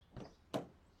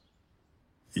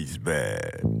He's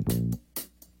bad.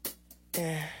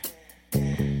 Yeah.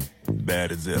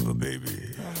 Bad as ever,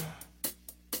 baby.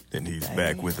 Then he's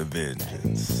back with a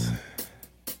vengeance.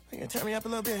 You can turn me up a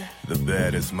little bit. The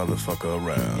baddest motherfucker You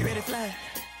around. ready to fly?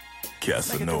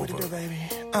 Casanova.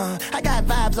 I got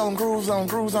vibes on grooves on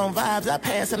vibes. I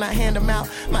pass and I hand them out.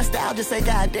 My style just say,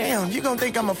 goddamn, you gon'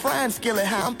 think I'm a frying skillet,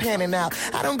 how I'm panning out.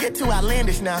 I don't get too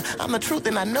outlandish now. I'm the truth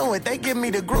and I know it. They give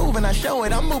me the groove and I show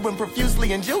it. I'm moving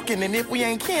profusely and juking. And if we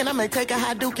ain't kin, I may take a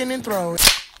Hadouken and throw it.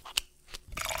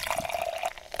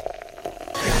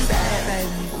 I'm bad,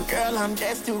 baby. Girl, I'm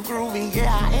just too groovy.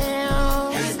 Yeah, I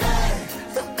am. He's bad.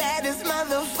 The baddest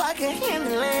motherfucker in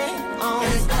the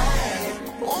land. He's bad.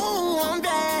 Ooh, I'm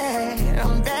bad,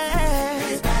 I'm bad.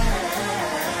 He's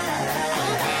bad.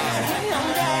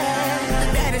 I'm bad.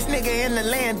 The baddest nigga in the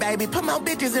land, baby. Put more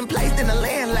bitches in place than the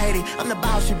landlady. I'm the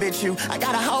boss, you bitch, you. I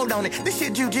got a hold on it. This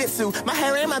shit jujitsu. My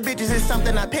hair and my bitches is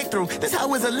something I pick through. This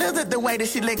hoe is a lizard the way that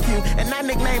she lick you. And I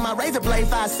nickname my razor blade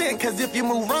 5 cents. Cause if you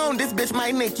move wrong, this bitch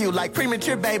might nick you. Like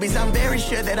premature babies, I'm very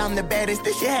sure that I'm the baddest.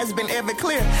 This shit has been ever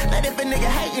clear. That if a nigga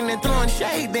hating and throwing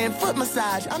shade, then foot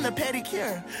massage. I'm the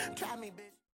pedicure. Try me, bitch.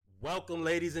 Welcome,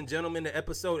 ladies and gentlemen, to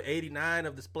episode 89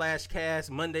 of the Splash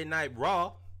Cast Monday Night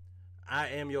Raw. I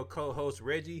am your co-host,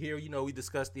 Reggie. Here, we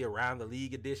discuss the Around the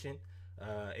League edition,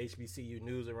 HBCU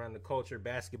news around the culture,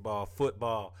 basketball,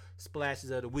 football,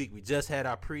 splashes of the week. We just had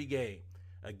our pregame.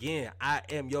 Again, I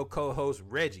am your co-host,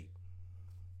 Reggie.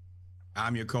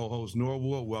 I'm your co-host,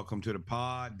 Norwood. Welcome to the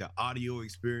pod, the audio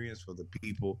experience for the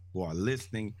people who are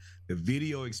listening, the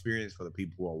video experience for the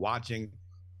people who are watching.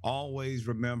 Always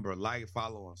remember, like,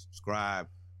 follow, and subscribe.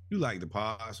 You like the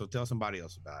pod, so tell somebody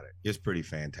else about it. It's pretty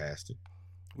fantastic.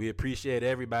 We appreciate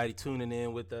everybody tuning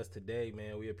in with us today,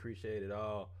 man. We appreciate it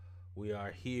all. We are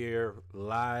here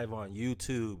live on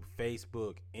YouTube,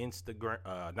 Facebook, Instagram.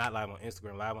 Not live on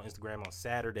Instagram, live on Instagram on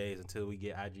Saturdays until we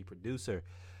get IG Producer.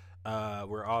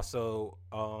 We're also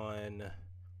on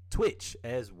Twitch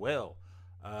as well.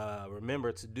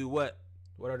 Remember to do what?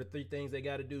 What are the 3 things they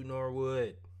got to do,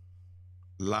 Norwood?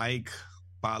 Like,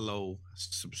 follow,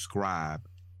 subscribe.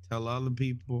 Tell other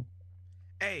people.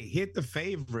 Hey, hit the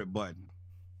favorite button.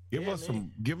 Give us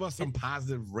some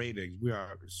positive ratings. We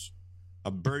are a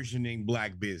burgeoning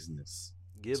black business.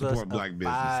 Give Support us a black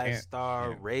business.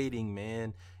 5-star rating,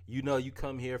 man. You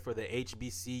come here for the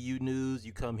HBCU news.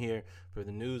 You come here for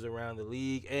the news around the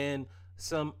league and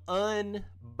some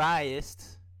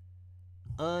unbiased,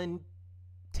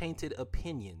 untainted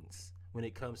opinions when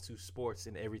it comes to sports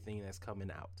and everything that's coming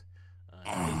out.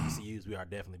 HBCUs, we are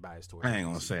definitely biased towards. I ain't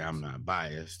gonna say I'm not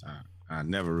biased. I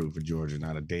never root for Georgia,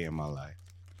 not a day in my life.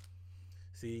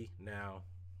 See, now,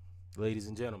 ladies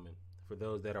and gentlemen, for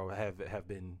those that have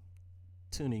been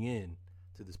tuning in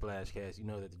to the Splashcast, you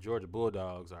know that the Georgia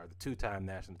Bulldogs are the 2-time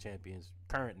national champions,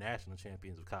 current national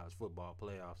champions of college football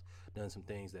playoffs, done some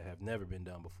things that have never been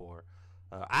done before.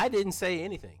 I didn't say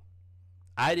anything.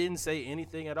 I didn't say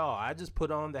anything at all. I just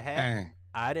put on the hat.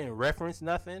 I didn't reference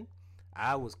nothing.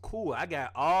 I was cool. I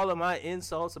got all of my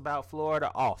insults about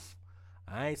Florida off.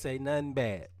 I ain't say nothing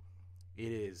bad.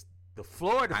 It is the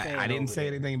Florida fan. I didn't say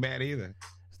anything bad either.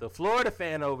 It's the Florida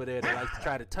fan over there that likes to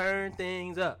try to turn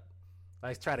things up,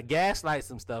 likes to try to gaslight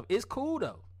some stuff. It's cool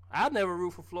though. I'll never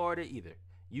root for Florida either.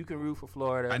 You can root for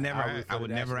Florida. I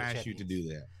would never ask you to do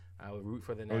that. I would root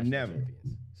for the national champions.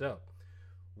 So,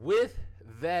 with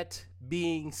that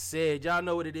being said, y'all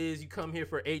know what it is. You come here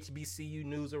for HBCU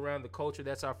news around the culture.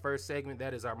 That's our first segment.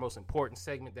 That is our most important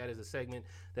segment. That is a segment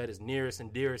that is nearest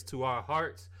and dearest to our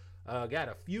hearts. Got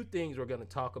a few things we're going to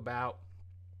talk about.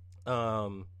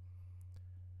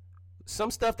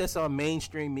 Some stuff that's on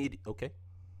mainstream media. Okay.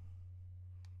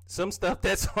 Some stuff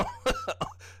that's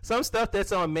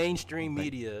on mainstream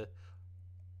media.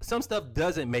 Some stuff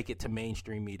doesn't make it to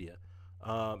mainstream media.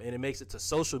 And it makes it to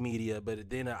social media, but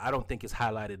then I don't think it's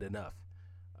highlighted enough.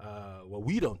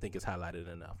 We don't think it's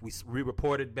highlighted enough. We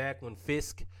reported back when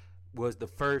Fisk was the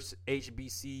first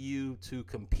HBCU to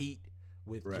compete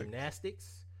with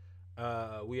gymnastics.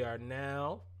 We are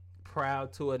now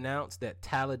proud to announce that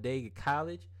Talladega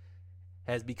College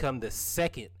has become the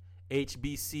second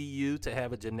HBCU to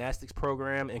have a gymnastics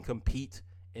program and compete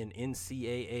in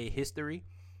NCAA history.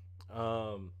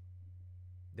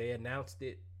 They announced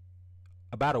it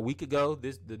about a week ago.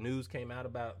 The news came out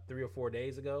about 3 or 4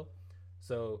 days ago.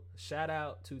 So shout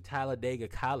out to Talladega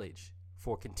College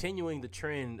for continuing the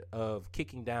trend of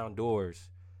kicking down doors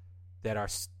that are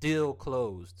still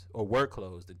closed or were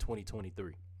closed in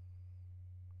 2023.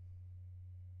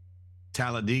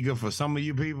 Talladega for some of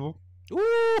you people.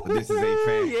 Ooh, But this is a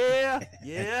fan.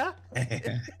 Yeah.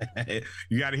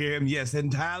 You got to hear him. Yes, in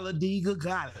Talladega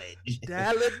College.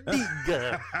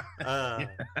 Talladega.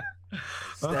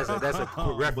 That's a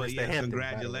cool reference to Hampton.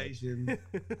 Congratulations.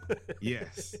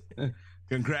 Yes.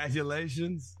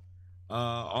 Congratulations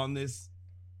on this.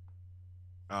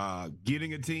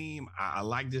 Getting a team. I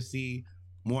like to see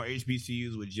more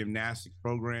HBCUs with gymnastics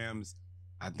programs.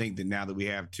 I think that now that we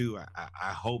have two,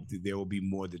 I hope that there will be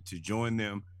more to join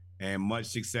them, and much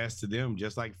success to them.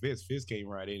 Just like Fisk. Fisk came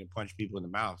right in and punched people in the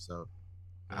mouth. So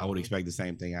I would expect the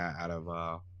same thing out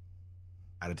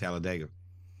of Talladega.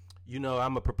 You know,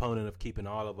 I'm a proponent of keeping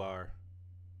all of our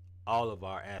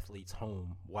athletes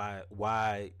home.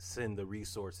 Why send the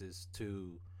resources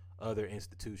to other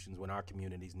institutions when our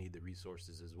communities need the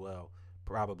resources as well?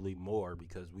 Probably more,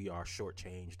 because we are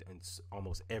shortchanged in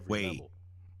almost every level.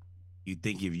 You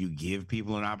think if you give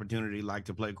people an opportunity like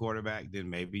to play quarterback, then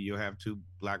maybe you'll have two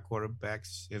black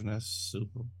quarterbacks in a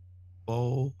Super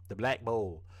Bowl? The Black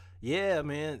Bowl. Yeah,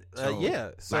 man. So,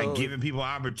 So, like giving people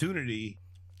opportunity,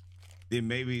 then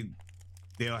maybe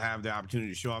they'll have the opportunity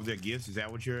to show off their gifts. Is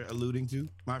that what you're alluding to,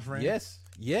 my friend? Yes.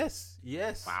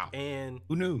 Wow. And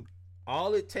who knew?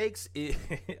 All it takes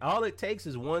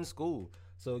is one school.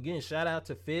 So again, shout out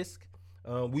to Fisk.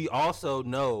 We also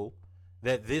know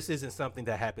that this isn't something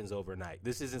that happens overnight.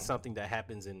 This isn't something that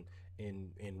happens in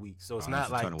weeks. So it's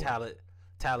not like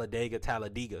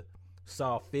Talladega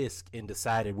saw Fisk and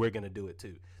decided we're going to do it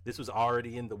too. This was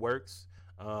already in the works.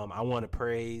 I want to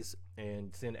praise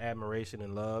and send admiration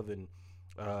and love and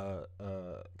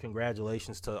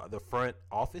congratulations to the front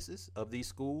offices of these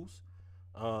schools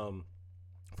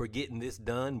for getting this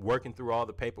done, working through all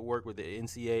the paperwork with the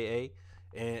NCAA,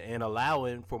 and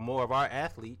allowing for more of our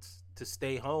athletes to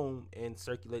stay home and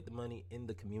circulate the money in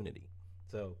the community.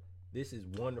 So this is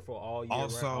wonderful all year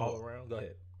round, all around. Go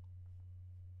ahead.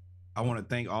 I want to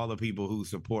thank all the people who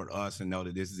support us and know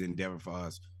that this is an endeavor for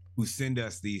us, who send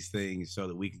us these things so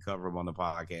that we can cover them on the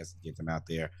podcast and get them out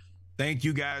there. Thank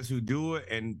you guys who do it,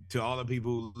 and to all the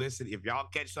people who listen. If y'all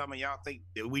catch something y'all think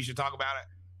that we should talk about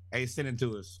it, hey, send it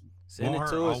to us. Send it to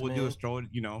us, all we'll do is throw it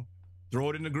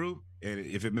in the group, and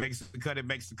if it makes the cut, it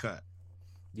makes the cut.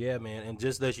 Yeah, man, and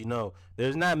just let you know,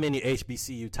 there's not many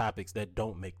HBCU topics that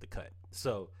don't make the cut.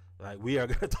 So, like, we are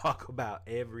going to talk about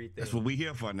everything. That's what we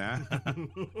here for now.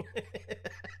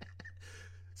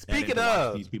 Speaking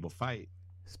of, these people fight.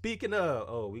 Speaking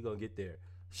of, we're going to get there.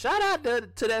 Shout out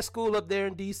to that school up there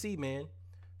in D.C., man.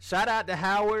 Shout out to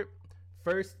Howard.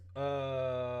 First,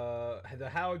 the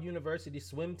Howard University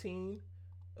swim team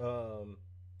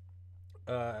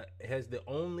has the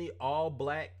only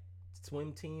all-black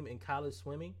swim team in college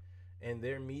swimming, and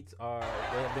their meets they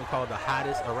have been called the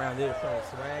hottest around. They're playing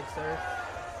swag surf.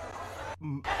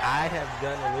 I have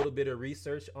done a little bit of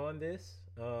research on this.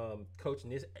 Coach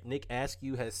Nick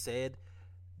Askew has said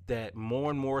that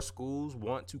more and more schools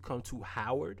want to come to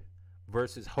Howard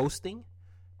versus hosting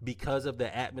because of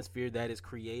the atmosphere that is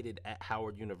created at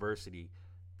Howard University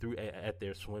at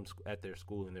their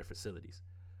school and their facilities.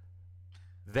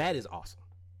 That is awesome.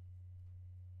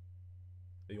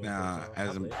 Now,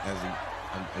 as a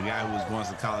guy who was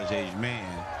once a college-age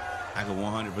man, I can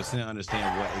 100%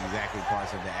 understand what exactly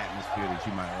parts of the atmosphere that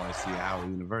you might want to see at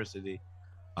Howard University.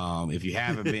 If you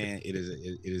haven't been, it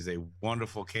is a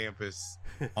wonderful campus.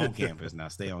 On campus now,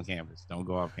 stay on campus. Don't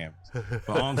go off campus.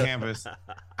 But on campus,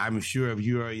 I'm sure if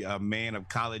you are a man of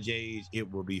college age,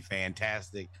 it will be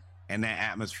fantastic, and that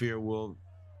atmosphere will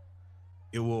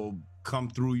come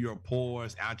through your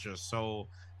pores, out your soul,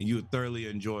 and you thoroughly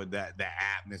enjoy the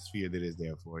atmosphere that is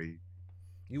there for you.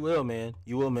 You will, man.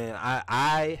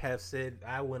 I have said,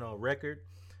 I went on record,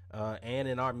 and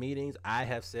in our meetings, I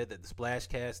have said that the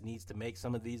Splashcast needs to make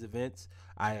some of these events.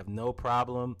 I have no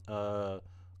problem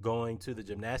going to the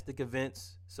gymnastic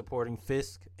events, supporting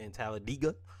Fisk and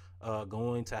Talladega,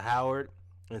 going to Howard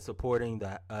and supporting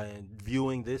and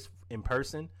viewing this in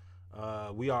person.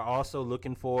 We are also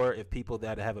looking for, if people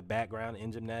that have a background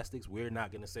in gymnastics, we're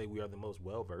not going to say we are the most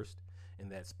well-versed in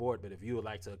that sport, but if you would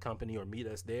like to accompany or meet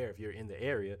us there, if you're in the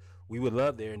area, we would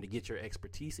love there and to get your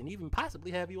expertise and even possibly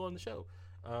have you on the show.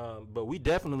 But we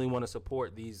definitely want to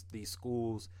support these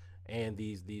schools and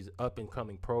these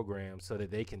up-and-coming programs so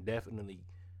that they can definitely,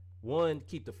 one,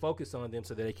 keep the focus on them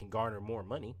so that they can garner more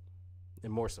money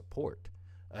and more support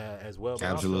as well. But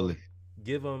absolutely.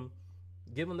 Also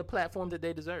give them the platform that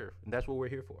they deserve, and that's what we're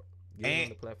here for. Give them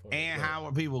the platform. And how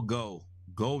will people go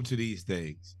to these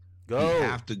things? We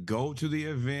have to go to the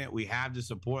event. We have to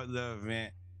support the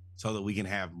event so that we can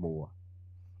have more.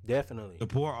 Definitely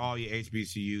support all your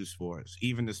HBCU sports,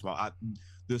 even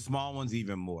the small ones,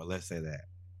 even more. Let's say that.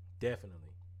 Definitely.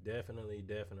 Definitely.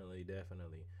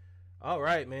 All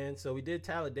right, man. So we did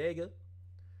Talladega.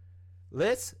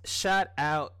 Let's shout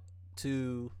out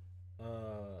to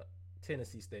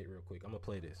Tennessee State real quick. I'm gonna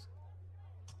play this.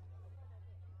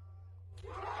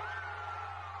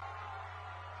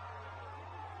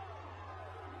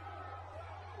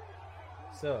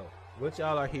 So, what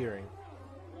y'all are hearing,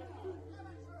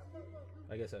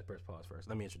 I guess I press pause first.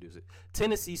 Let me introduce it.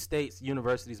 Tennessee State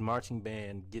University's marching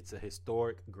band gets a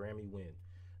historic Grammy win.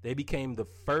 They became the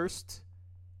first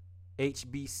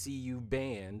HBCU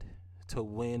band to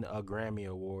win a Grammy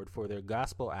Award for their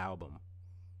gospel album,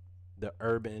 The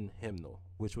Urban Hymnal,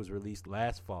 which was released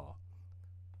last fall.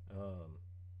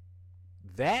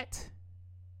 That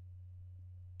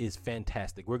is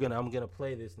fantastic. I'm gonna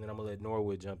play this, and then I'm gonna let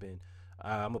Norwood jump in.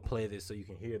 I'm gonna play this so you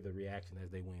can hear the reaction as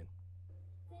they win.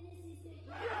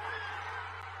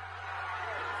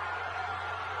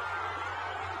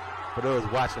 For those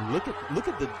watching, look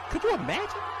at the. Could you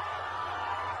imagine?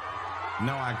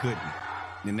 No, I couldn't.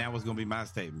 And that was gonna be my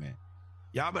statement.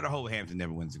 Y'all better hope Hampton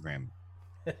never wins a Grammy.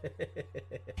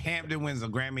 Hampton wins a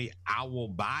Grammy, I will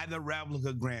buy the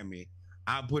replica Grammy.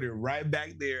 I'll put it right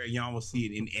back there, and y'all will see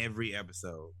it in every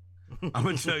episode. I'm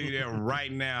gonna tell you that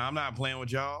right now. I'm not playing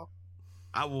with y'all.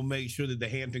 I will make sure that the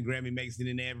Hampton Grammy makes it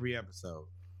in every episode.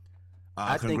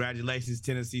 Congratulations,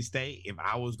 Tennessee State. If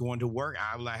I was going to work,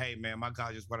 I'd be like, hey, man, my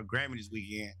college just won a Grammy this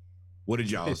weekend. What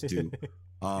did y'all do?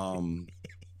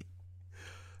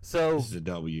 So this is a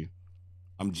W.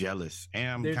 I'm jealous,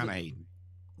 and I'm kind of hating.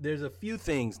 There's a few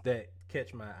things that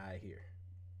catch my eye here.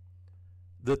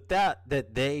 The thought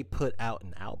that they put out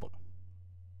an album.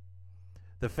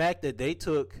 The fact that they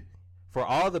took, for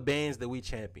all the bands that we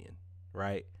champion,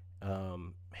 right?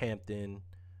 Hampton,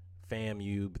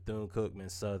 FAMU,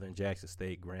 Bethune-Cookman, Southern, Jackson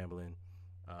State, Grambling,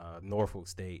 Norfolk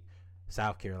State,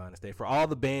 South Carolina State. For all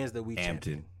the bands that we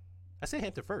champion. I said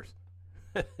Hampton first.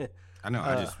 I know.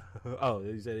 I just. Oh,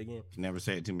 you said it again. Never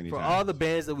say it too many times. For all the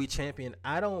bands that we champion,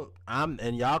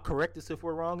 and y'all correct us if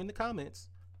we're wrong in the comments.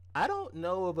 I don't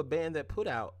know of a band that put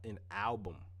out an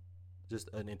album, just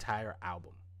an entire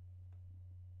album.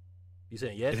 You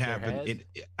saying yes? It happened.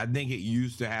 I think it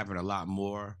used to happen a lot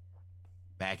more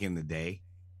back in the day.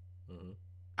 Mm-hmm.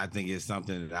 I think it's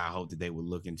something that I hope that they would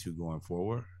look into going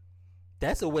forward.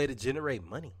 That's a way to generate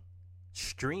money.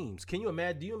 Streams. Can you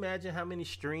imagine? Do you imagine how many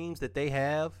streams that they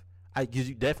have?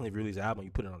 You definitely release an album,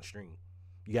 you put it on a stream.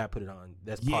 You gotta put it on.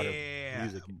 That's part of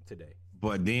music today.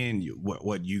 But then,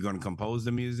 what you gonna compose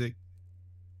the music?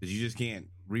 Because you just can't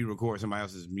re-record somebody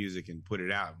else's music and put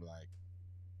it out. Like,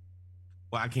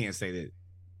 well, I can't say that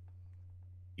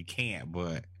you can't,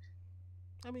 but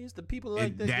I mean, it's the people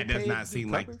like that does not seem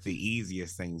like the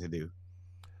easiest thing to do.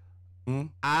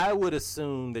 I would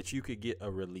assume that you could get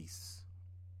a release.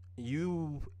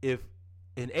 If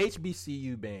an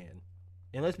HBCU band,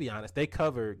 and let's be honest, they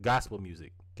cover gospel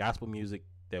music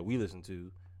that we listen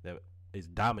to that is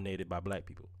dominated by black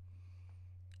people.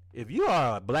 If you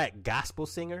are a black gospel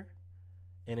singer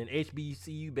and an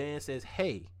HBCU band says,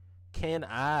 hey, can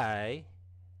I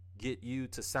get you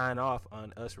to sign off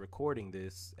on us recording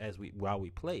this while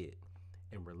we play it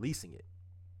and releasing it?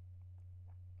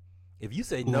 If you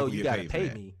say no, you gotta pay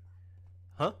me.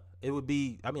 Huh? It would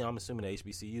be, I'm assuming the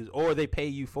HBCUs, or they pay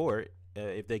you for it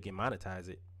if they can monetize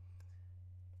it.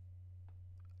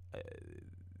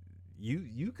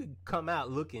 You could come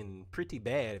out looking pretty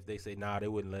bad if they say, nah, they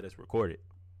wouldn't let us record it.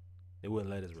 They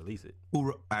wouldn't let us release it.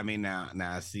 I mean, now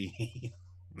I see.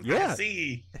 Yeah.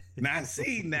 I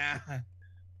see now.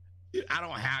 I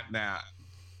don't have now.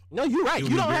 No, you're right.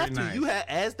 You don't have to. Nice. You have,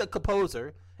 as the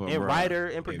composer and writer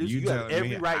and producer, you have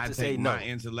every right to say no. My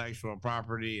intellectual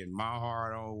property and my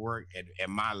hard-earned work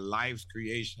and my life's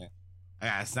creation, I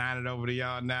gotta sign it over to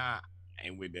y'all now. I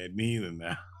ain't with that neither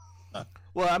now.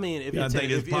 Well, I mean, if you're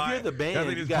the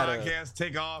band, you gotta podcast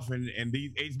take off and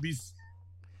these HBs,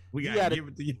 we gotta give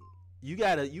it to you. You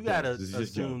gotta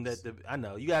assume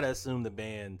that you gotta assume the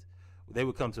band, they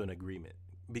would come to an agreement,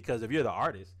 because if you're the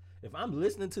artist, if I'm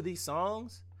listening to these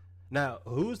songs, now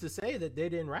who's to say that they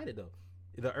didn't write it though?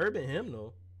 The Urban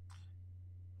Hymnal,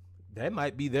 that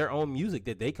might be their own music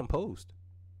that they composed.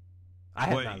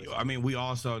 We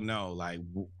also know, like,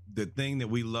 the thing that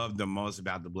we love the most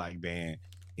about the Black Band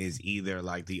is either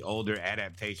like the older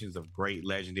adaptations of great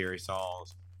legendary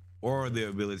songs, or the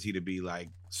ability to be like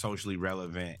socially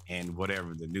relevant and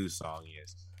whatever the new song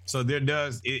is. So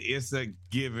it's a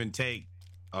give and take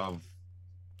of,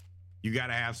 you got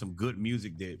to have some good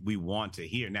music that we want to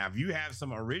hear. Now, if you have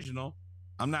some original,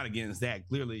 I'm not against that.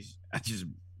 Clearly, I just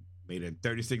made a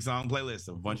 36 song playlist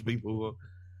of a bunch of people who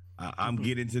I'm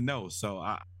getting to know. So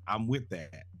I'm with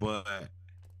that. But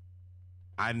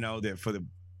I know that for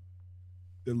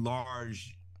the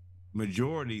large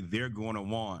majority, they're going to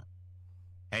want,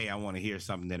 hey, I want to hear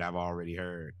something that I've already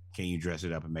heard. Can you dress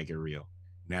it up and make it real?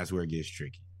 And that's where it gets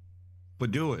tricky.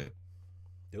 But do it.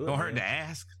 Don't hurt to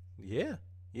ask. Yeah.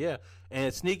 Yeah.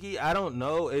 And Sneaky, I don't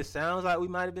know. It sounds like we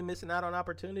might have been missing out on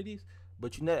opportunities,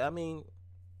 but you know, I mean,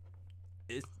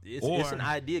 it's an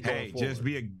idea going forward. Just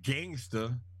be a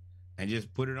gangster and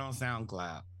just put it on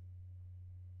SoundCloud.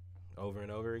 Over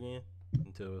and over again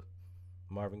until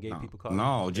Marvin Gaye people call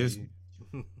all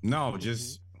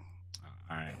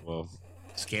right, well,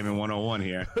 scamming 101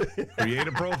 here. Create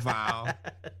a profile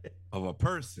of a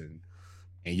person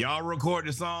and y'all record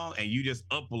the song and you just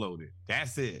upload it.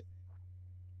 That's it.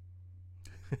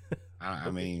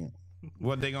 I mean,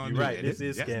 what they gonna do? Right, this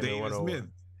is that's David Smith.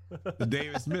 The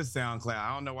David Smith SoundCloud.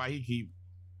 I don't know why he keep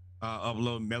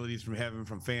uploading melodies from heaven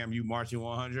from FAMU Marching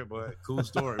 100, but cool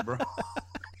story, bro.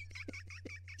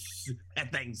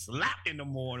 That thing slapped in the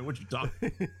morning. What you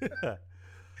talking?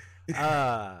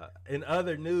 In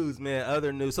other news,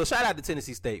 man, So shout out to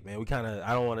Tennessee State, man.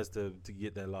 I don't want us to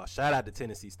get that lost. Shout out to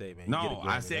Tennessee State, man. No,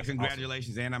 I said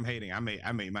congratulations, awesome. And I'm hating. I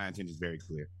made my intentions very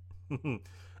clear.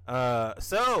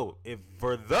 So if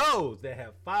for those that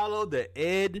have followed the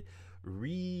Ed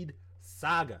Reed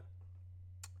saga,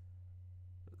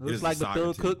 looks like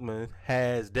Bethune-Cookman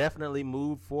has definitely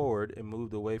moved forward and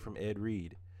moved away from Ed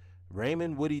Reed.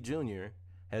 Raymond Woody Jr.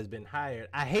 has been hired.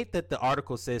 I hate that the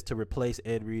article says to replace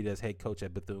Ed Reed as head coach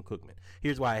at Bethune-Cookman.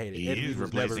 Here's why I hate it. He is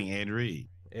replacing Ed Reed.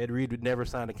 Ed Reed would never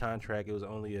sign a contract. It was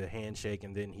only a handshake,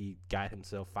 and then he got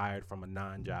himself fired from a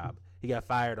non-job. He got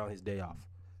fired on his day off.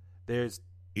 He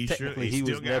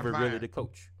was never really the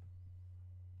coach.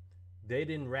 They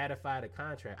didn't ratify the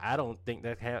contract. I don't think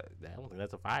that's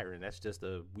a firing. That's just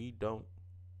we don't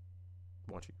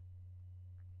want you.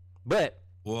 But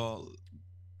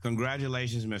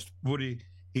congratulations, Mr. Woody.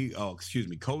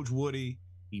 Coach Woody.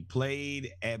 He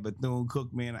played at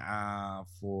Bethune-Cookman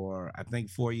for I think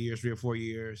 3 or 4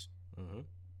 years. Mm-hmm.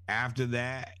 After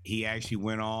that, he actually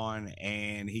went on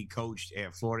and he coached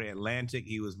at Florida Atlantic.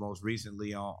 He was most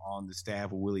recently on the staff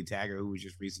of Willie Taggart, who was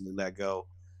just recently let go.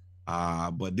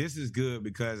 But this is good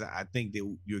because I think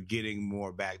that you're getting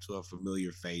more back to a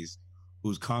familiar face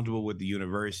who's comfortable with the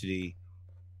university,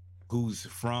 who's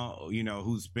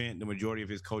spent the majority of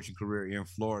his coaching career in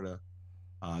Florida.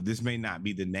 This may not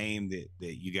be the name that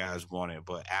you guys wanted,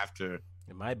 but after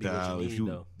it might be what you need,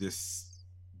 though.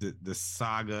 The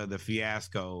saga, the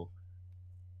fiasco,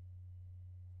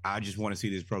 I just want to see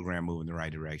this program move in the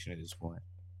right direction at this point.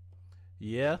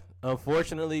 Yeah,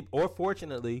 unfortunately or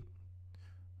fortunately,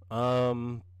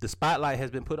 the spotlight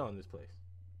has been put on this place.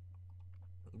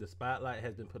 The spotlight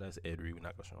has been put on Ed Reed. We're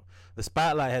not gonna show him. The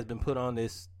spotlight has been put on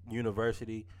this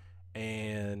university,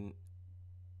 and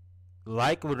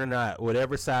like it or not,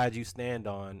 whatever side you stand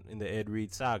on in the Ed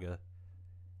Reed saga,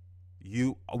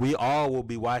 we all will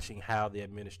be watching how the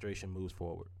administration moves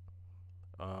forward.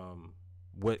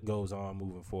 What goes on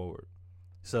moving forward.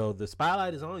 So the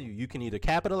spotlight is on you. You can either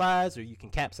capitalize or you can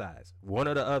capsize. One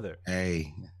or the other.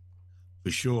 Hey, for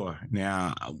sure.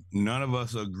 Now, none of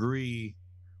us agree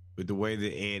with the way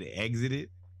that Ed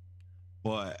exited,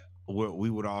 but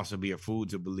we would also be a fool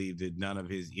to believe that none of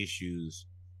his issues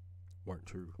weren't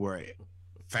true. Were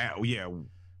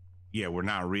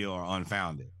not real or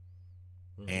unfounded.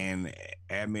 Mm-hmm. And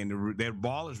I mean, that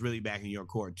ball is really back in your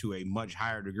court to a much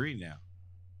higher degree now.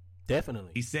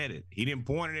 Definitely. He said it. He didn't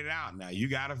point it out. Now you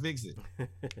got to fix it.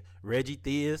 Reggie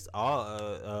Theus,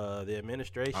 all the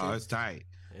administration. Oh, it's tight.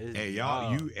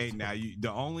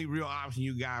 The only real option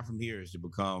you got from here is to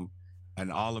become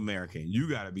an All-American. You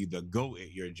got to be the GOAT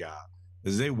at your job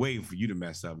because they're waiting for you to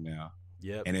mess up now.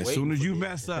 Yep. And as soon as you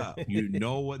mess up, you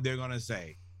know what they're gonna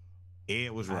say.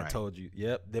 Ed was right. I told you.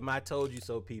 Yep. Them I told you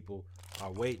so people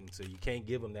are waiting, so you can't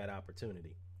give them that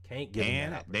opportunity. Can't give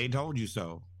them that opportunity. They told you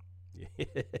so.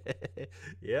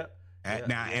 Yep.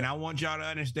 And I want y'all to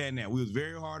understand that we was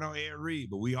very hard on Ed Reed,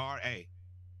 but we hard. Hey,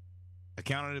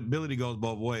 accountability goes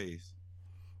both ways.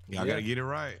 Y'all got to get it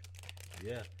right.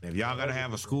 Yeah. If y'all got to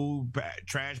have a school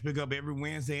trash pickup every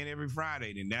Wednesday and every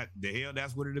Friday, then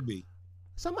that's what it'll be.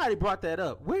 Somebody brought that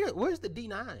up. Where's the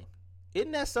D9?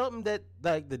 Isn't that something that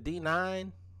like the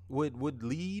D9 would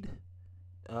lead?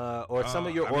 Or some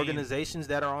of your organizations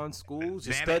that are on schools,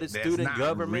 your student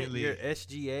government, really, your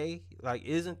SGA, like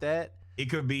isn't that? It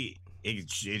could be. It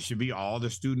should be all the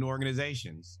student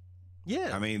organizations.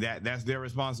 Yeah, I mean that's their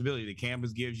responsibility. The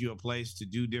campus gives you a place to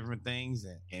do different things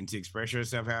and to express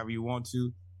yourself however you want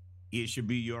to. It should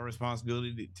be your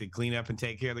responsibility to clean up and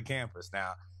take care of the campus.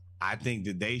 Now, I think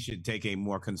that they should take a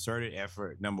more concerted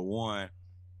effort. Number one,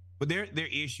 but their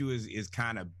issue is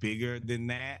kind of bigger than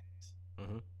that.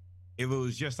 Mm-hmm. If it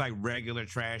was just like regular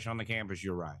trash on the campus,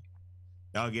 you're right.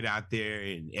 Y'all get out there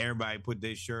and everybody put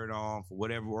their shirt on for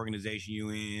whatever organization you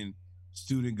in,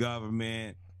 student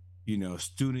government,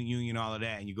 student union, all of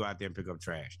that, and you go out there and pick up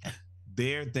trash.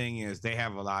 Their thing is they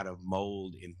have a lot of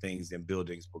mold in things in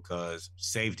buildings because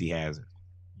safety hazard.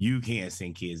 You can't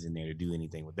send kids in there to do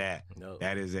anything with that. No.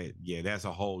 That is it. Yeah, that's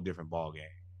a whole different ballgame.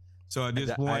 So at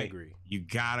this point, I agree. You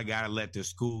gotta let the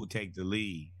school take the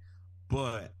lead.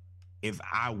 But if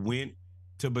I went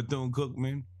to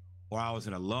Bethune-Cookman or I was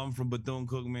an alum from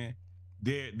Bethune-Cookman,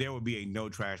 there would be a no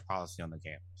trash policy on the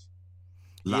campus.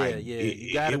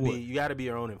 You gotta be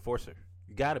your own enforcer.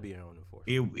 You gotta be your own enforcer.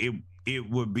 It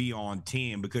would be on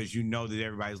 10 because you know that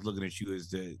everybody's looking at you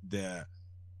as the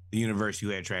university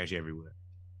who had trash everywhere.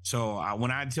 So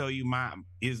when I tell you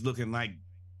it's looking like,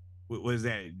 what is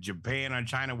that, Japan or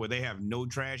China where they have no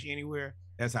trash anywhere,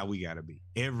 that's how we got to be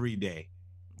every day.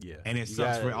 Yeah. And it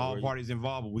sucks for all parties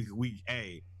involved, but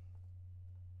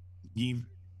you're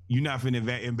not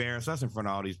finna embarrass us in front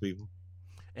of all these people.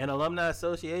 And Alumni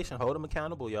Association, hold them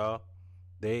accountable, y'all.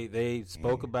 They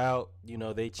spoke about,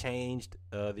 they changed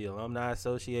the Alumni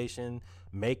Association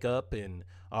makeup and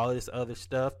all this other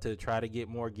stuff to try to get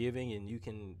more giving, and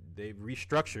they've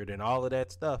restructured and all of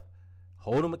that stuff.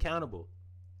 Hold them accountable.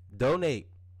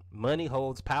 Donate. Money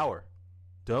holds power.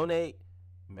 Donate.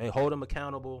 Hold them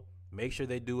accountable. Make sure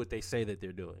they do what they say that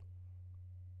they're doing.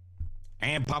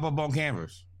 And pop up on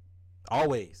campus.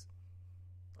 Always.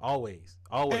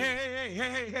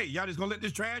 Hey, y'all just gonna let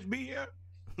this trash be here?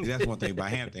 That's one thing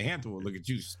about Hampton. Hampton will look at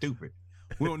you stupid.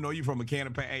 We don't know you from a can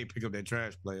of paint. Hey, pick up that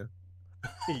trash, player.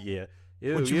 Yeah.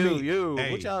 What you mean?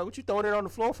 Hey. What you throwing it on the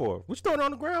floor for? What you throwing it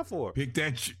on the ground for? Pick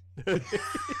that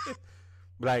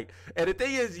and the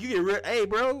thing is, hey,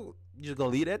 bro, you just gonna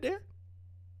leave that there?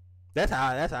 That's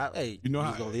how. Hey, you know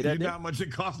gonna leave that there? How much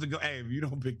it costs to go? Hey, if you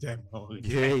don't pick that up.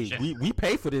 Hey, we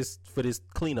pay for this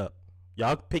cleanup.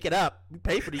 Y'all pick it up. We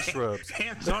pay for these shrubs.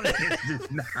 Hands on it.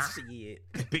 Shit.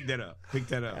 Pick that up.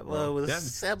 Well, it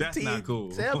was that's not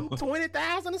cool. $20,000 a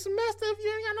semester if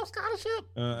you ain't got no scholarship.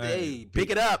 Hey, pick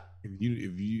it up. If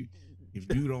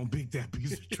you don't pick that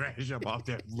piece of trash up off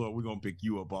that floor, we're gonna pick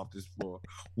you up off this floor.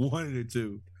 One of the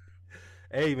two.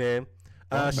 Hey, man.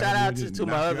 Shout out to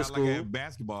my other school. Like a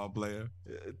basketball player.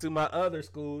 To my other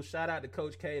school. Shout out to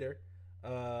Coach Cater.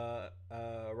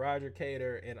 Roger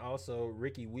Cater and also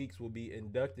Ricky Weeks will be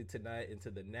inducted tonight into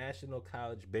the National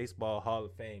College Baseball Hall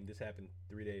of Fame. This happened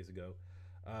 3 days ago.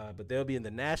 But they'll be in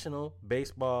the National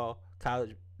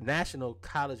College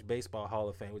Baseball Hall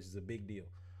of Fame, which is a big deal.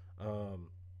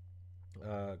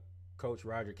 Coach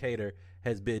Roger Cater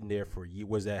has been there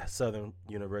was at Southern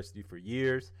University for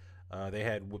years. They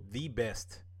had one of the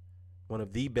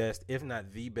best, if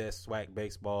not the best, SWAC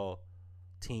baseball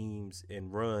teams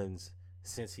and runs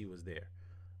since he was there.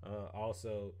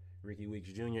 Also, Ricky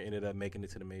Weeks Jr. ended up making it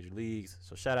to the major leagues.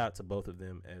 So shout out to both of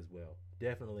them as well.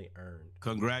 Definitely earned.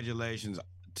 Congratulations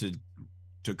to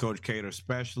Coach Cater,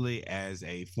 especially as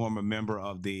a former member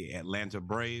of the Atlanta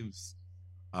Braves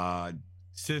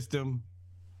system.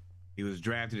 He was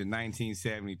drafted in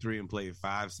 1973 and played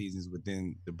 5 seasons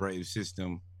within the Braves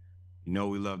system.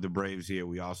 We love the Braves here.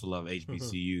 We also love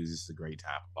HBCUs. This is a great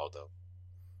time for both of them.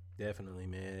 Definitely,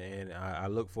 man. And I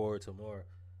look forward to more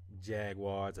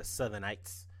Jaguars or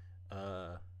Southernites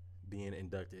being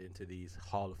inducted into these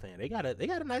Hall of Fame. They got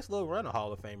a nice little run of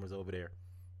Hall of Famers over there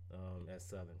at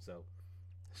Southern. So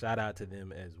shout out to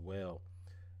them as well.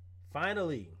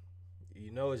 Finally,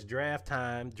 it's draft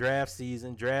time, draft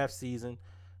season.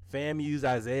 FAMU's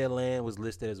Isaiah Land was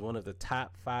listed as one of the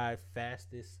top 5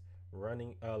 fastest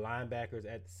running linebackers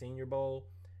at the Senior Bowl.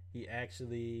 He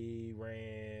actually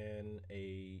ran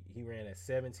at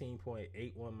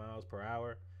 17.81 miles per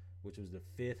hour, which was the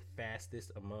 5th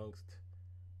fastest amongst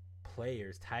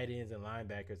players, tight ends and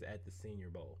linebackers at the Senior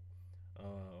Bowl.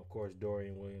 Of course,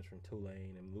 Dorian Williams from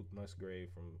Tulane and Luke Musgrave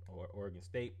from Oregon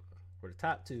State were the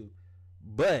top 2.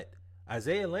 But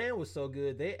Isaiah Land was so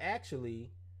good, they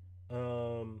actually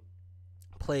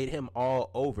played him all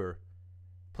over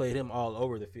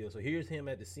the field. So here's him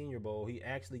at the Senior Bowl. He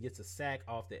actually gets a sack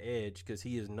off the edge because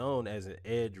he is known as an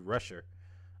edge rusher.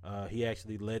 He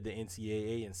actually led the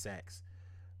NCAA in sacks.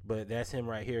 But that's him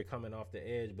right here coming off the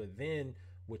edge. But then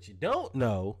what you don't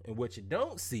know and what you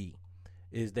don't see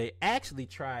is they actually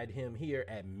tried him here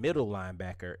at middle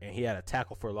linebacker, and he had a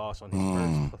tackle for loss on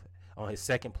his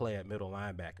second play at middle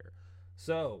linebacker.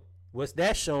 So what's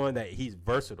that showing? That he's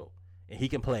versatile and he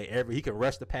can play he can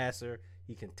rush the passer,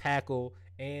 he can tackle,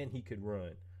 and he could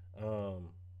run.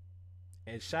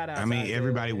 And shout out. I mean,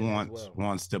 everybody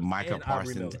wants the Micah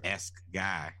Parsons-esque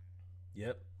guy.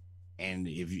 Yep. And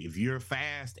if you're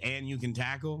fast and you can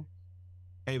tackle,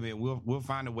 Hey man, we'll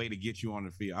find a way to get you on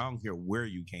the field. I don't care where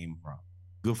you came from.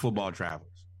 Good football travels.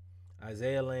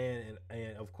 Isaiah Land,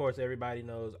 and of course everybody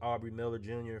knows Aubrey Miller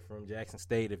Jr. from Jackson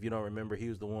State. If you don't remember, he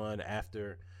was the one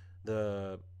after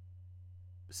the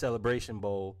Celebration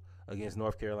Bowl against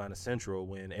North Carolina Central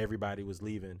when everybody was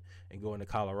leaving and going to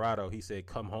Colorado. He said,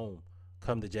 come home,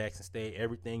 come to Jackson State.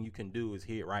 Everything you can do is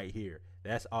here, right here.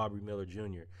 That's Aubrey Miller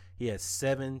Jr. He had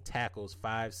 7 tackles,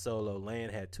 5 solo.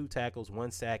 Land had 2 tackles,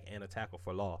 1 sack, and a tackle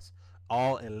for loss,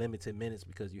 all in limited minutes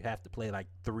because you have to play like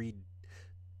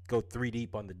go 3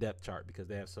 deep on the depth chart because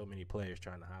they have so many players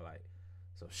trying to highlight.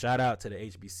 So shout out to the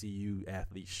HBCU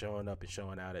athletes showing up and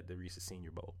showing out at the Reese's Senior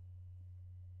Bowl.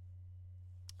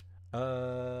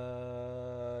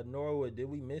 Norwood, did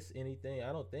we miss anything?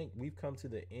 I don't think we've come to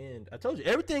the end. I told you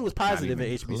everything was positive at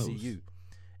HBCU. Close.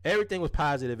 Everything was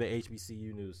positive at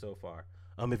HBCU news so far.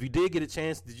 If you did get a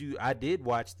chance, I did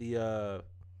watch the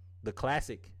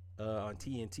classic on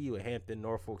TNT with Hampton,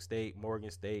 Norfolk State, Morgan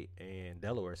State, and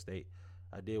Delaware State.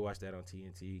 I did watch that on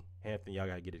TNT. Hampton, y'all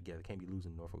gotta get it together. Can't be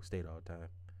losing Norfolk State all the time.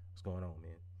 What's going on,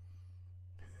 man?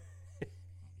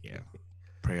 Yeah,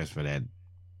 prayers for that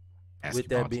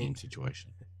basketball team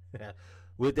situation.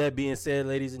 With that being said,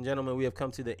 ladies and gentlemen, we have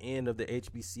come to the end of the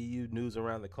HBCU News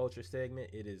Around the Culture segment.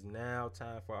 It is now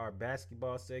time for our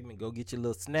basketball segment. Go get your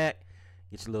little snack,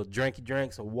 get your little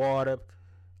drink, some water.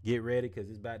 Get ready because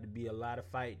it's about to be a lot of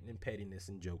fighting and pettiness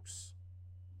and jokes.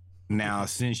 Now,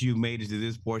 since you made it to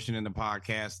this portion in the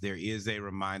podcast, there is a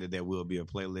reminder there will be a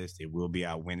playlist. It will be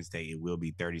out Wednesday. It will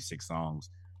be 36 songs.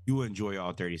 You will enjoy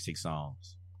all 36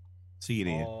 songs. See you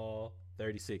then. All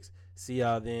 36. See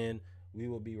y'all then. We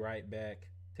will be right back.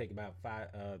 Take about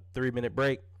 3-minute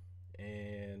break,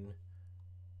 and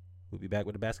we'll be back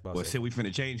with the basketball. Well, we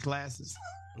finna change classes.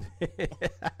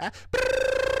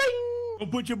 Go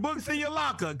put your books in your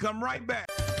locker. Come right back.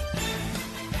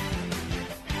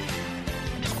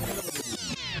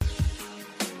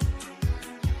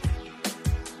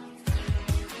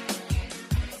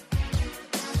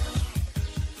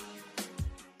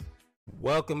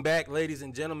 Welcome back, ladies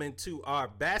and gentlemen, to our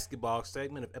basketball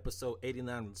segment of episode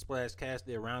 89 of the Splashcast,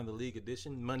 the Around the League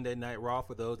edition, Monday Night Raw.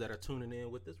 For those that are tuning in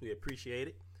with us, we appreciate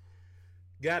it.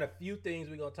 Got a few things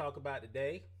we're going to talk about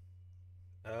today.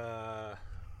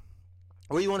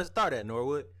 Where you want to start at,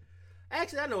 Norwood?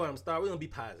 Actually, I know where I'm going to start. We're going to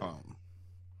be positive.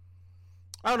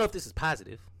 I don't know if this is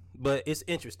positive, but it's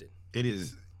interesting. It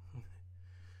is.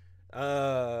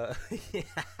 Go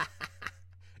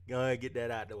ahead and get that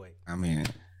out of the way. I mean...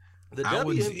 I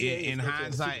was in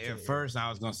hindsight at first I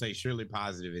was going to say surely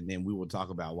positive, and then we will talk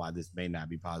about why this may not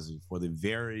be positive for the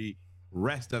very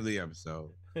rest of the episode.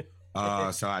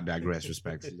 So I digress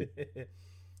respectfully.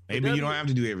 Maybe you don't have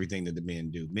to do everything that the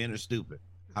men do. Men are stupid.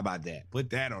 How about that? Put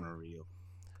that on a reel.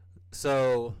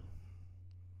 So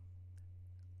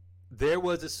there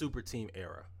was a super team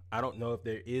era. I don't know if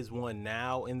there is one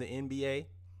now in the NBA,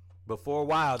 but for a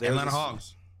while there Atlanta was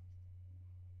Hawks.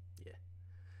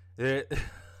 Yeah.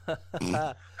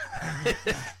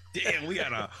 Damn, we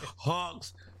got a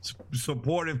Hawks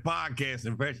supportive podcast,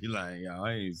 and Fresh like, y'all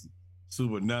ain't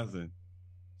super nothing.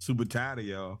 Super tired of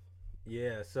y'all.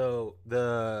 Yeah, so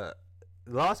the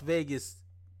Las Vegas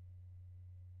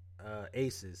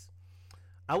Aces,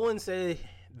 I wouldn't say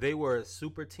they were a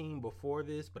super team before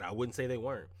this, but I wouldn't say they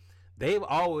weren't. They've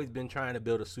always been trying to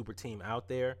build a super team out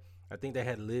there. I think they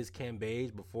had Liz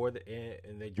Cambage before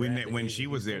and they when she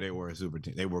was there, they were a super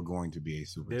team. They were going to be a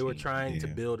super team. They were trying to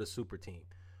build a super team.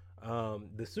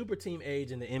 The super team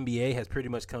age in the NBA has pretty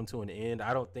much come to an end.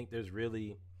 I don't think there's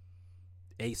really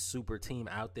a super team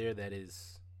out there that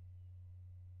is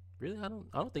really. I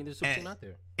don't think there's a super team out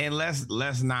there. And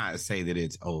let's not say that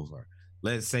it's over.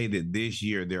 Let's say that this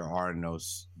year there are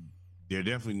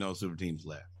definitely no super teams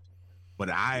left. But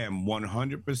I am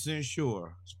 100%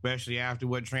 sure, especially after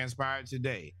what transpired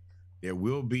today, there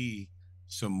will be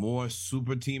some more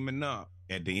super teaming up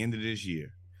at the end of this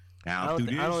year. Now,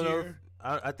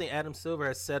 I think Adam Silver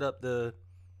has set up the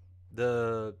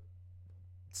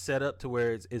setup to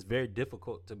where it's very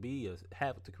difficult to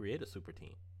create a super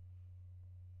team.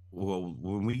 Well,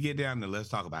 when we get down there, let's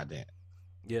talk about that.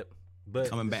 Yep. But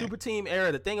super team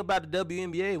era, the thing about the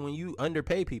WNBA, when you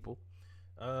underpay people,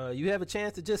 you have a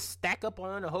chance to just stack up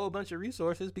on a whole bunch of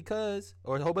resources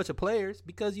or a whole bunch of players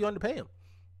because you underpay them.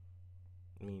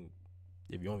 I mean,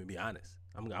 if you want me to be honest,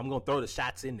 I'm going to throw the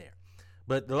shots in there.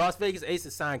 But the Las Vegas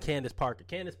Aces signed Candace Parker.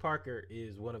 Candace Parker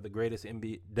is one of the greatest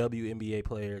WNBA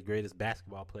players, greatest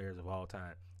basketball players of all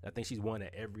time. I think she's won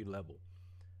at every level.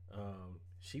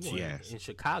 She won in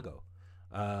Chicago.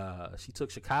 She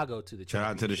took Chicago to the championship. Shout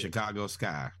out to the Chicago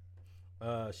Sky.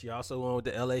 She also won with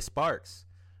the LA Sparks.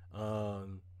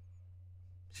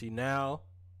 She now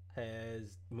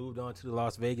has moved on to the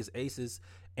Las Vegas Aces,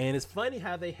 and it's funny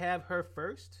how they have her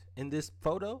first in this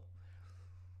photo.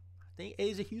 I think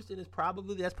Asia Houston is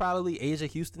probably Asia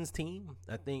Houston's team.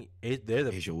 I think they're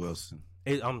the Asia Wilson.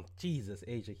 Jesus,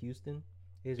 Asia Houston.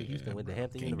 Asia Houston went to bro.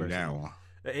 Hampton Can't do University. that one.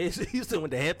 Asia Houston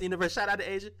went to Hampton University. Shout out to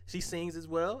Asia. She sings as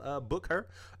well. Book her.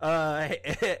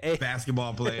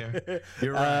 Basketball player.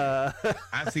 You're right.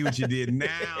 I see what you did now.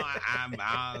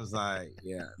 I was like,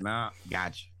 yeah, nah,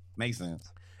 gotcha. Makes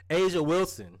sense. Asia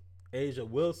Wilson. Asia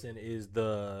Wilson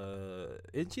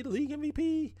isn't she the league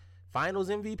MVP? Finals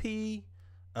MVP?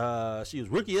 She was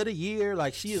rookie of the year.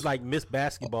 Like, she is like Miss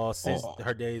Basketball since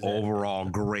her days. Overall,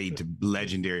 great,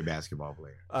 legendary basketball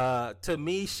player. To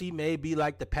me, she may be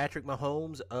like the Patrick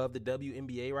Mahomes of the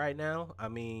WNBA right now. I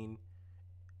mean,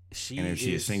 and if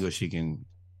she is single, she can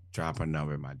drop her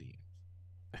number in my DM.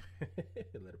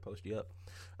 Let her post you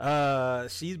up.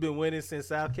 She's been winning since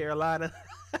South Carolina.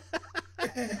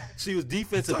 She was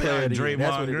defensive player of the year.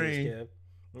 That's what it is,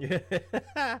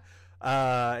 Kev.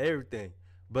 Yeah. Everything.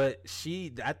 But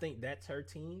I think that's her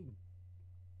team.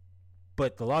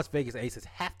 But the Las Vegas Aces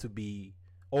have to be,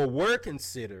 or were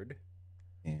considered,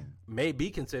 may be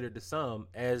considered to some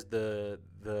as the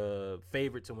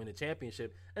favorite to win the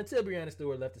championship until Breanna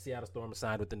Stewart left the Seattle Storm and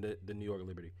signed with the New York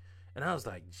Liberty. And I was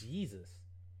like, Jesus,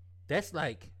 that's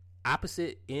like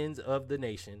opposite ends of the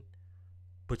nation,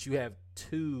 but you have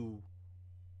two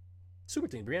super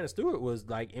teams. Breanna Stewart was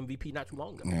like MVP not too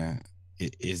long ago. Yeah.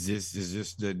 Is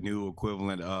this the new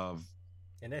equivalent of?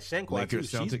 And that's Shankwai too.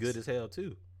 She's Celtics? good as hell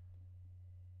too.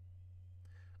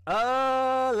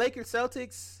 Lakers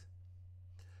Celtics.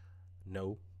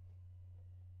 No.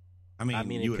 I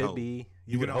mean, it could be.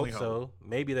 You would hope only so.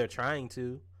 Maybe they're trying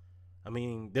to. I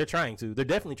mean, they're trying to. They're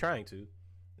definitely trying to.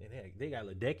 And they got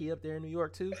Ledecky up there in New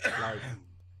York too. Like,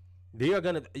 they are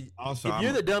gonna. Also, if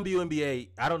you're the WNBA,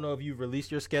 I don't know if you've released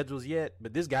your schedules yet,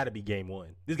 but this got to be game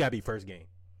one. This got to be first game.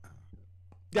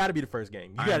 Got to be the first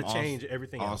game. You got to change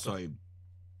everything else. Also,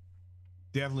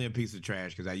 definitely a piece of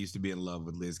trash because I used to be in love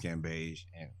with Liz Cambage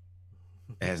and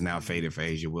has now faded for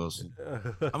Asia Wilson.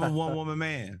 I'm a one-woman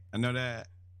man. I know that.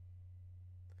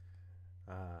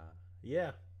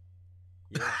 Yeah.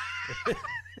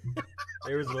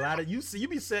 There was a lot of you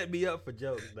be setting me up for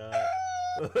jokes, dog.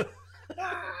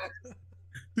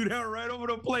 Threw that right over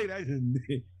the plate. I just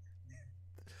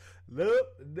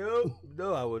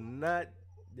No, I will not.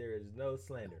 There is no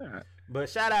slander. But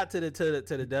shout out to the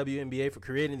WNBA for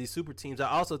creating these super teams. I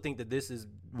also think that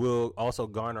will also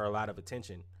garner a lot of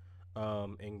attention,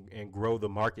 and grow the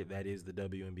market that is the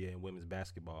WNBA and women's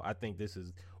basketball. I think this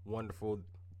is wonderful.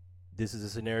 This is a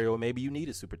scenario where maybe you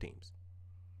needed super teams.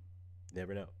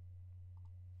 Never know.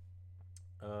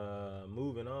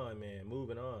 Moving on, man.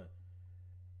 Moving on.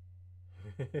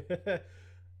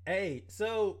 Hey,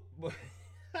 so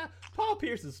Paul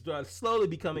Pierce is slowly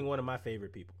becoming one of my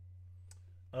favorite people.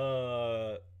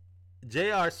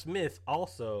 J.R. Smith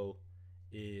also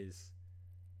is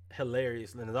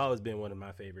hilarious and has always been one of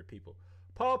my favorite people.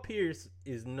 Paul Pierce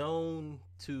is known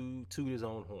to toot his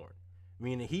own horn,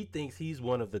 meaning he thinks he's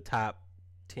one of the top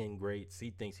 10 greats. He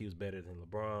thinks he was better than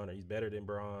LeBron, or he's better than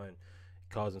Bron.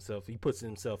 He puts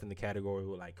himself in the category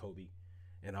with like Kobe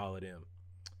and all of them.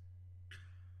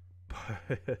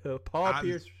 Paul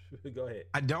Pierce, go ahead.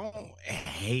 I don't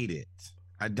hate it.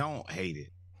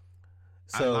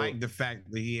 So, I like the fact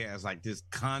that he has like this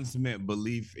consummate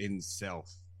belief in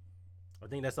self. I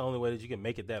think that's the only way that you can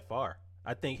make it that far.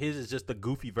 I think his is just the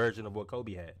goofy version of what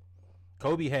Kobe had.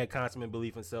 Kobe had consummate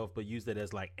belief in self, but used it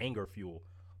as like anger fuel.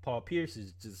 Paul Pierce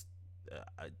is just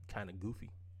kind of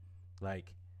goofy,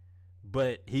 like.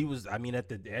 But he was, I mean, at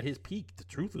his peak, the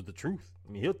truth was the truth.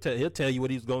 I mean, he'll tell you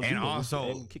what he's going to do, and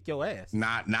also kick your ass.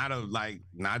 Not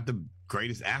the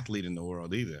greatest athlete in the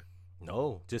world either.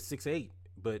 No, just 6'8",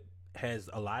 but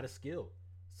has a lot of skill.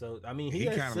 So I mean, he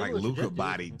kind of like Luka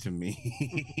body to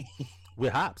me.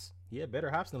 With hops, he had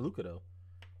better hops than Luka though.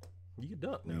 You can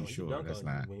dunk now. Sure, dunk that's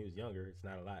not. When he was younger, it's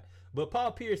not a lot. But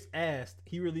Paul Pierce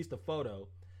he released a photo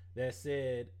that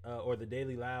said, or the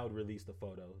Daily Loud released a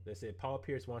photo that said, Paul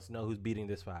Pierce wants to know who's beating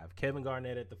this 5. Kevin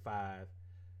Garnett at the 5.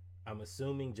 I'm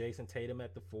assuming Jason Tatum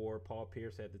at the 4, Paul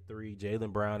Pierce at the 3,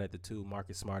 Jaylen Brown at the 2,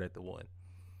 Marcus Smart at the 1.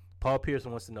 Paul Pierce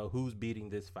wants to know who's beating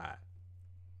this 5.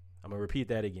 I'm going to repeat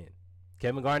that again.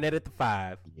 Kevin Garnett at the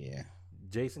 5. Yeah.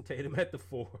 Jason Tatum at the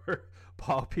 4,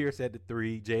 Paul Pierce at the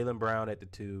 3, Jaylen Brown at the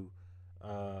 2,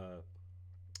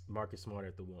 Marcus Smart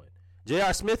at the 1.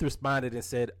 J.R. Smith responded and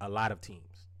said, a lot of teams.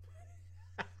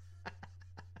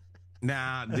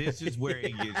 Now, this is where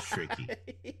it gets tricky.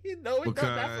 No,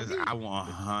 because I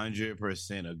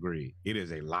 100% agree. It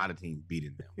is a lot of teams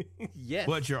beating them. Yes.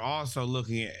 But you're also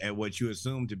looking at what you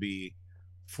assume to be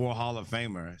 4 Hall of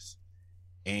Famers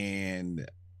and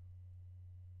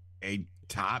a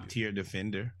top tier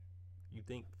defender. You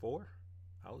think 4?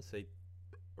 I would say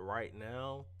right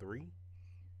now 3,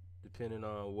 depending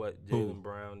on what Jaylen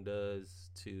Brown does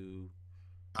to.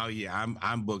 Oh yeah,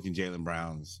 I'm booking Jaylen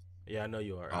Brown's. Yeah, I know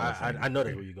you are. I know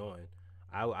that's where you're going.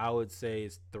 I would say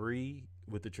it's 3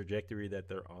 with the trajectory that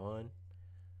they're on.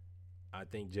 I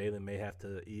think Jaylen may have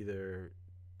to either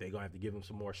they're gonna have to give him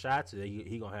some more shots, or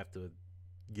he gonna have to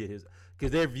get his,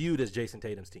 because they're viewed as Jason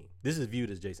Tatum's team. This is viewed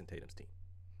as Jason Tatum's team.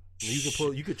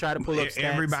 You could try to pull up stats.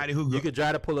 Everybody who you could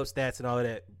try to pull up stats and all of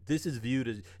that. This is viewed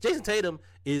as Jason Tatum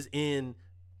is in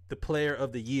the Player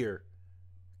of the Year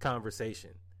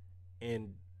conversation,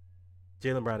 and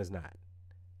Jaylen Brown is not.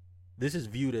 This is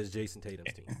viewed as Jason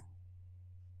Tatum's team.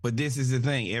 But this is the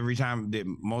thing.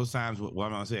 Most times, well,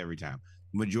 I'm gonna say every time.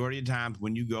 Majority of times,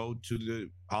 when you go to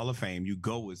the Hall of Fame, you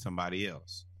go with somebody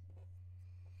else.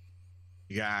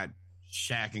 You got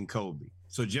Shaq and Kobe.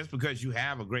 So just because you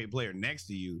have a great player next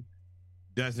to you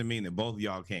doesn't mean that both of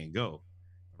y'all can't go.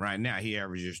 Right now, he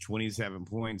averages 27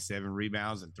 points, 7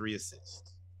 rebounds, and 3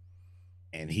 assists.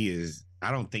 And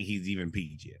I don't think he's even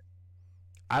peaked yet.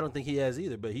 I don't think he has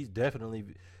either, but he's definitely.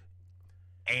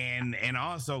 And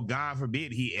also, God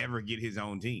forbid he ever get his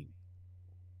own team.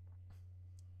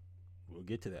 We'll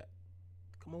get to that.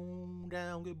 Come on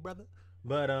down, good brother.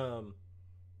 But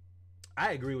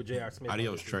I agree with J.R. Smith.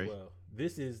 Adios, Trey. Well.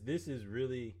 This is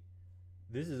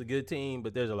a good team,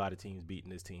 but there's a lot of teams beating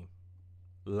this team.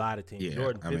 A lot of teams. Yeah,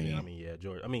 Jordan Pippen.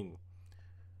 Jordan.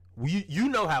 You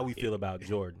know how we feel about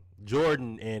Jordan.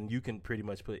 Jordan, and you can pretty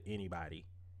much put anybody.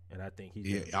 And I think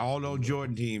he's all those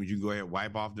Jordan teams, you can go ahead and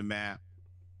wipe off the map.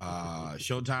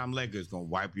 Showtime Lakers gonna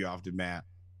wipe you off the map.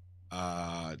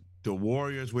 The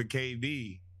Warriors with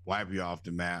KD wipe you off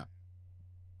the map.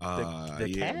 The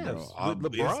Cavs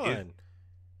with LeBron.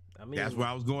 I mean, that's where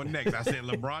I was going next. I said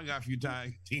LeBron got a few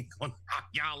times. He's gonna knock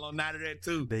y'all on out of that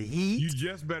too. The Heat. You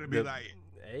just better be like,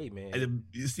 hey man.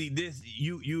 You see this?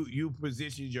 You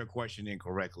positioned your question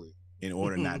incorrectly in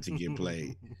order not to get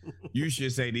played. You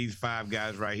should say these 5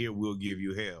 guys right here will give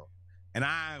you hell. And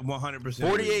I 100%.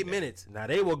 48 minutes. Now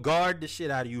they will guard the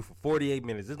shit out of you for 48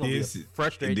 minutes. This is gonna be a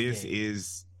frustrating game. This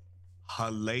is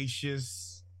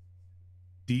hellacious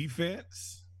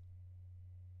defense.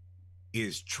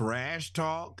 Is trash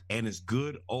talk, and it's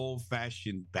good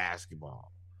old-fashioned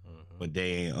basketball. Mm-hmm. But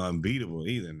they ain't unbeatable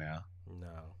either now. No.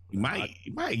 You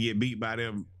might get beat by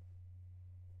them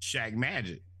Shaq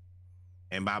Magic.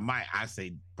 And by might, I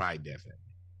say probably definitely.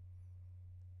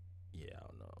 Yeah, I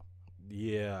don't know.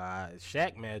 Yeah,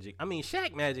 Shaq Magic. I mean,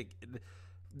 Shaq Magic,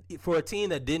 for a team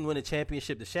that didn't win a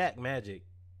championship, the Shaq Magic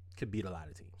could beat a lot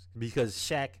of teams. Because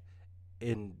Shaq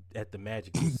at the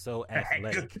Magic was so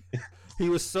athletic. He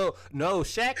was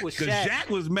Shaq was Shaq. Shaq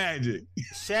was Magic.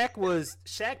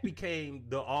 Shaq became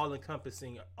the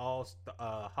all-encompassing Hall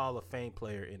of Fame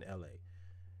player in LA.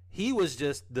 He was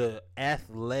just the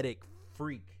athletic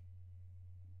freak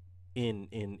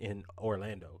in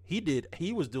Orlando.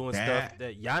 He was doing stuff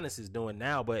that Giannis is doing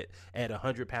now, but at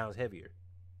 100 pounds heavier.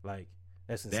 Like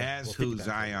that's insane. That's who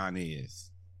Zion is.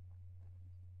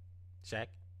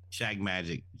 Shaq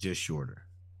Magic, just shorter.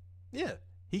 Yeah,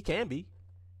 he can be.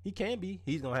 He can be.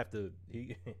 He's gonna have to.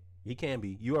 He can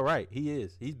be. You are right. He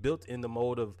is. He's built in the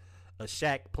mold of a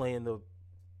Shaq playing the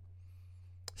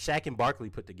Shaq and Barkley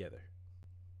put together.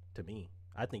 To me,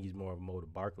 I think he's more of a mold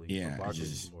of Barkley. Yeah,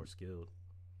 Barkley's more skilled.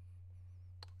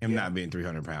 Him not being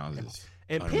 300 pounds is.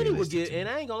 And Penny would give. And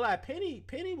I ain't gonna lie, Penny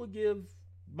would give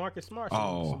Marcus Smart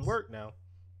some work. Now,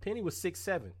 Penny was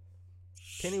 6'7".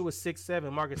 Penny was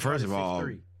 6'7". Marcus Smart is 6'3". First of all,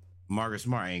 Marcus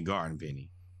Smart ain't guarding Penny.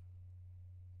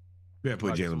 You better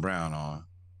put Jaylen Brown on.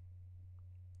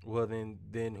 Well,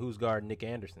 then who's guarding Nick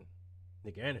Anderson?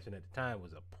 Nick Anderson at the time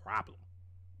was a problem.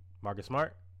 Marcus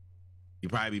Smart?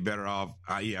 You'd probably be better off.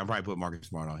 I'm probably put Marcus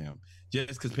Smart on him. Just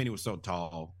because Penny was so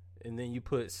tall. And then you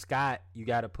put Scott. You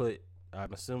got to put,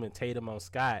 I'm assuming, Tatum on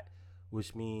Scott,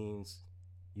 which means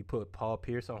you put Paul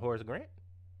Pierce on Horace Grant.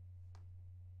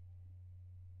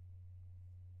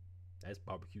 That's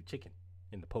barbecue chicken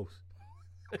in the post.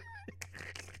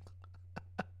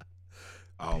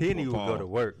 Penny will go to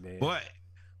work, man.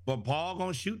 But Paul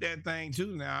gonna shoot that thing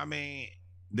too. Now, I mean,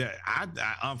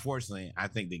 unfortunately, I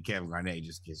think that Kevin Garnett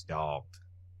just gets dogged.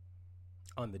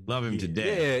 Love him to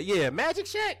death. Yeah, Magic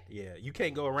Shaq. Yeah, you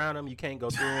can't go around him. You can't go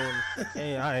through him.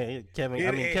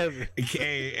 Kevin.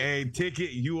 Hey,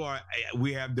 Ticket,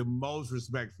 we have the most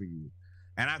respect for you.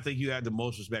 And I think you have the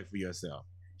most respect for yourself.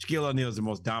 Shaquille O'Neal is the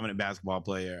most dominant basketball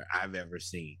player I've ever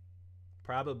seen.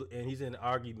 Probably, and he's in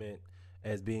argument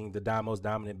as being the most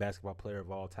dominant basketball player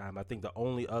of all time. I think the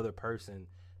only other person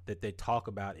that they talk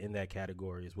about in that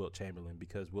category is Wilt Chamberlain,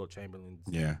 because Wilt Chamberlain,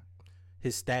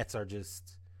 his stats are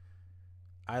just,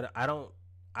 I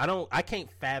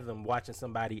can't fathom watching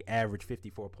somebody average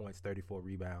 54 points, 34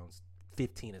 rebounds,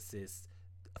 15 assists,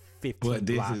 15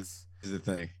 blocks. Is the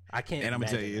thing. I can't. And I'm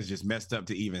gonna tell you, it's just messed up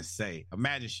to even say.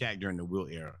 Imagine Shaq during the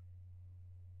Wilt era.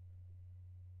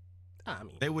 I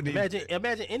mean, they wouldn't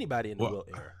imagine anybody in the Wilt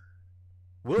era.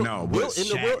 Wilt in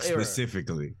the Wilt era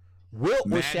specifically. Wilt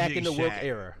was Shaq in the Wilt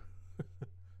era.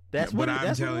 That's what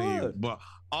I'm telling you. But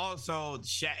also,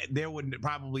 Shaq, there would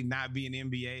probably not be an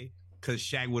NBA because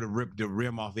Shaq would have ripped the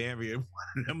rim off every one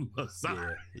of them.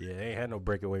 Yeah, they ain't had no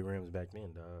breakaway rims back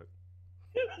then, dog.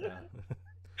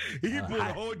 He could put a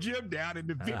whole gym down in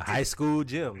the 50s. High school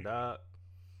gym, dog.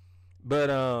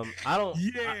 But I don't.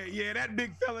 Yeah, that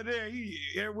big fella there.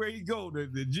 Everywhere he go,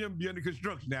 the gym be under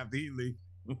construction after he leave.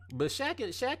 But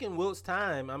Shaq and Wilt's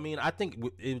time, I mean, I think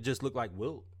it would just look like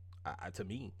Wilt. To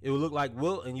me, it would look like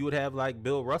Wilt, and you would have like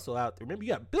Bill Russell out there.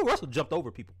 Remember, Bill Russell jumped over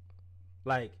people.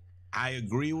 Like, I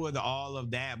agree with all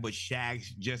of that, but Shaq's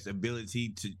just ability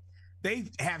to.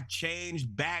 They have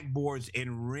changed backboards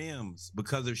and rims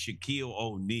because of Shaquille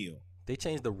O'Neal. They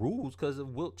changed the rules because of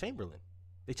Wilt Chamberlain.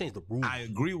 They changed the rules. I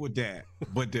agree with that,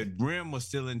 but the rim was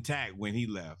still intact when he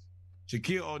left.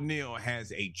 Shaquille O'Neal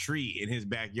has a tree in his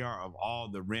backyard of all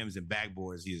the rims and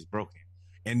backboards he has broken.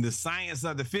 And the science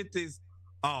of the 50s,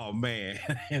 oh, man,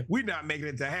 we're not making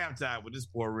it to halftime with this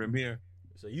poor rim here.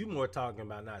 So you more talking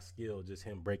about not skill, just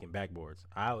him breaking backboards.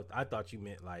 I thought you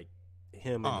meant like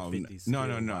him in the 50s.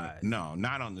 No,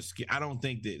 not on the skill. I don't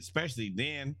think that, especially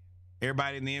then,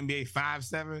 everybody in the NBA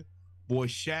 5'7", boy,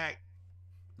 Shaq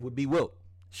would be Wilt.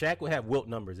 Shaq would have Wilt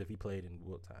numbers if he played in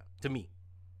Wilt time. To me,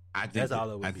 I think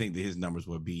that his numbers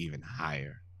would be even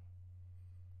higher.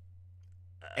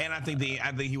 And I think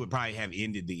he would probably have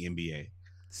ended the NBA.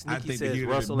 Sneaky says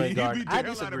Russell ain't guard. I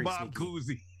disagree,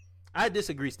 Sneaky. I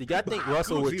disagree, Sneaky. I think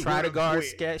Russell would try to guard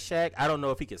Shaq. I don't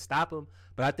know if he could stop him,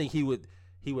 but I think he would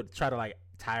try to like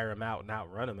tire him out and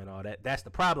outrun him and all that. That's the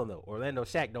problem though. Orlando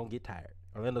Shaq don't get tired.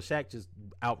 Orlando Shaq just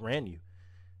outran you.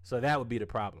 So that would be the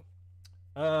problem.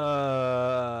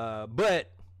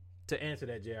 But to answer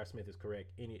that, J.R. Smith is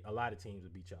correct. A lot of teams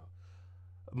would beat y'all.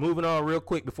 Moving on real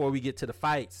quick before we get to the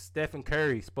fights. Stephen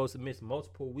Curry supposed to miss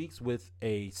multiple weeks with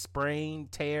a sprain,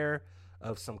 tear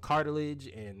of some cartilage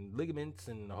and ligaments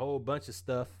and a whole bunch of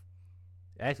stuff.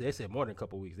 Actually, they said more than a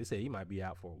couple weeks. They said he might be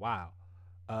out for a while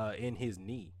in his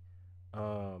knee.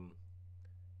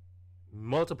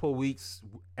 Multiple weeks.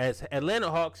 As Atlanta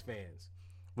Hawks fans,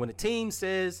 when a team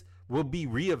says we'll be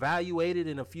reevaluated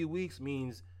in a few weeks,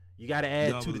 means you got to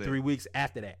add 2 to 3 weeks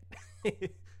after that.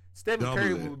 Stephen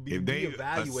Curry will be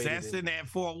reevaluated. Assessing at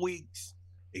 4 weeks,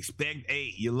 expect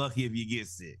 8. You're lucky if you get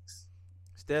 6.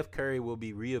 Steph Curry will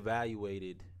be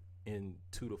reevaluated in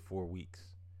 2 to 4 weeks,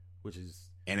 which is.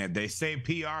 And if they say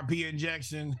PRP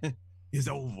injection, it's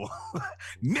over.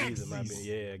 Next season.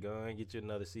 Yeah, go and get you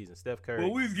another season. Steph Curry.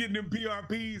 Well, we was getting them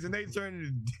PRPs and they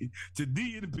turned to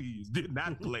D and P's. Did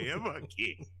not play ever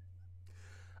again.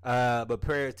 But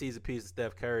prayers, T's and P's to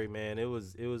Steph Curry, man. It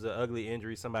was an ugly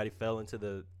injury. Somebody fell into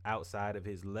the outside of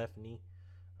his left knee,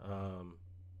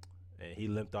 and he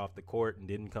limped off the court and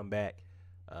didn't come back.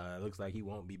 It looks like he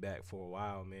won't be back for a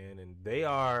while, man. And they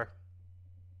are,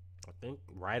 I think,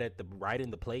 right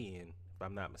in the play-in, if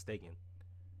I'm not mistaken.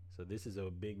 So this is a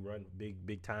big run,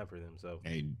 big time for them. So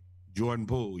hey, Jordan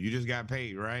Poole, you just got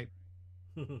paid, right?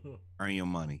 Earn your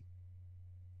money.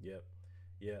 Yep.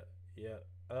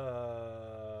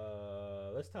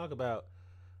 Let's talk about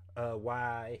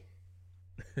why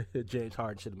James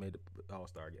Harden should have made the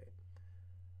All-Star game.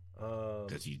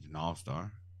 Because he's an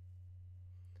All-Star.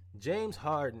 James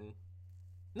Harden.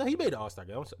 No, he made the All-Star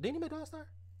game. Didn't he make the All-Star?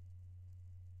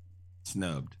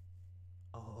 Snubbed.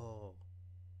 Oh,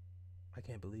 I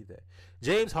can't believe that.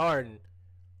 James Harden.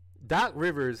 Doc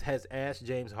Rivers has asked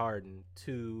James Harden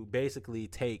to basically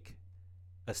take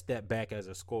a step back as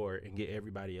a scorer and get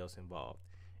everybody else involved.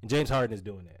 And James Harden is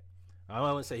doing that. I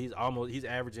wouldn't say he's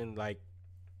averaging like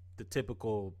the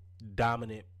typical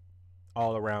dominant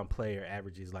all-around player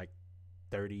averages like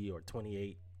 30 or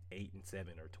 28, 8 and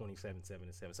 7 or 27, 7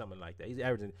 and 7, something like that. He's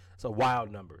averaging some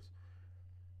wild numbers.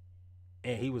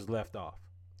 And he was left off.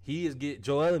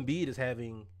 Joel Embiid is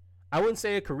having, I wouldn't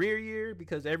say a career year,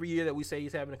 because every year that we say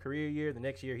he's having a career year, the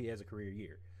next year he has a career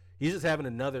year. He's just having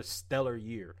another stellar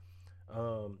year.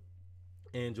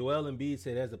 And Joel Embiid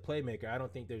said, as a playmaker, I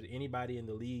don't think there's anybody in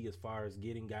the league as far as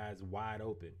getting guys wide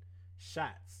open.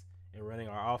 shots and running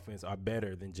our offense are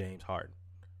better than James Harden.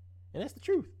 And that's the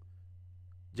truth.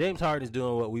 James Harden is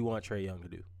doing what we want Trae Young to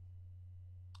do.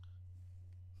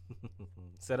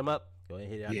 Set him up. Go ahead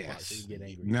and hit it out the box so you can get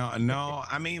angry. No.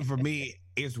 I mean, for me,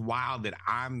 it's wild that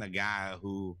I'm the guy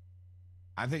who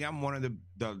I think I'm one of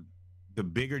the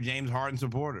bigger James Harden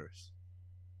supporters.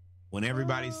 When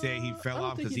everybody said he fell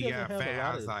off because he got fat,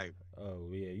 I was like, oh,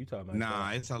 yeah, you talking about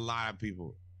nah, it's a lot of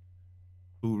people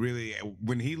who really,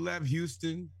 when he left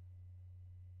Houston,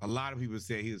 a lot of people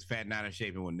said he was fat and out of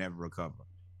shape and would never recover.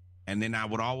 And then I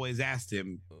would always ask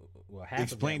him,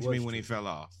 explain to me when he fell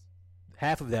off.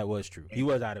 Half of that was true. He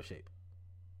was out of shape.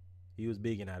 He was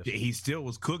big and out of shape. He still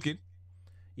was cooking.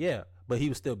 Yeah, but he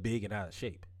was still big and out of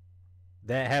shape.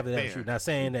 That half of that was true. Not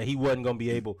saying that he wasn't gonna be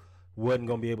able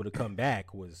to come back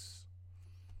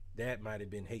that might have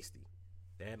been hasty.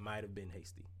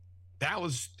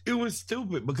 It was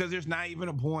stupid because there's not even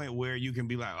a point where you can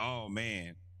be like, oh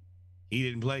man, he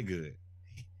didn't play good.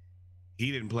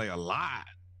 He didn't play a lot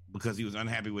because he was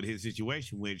unhappy with his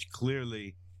situation, which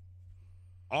clearly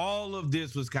all of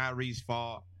this was Kyrie's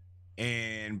fault.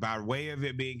 And by way of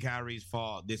it being Kyrie's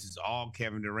fault, this is all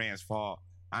Kevin Durant's fault.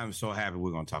 I'm so happy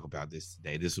we're going to talk about this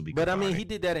today. This will be But cathartic. I mean, he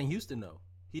did that in Houston, though.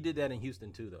 He did that in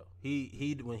Houston, too, though.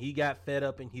 He when he got fed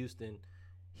up in Houston,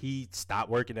 he stopped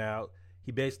working out.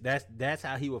 That's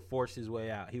how he would force his way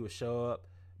out. He would show up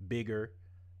bigger,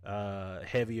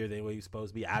 heavier than what he was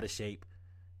supposed to be, out of shape.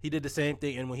 He did the same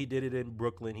thing, and when he did it in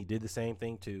Brooklyn, he did the same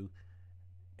thing, too.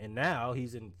 And now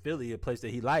he's in Philly, a place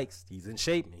that he likes. He's in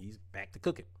shape, and he's back to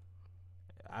cooking.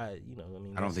 I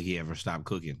don't think he ever stopped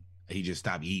cooking. He just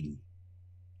stopped eating.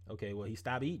 Okay, well, he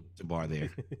stopped eating. It's a bar there.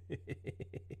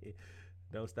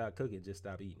 Don't stop cooking, just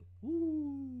stop eating.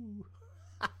 Woo!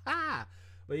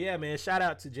 But yeah, man, shout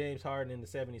out to James Harden and the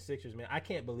 76ers, man. I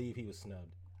can't believe he was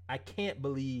snubbed. I can't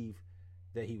believe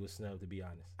that he was snubbed, to be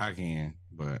honest. I can,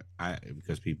 but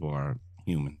because people are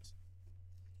humans.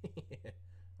 I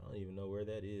don't even know where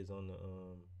that is on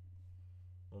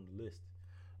the list.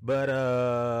 But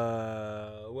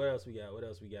what else we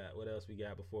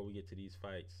got before we get to these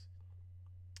fights?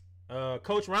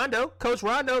 Coach Rondo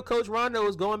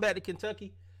is going back to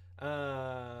Kentucky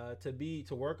to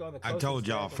work on the coaching I told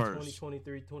y'all first.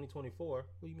 2023, 2024. What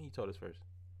do you mean you told us first?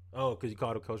 Oh, because you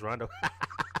called him Coach Rondo.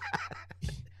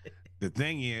 The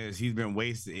thing is, he's been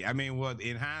wasted. I mean, well,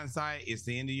 in hindsight, it's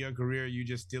the end of your career. You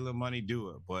just stealing money, do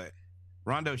it. But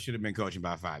Rondo should have been coaching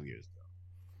about 5 years ago.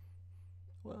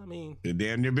 Well, I mean, you'd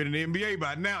damn near been in the NBA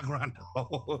by now, Rondo.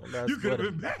 You could have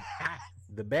been back.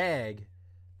 The bag,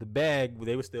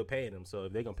 they were still paying him. So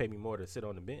if they're gonna pay me more to sit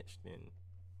on the bench, then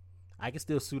I can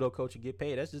still pseudo coach and get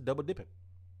paid. That's just double dipping.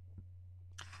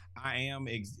 I am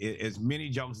as many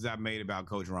jokes as I've made about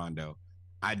Coach Rondo.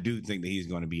 I do think that he's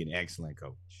going to be an excellent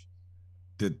coach.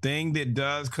 The thing that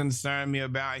does concern me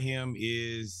about him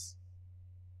is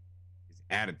his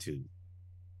attitude.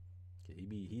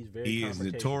 He is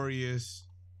notorious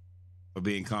for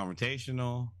being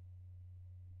confrontational,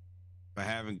 for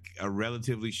having a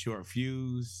relatively short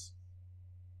fuse.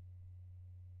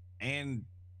 And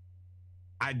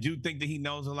I do think that he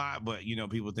knows a lot, but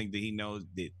people think that he knows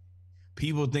that.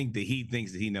 People think that he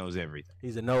thinks that he knows everything.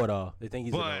 He's a know-it-all. They think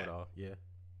he's a know-it-all. Yeah.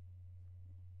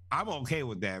 I'm okay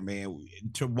with that, man.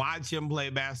 To watch him play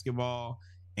basketball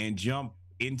and jump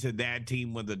into that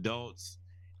team with adults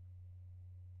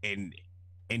and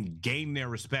gain their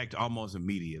respect almost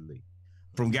immediately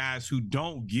from guys who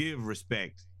don't give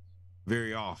respect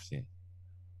very often.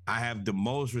 I have the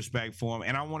most respect for him,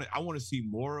 and I want to see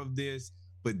more of this.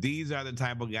 But these are the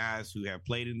type of guys who have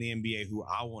played in the NBA who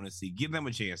I want to see. Give them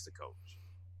a chance to coach.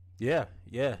 Yeah.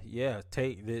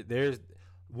 There's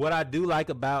what I do like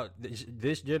about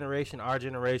this generation, our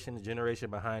generation, the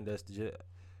generation behind us.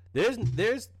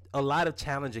 There's a lot of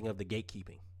challenging of the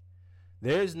gatekeeping.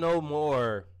 There's no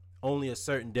more only a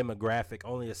certain demographic,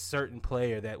 only a certain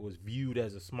player that was viewed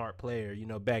as a smart player,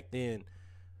 back then.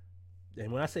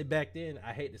 And when I say back then,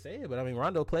 I hate to say it, but I mean,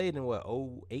 Rondo played in what,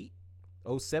 08,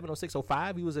 07, 06,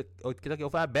 05? He was a Kentucky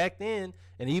 05 back then.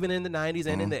 And even in the 90s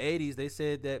and in the 80s, they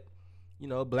said that,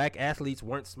 black athletes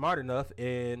weren't smart enough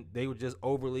and they were just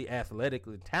overly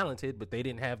athletically talented, but they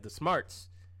didn't have the smarts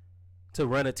to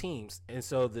run a team. And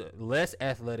so the less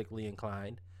athletically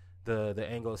inclined, the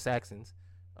Anglo-Saxons,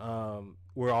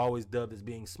 were always dubbed as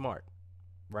being smart,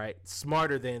 right?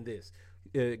 Smarter than this.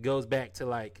 It goes back to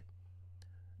like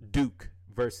Duke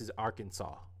versus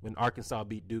Arkansas, when Arkansas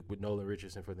beat Duke with Nolan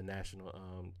Richardson for the national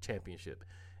championship.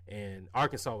 And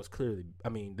Arkansas was clearly,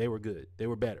 they were good. They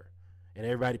were better. And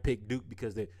everybody picked Duke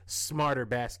because they're smarter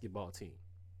basketball team.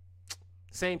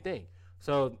 Same thing.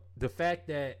 So the fact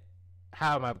that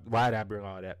why did I bring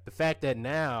all that? The fact that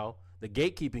now the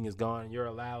gatekeeping is gone, and you're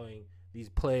allowing these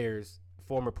players,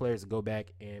 former players, to go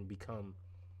back and become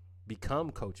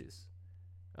coaches,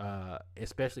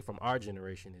 especially from our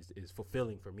generation, is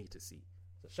fulfilling for me to see.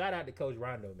 So shout out to Coach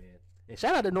Rondo, man, and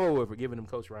shout out to Norwood for giving him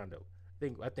Coach Rondo.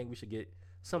 I think we should get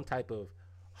some type of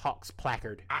Hawks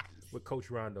placard with Coach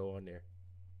Rondo on there.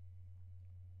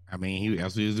 I mean,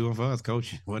 that's what he was doing for us,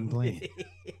 coach. Wasn't playing.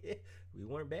 We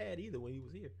weren't bad either when he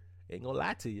was here. Ain't gonna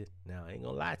lie to you. Now, ain't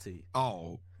gonna lie to you.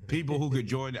 Oh, people who could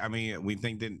join. I mean, we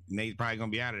think that Nate's probably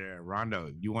gonna be out of there.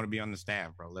 Rondo, you want to be on the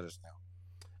staff, bro? Let us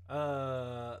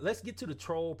know. Let's get to the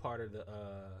troll part of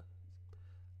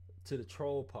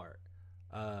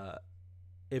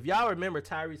if y'all remember,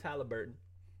 Tyrese Halliburton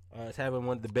is having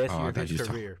one of the best years of his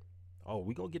career. Oh,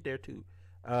 we gonna get there too.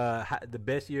 The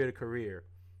best year of the career.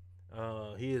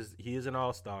 He is an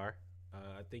all-star.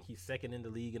 I think he's second in the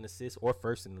league in assists or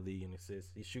first in the league in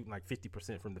assists. He's shooting like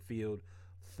 50% from the field,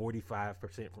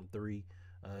 45% from three.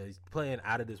 He's playing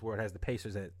out of this world. Has the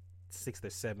Pacers at 6th or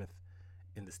 7th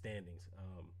in the standings.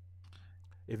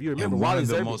 If you remember, one of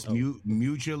the most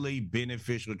mutually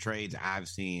beneficial trades I've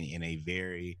seen in a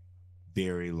very,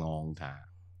 very long time.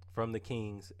 From the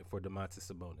Kings for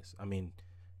Domantas Sabonis. I mean,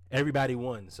 everybody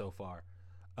won so far.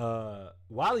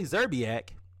 Wally Szczerbiak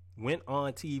went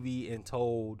on TV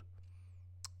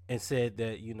and said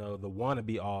that, the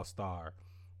wannabe all-star,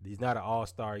 he's not an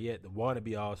all-star yet, the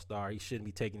wannabe all-star, he shouldn't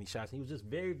be taking these shots. He was just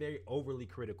very, very overly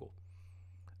critical.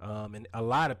 And a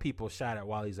lot of people shot at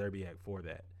Wally Szczerbiak for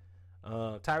that.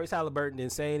 Tyrese Halliburton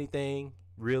didn't say anything,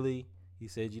 really. He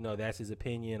said, that's his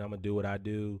opinion. I'm going to do what I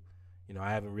do.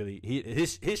 I haven't really,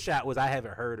 his shot was, I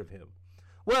haven't heard of him.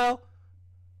 Well,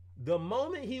 the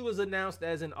moment he was announced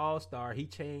as an all-star, he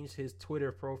changed his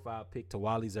Twitter profile pic to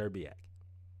Wally Szczerbiak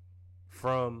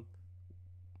from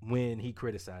when he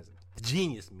criticized him.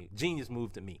 Genius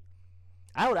move to me.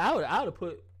 I would have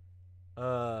put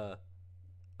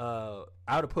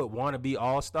wannabe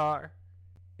all-star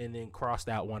and then crossed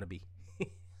out wannabe.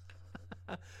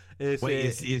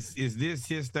 Wait, is this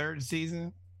his third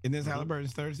season? In this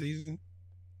Halliburton's third season?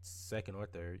 Second or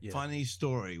third, yeah. Funny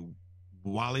story.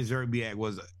 Wally Szczerbiak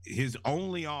was his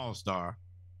only all-star,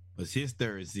 was his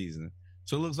third season.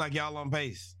 So it looks like y'all on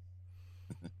pace.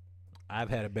 I've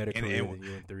had a better career than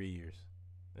you in 3 years.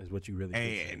 Is what you really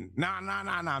think. No. I'm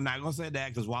not going to say that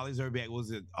because Wally Szczerbiak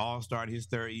was an all-star in his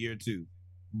third year too.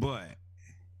 But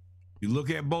you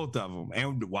look at both of them,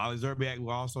 and Wally Szczerbiak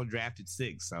was also drafted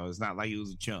 6th, so it's not like he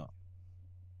was a chump.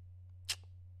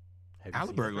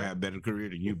 Halliburton gonna have a better career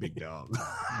than you, big dog.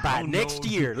 By next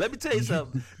year. Let me tell you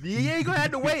something. You ain't gonna have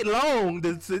to wait long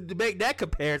to make that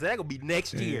comparison. That's gonna be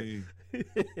next year.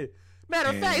 Matter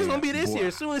of fact, it's gonna be this year.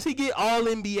 As soon as he get all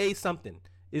NBA something,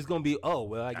 it's gonna be,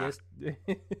 I guess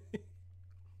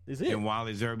is it. And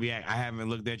Wally Szczerbiak, I haven't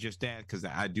looked at your stats because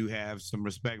I do have some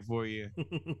respect for you.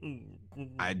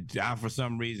 I for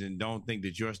some reason don't think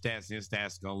that your stats and his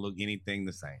stats are gonna look anything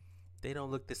the same. They don't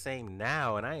look the same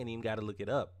now, and I ain't even got to look it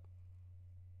up.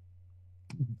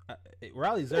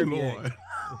 Wally Szczerbiak.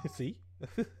 See?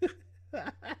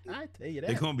 I tell you that.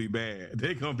 They're going to be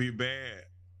bad.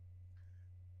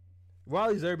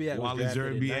 Wally Szczerbiak was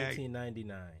drafted in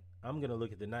 1999. I'm going to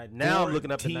look at now I'm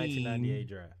looking up the 1998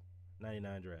 draft.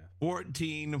 99 draft.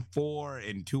 14, 4,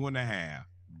 and 2.5.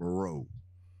 Bro.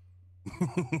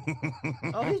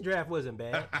 Oh, his draft wasn't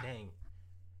bad. Dang.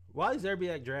 Wally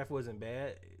Szczerbiak draft wasn't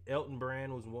bad. Elton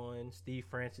Brand was 1, Steve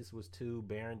Francis was 2,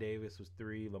 Baron Davis was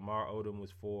 3, Lamar Odom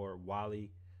was 4, Wally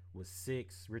was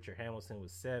 6, Richard Hamilton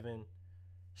was 7,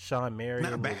 Sean Marion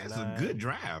not bad. was It's 9. a good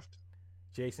draft.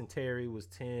 Jason Terry was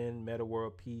 10, Meta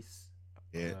World Peace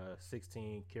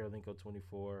 16, Karolinko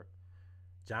 24,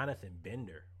 Jonathan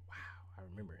Bender. Wow, I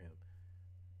remember him.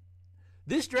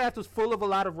 This draft was full of a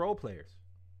lot of role players.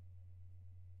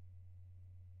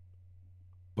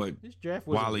 But this draft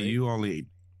was Wally, you only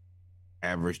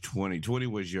averaged 20. 20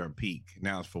 was your peak.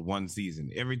 Now it's for one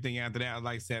season. Everything after that was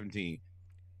like 17.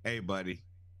 Hey, buddy.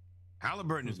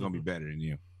 Halliburton is going to be better than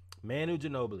you. Manu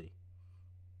Ginobili.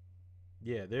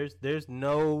 Yeah, there's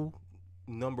no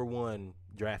number one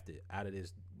drafted out of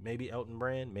this. Maybe Elton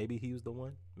Brand. Maybe he was the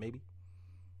one. Maybe.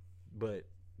 But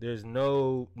there's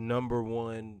no number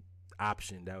one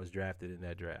option that was drafted in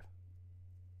that draft.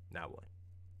 Not one.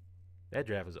 That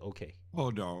draft was okay.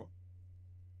 Hold on.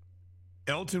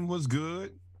 Elton was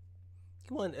good.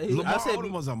 Lamar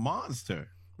Odom was a monster.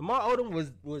 Lamar Odom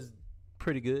was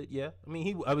pretty good. Yeah, I mean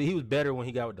he was better when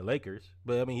he got with the Lakers.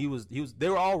 But I mean he was they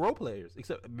were all role players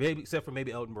except for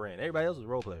maybe Elton Brand. Everybody else was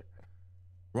role player.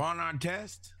 Ron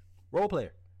Artest, role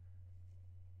player.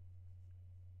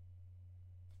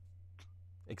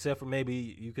 Except for maybe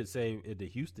you could say at the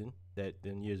Houston, that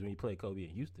in years when he played Kobe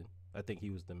in Houston. I think he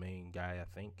was the main guy, I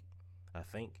think. And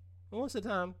most of the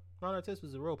time, Ron Artest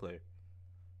was a role player.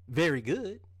 Very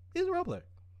good. He's a role player.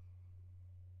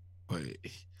 But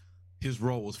his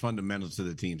role was fundamental to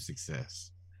the team's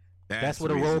success. That's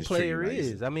what a role player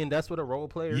is. I mean, that's what a role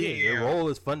player is. Their role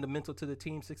is fundamental to the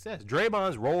team's success.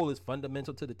 Draymond's role is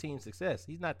fundamental to the team's success.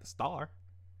 He's not the star.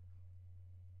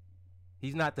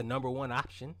 He's not the number one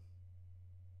option.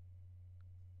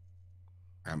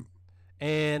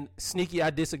 And sneaky,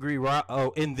 I disagree.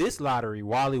 In this lottery,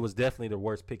 Wally was definitely the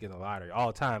worst pick in the lottery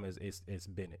all time. It's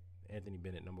Bennett, Anthony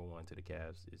Bennett, number one to the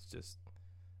Cavs. It's just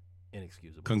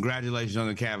inexcusable. Congratulations on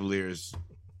the Cavaliers.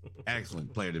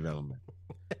 Excellent player development.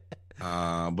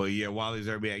 But yeah, Wally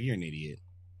Szczerbiak, you're an idiot.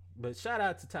 But shout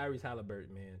out to Tyrese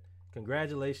Halliburton, man.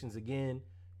 Congratulations again,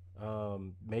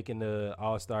 making the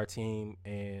All-Star team,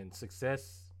 and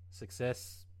success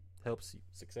helps you.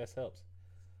 Success helps.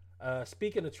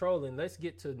 Speaking of trolling, let's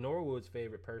get to Norwood's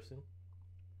favorite person.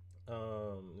 Let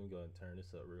me go ahead and turn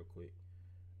this up real quick.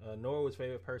 Norwood's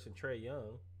favorite person, Trae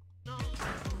Young.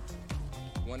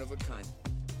 One of a kind.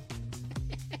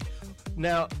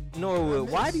 Now, Norwood,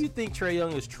 why do you think Trae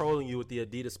Young is trolling you with the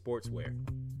Adidas sportswear?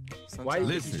 Why do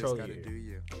you think he's trolling you? Do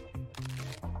you?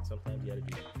 Sometimes you gotta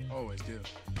do you. Always do.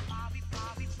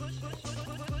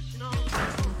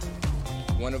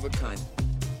 One of a kind.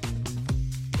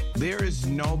 There is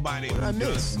nobody who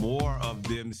does more of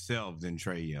themselves than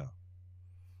Trae Young.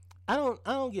 I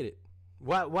don't get it.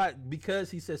 Why?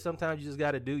 Because he says sometimes you just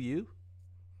got to do you.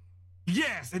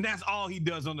 Yes, and that's all he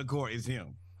does on the court is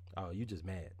him. Oh, you just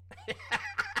mad.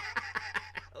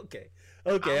 Okay, I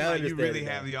understand. You really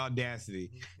have the audacity,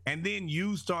 and then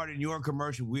you started your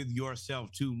commercial with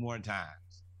yourself 2 more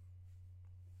times.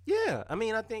 Yeah, I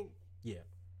mean,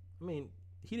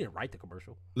 he didn't write the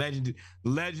commercial.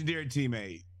 Legendary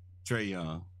teammate Trae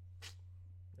Young.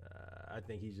 I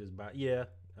think he's just whatever.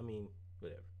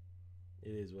 It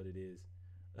is what it is.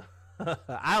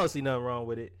 I don't see nothing wrong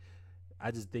with it.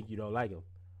 I just think you don't like him.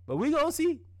 But we gonna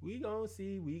see. We gonna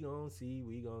see.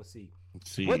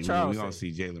 What Charles we gonna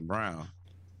see Jaylen Brown.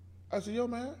 I said, yo,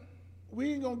 man,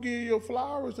 we ain't gonna give you your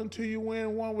flowers until you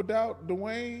win one without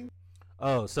Dwayne.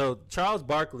 Oh, so Charles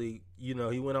Barkley, he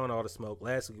went on all the smoke.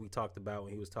 Last week we talked about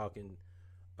when he was talking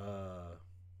about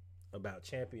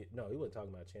No, he wasn't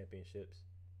talking about championships.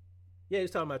 Yeah, he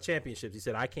was talking about championships. He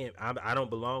said, I don't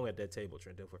belong at that table,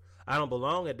 Trent Dilfer. I don't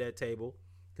belong at that table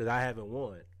because I haven't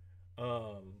won.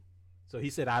 So he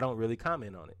said, I don't really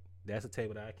comment on it. That's a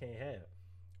table that I can't have.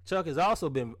 Chuck has also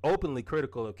been openly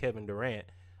critical of Kevin Durant,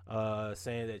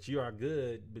 saying that you are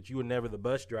good, but you were never the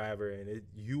bus driver, and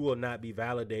you will not be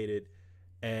validated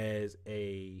as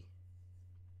a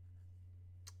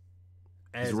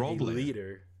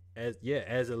leader,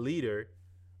 as a leader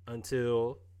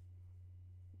until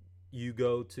you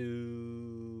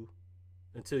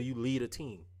lead a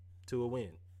team to a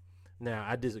win. Now,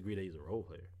 I disagree that he's a role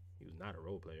player. He was not a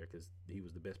role player because he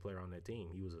was the best player on that team.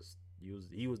 He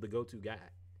was the go-to guy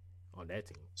on that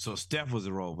team. So Steph was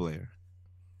a role player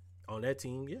on that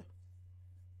team, yeah.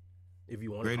 If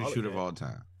you want to greatest shooter of all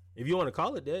time. If you want to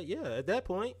call it that, yeah. At that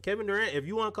point, Kevin Durant. If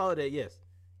you want to call it that, yes.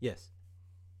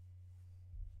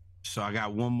 So I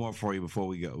got one more for you before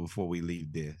we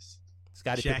leave this.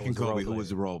 Scottie Shaq and Kobe, who was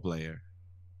the role player?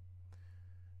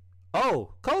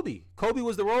 Oh, Kobe. Kobe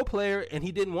was the role player, and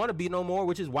he didn't want to be no more,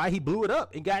 which is why he blew it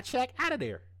up and got Shaq out of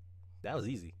there. That was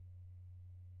easy.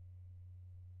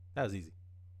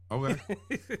 Okay.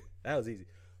 That was easy.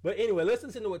 But anyway, let's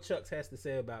listen to what Chuck has to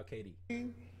say about KD.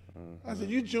 I said,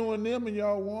 you joined them and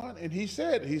y'all won. And he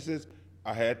says,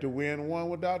 I had to win one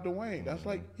without Dwayne. That's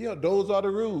like, yeah, those are the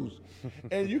rules.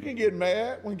 And you can get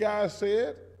mad when guys say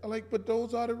it, but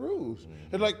those are the rules.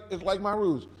 It's like my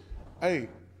rules. Hey,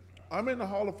 I'm in the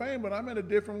Hall of Fame, but I'm in a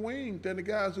different wing than the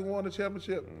guys who won the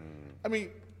championship. I mean,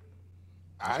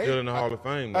 still in the Hall of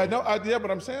Fame. I know, but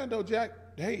I'm saying though, Jack,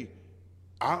 hey,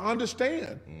 I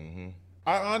understand.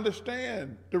 I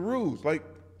understand the rules. Like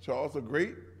Charles are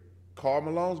great, Karl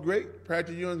Malone's great,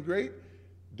 Patrick Ewing's great.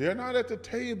 They're not at the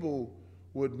table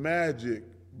with Magic,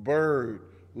 Bird,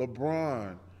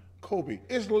 LeBron, Kobe.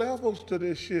 It's levels to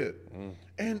this shit.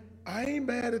 And I ain't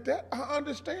mad at that. I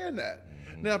understand that.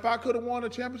 Now, if I could have won a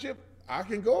championship, I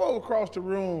can go across the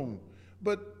room.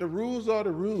 But the rules are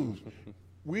the rules.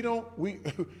 We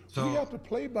have to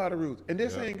play by the rules. And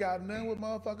this ain't got nothing with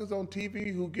motherfuckers on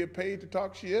TV who get paid to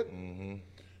talk shit.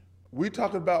 We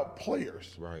talking about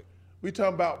players. Right. We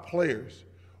talking about players.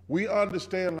 We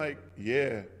understand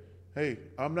hey,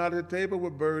 I'm not at the table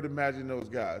with Bird and Magic and those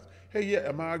guys. Hey,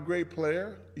 am I a great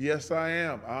player? Yes, I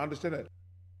am. I understand that.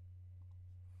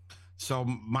 So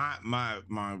my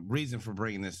reason for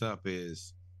bringing this up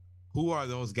is, who are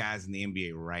those guys in the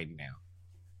NBA right now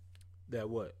That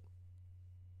what?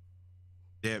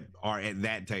 that are at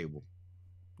that table?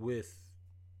 With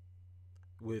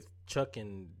Chuck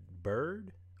and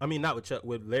Bird? I mean, not with Chuck,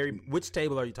 with Larry. Which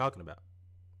table are you talking about?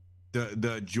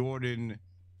 The Jordan,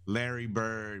 Larry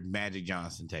Bird, Magic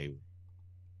Johnson table.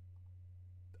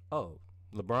 Oh,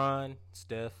 LeBron,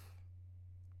 Steph.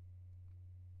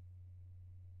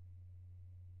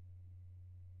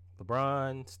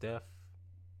 LeBron, Steph.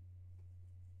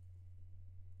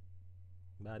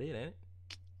 About it, ain't it?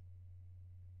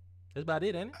 That's about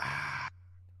it, ain't it?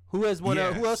 Who has won?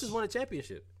 Who else has won a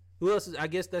championship? Who else is? I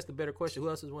guess that's the better question. Who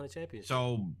else has won a championship?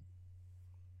 So,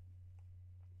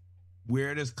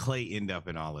 where does Clay end up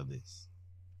in all of this?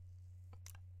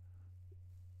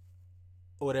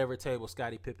 Whatever table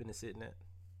Scottie Pippen is sitting at.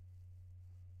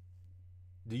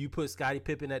 Do you put Scottie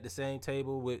Pippen at the same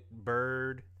table with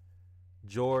Bird,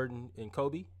 Jordan, and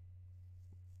Kobe?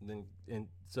 Then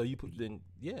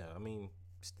yeah. I mean,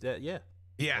 yeah.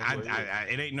 Yeah,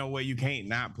 it ain't no way you can't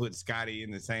not put Scottie in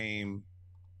the same.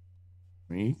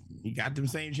 I mean, he got them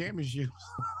same championships.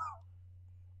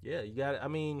 Yeah, you got it. I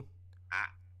mean,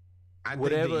 I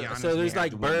whatever. Think so there's have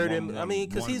like to Bird win and I mean,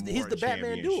 because he's the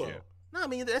Batman duo. championship. No, I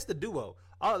mean that's the duo.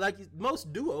 Like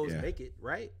most duos make it,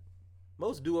 right?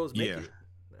 Most duos make it.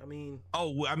 I mean,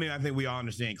 I think we all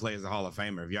understand Clay is a Hall of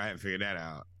Famer. If y'all haven't figured that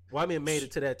out, well, I mean, made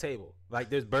it to that table.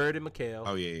 Like there's Bird and McHale.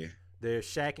 Oh yeah. There's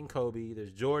Shaq and Kobe.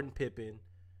 There's Jordan, Pippen.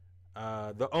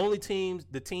 The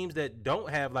teams that don't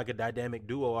have like a dynamic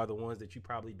duo are the ones that you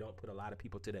probably don't put a lot of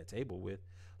people to that table with.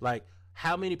 Like,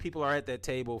 how many people are at that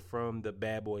table from the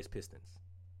Bad Boys Pistons?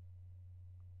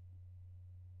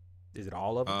 Is it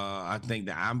all of them? I think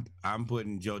that I'm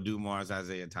putting Joe Dumars,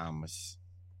 Isaiah Thomas.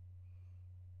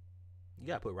 You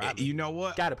gotta put Rodman. You know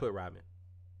what? Gotta put Rodman.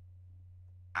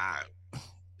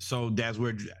 So that's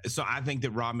where. So I think that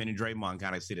Rodman and Draymond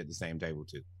kind of sit at the same table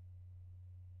too.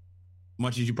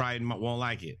 Much as you probably won't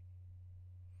like it.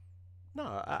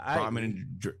 No,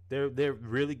 Rodman they're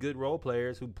really good role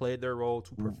players who played their role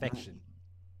to perfection.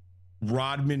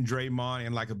 Rodman, Draymond,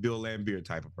 and like a Bill Laimbeer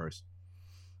type of person.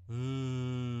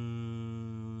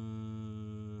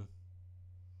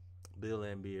 Bill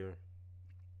Laimbeer.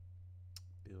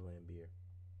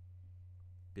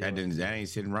 That ain't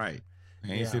sitting right.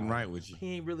 Ain't sitting right with you.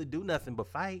 He ain't really do nothing but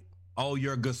fight. Oh,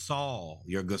 you're Gasol.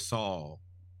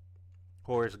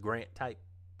 Horace Grant type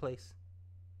place.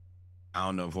 I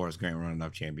don't know if Horace Grant won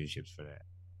enough championships for that.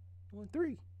 Won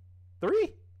 3.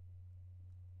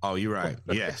 Oh, you're right.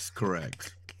 Yes,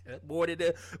 correct. More than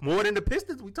the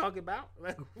Pistons we talking about.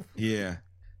 Yeah,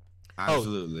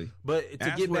 absolutely. But to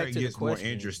That's get where back it to the gets more question,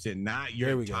 interesting. Not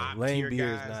your top tier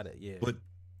guys,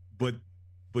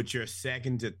 but your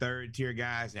second to third tier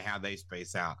guys and how they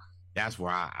space out. That's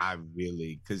where I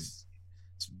really, because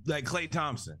like Klay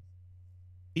Thompson,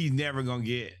 he's never gonna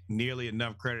get nearly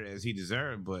enough credit as he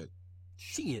deserved. But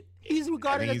shit, he's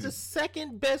regarded as the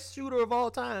second best shooter of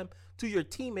all time to your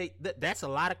teammate. That's a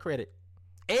lot of credit.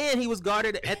 And he was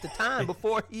guarded at the time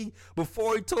before he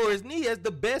tore his knee as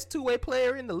the best two-way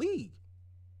player in the league.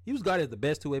 He was guarded as the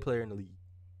best two-way player in the league.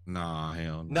 Nah,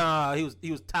 hell no. Nah,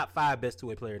 he was top 5 best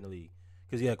two-way player in the league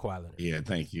because he had Kawhi Leonard. Yeah,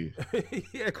 thank you.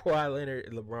 He had Kawhi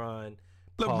Leonard,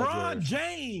 LeBron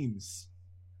James.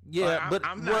 Yeah, but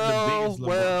I'm not the biggest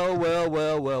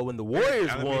LeBron. Well. When the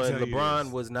Warriors won, tell you LeBron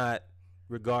this. was not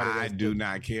regarded. I do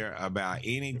not care about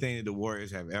anything that the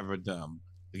Warriors have ever done.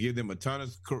 I give them a ton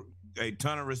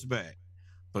of respect.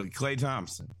 But Klay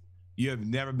Thompson, you have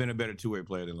never been a better two-way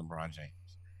player than LeBron James,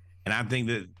 and I think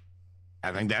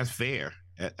that's fair.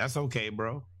 That's okay,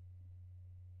 bro.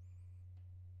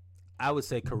 I would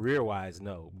say career-wise,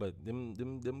 no, but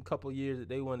them couple years that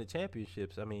they won the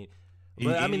championships, I mean,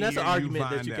 that's an argument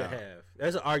that you could have.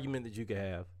 That's an argument that you could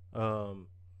have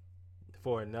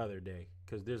for another day,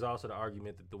 because there's also the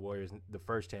argument that the Warriors, the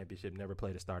first championship, never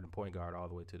played a starting point guard all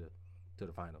the way to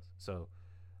the finals. So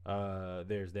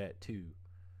there's that too.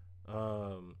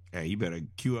 Hey, you better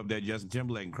cue up that Justin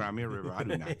Timberlake and Cry Me a River. I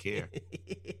do not care.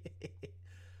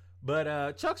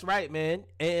 But Chuck's right, man.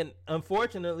 And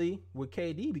unfortunately, with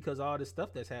KD, because of all this stuff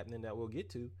that's happening that we'll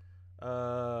get to,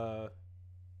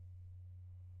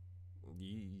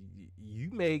 you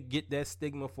may get that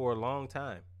stigma for a long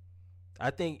time.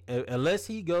 I think unless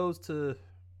he goes to,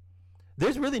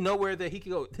 there's really nowhere that he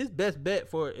can go. His best bet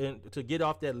to get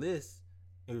off that list,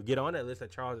 or get on that list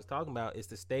that Charles is talking about, is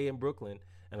to stay in Brooklyn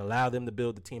and allow them to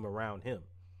build the team around him.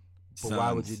 But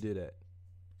why would you do that?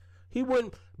 He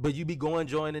wouldn't, but you'd be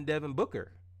joining Devin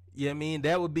Booker. You know what I mean?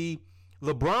 That would be,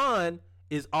 LeBron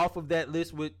is off of that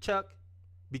list with Chuck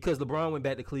because LeBron went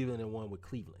back to Cleveland and won with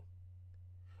Cleveland,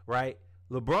 right?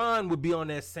 LeBron would be on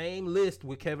that same list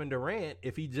with Kevin Durant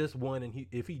if he just won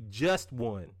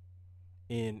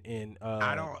in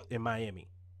Miami.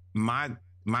 My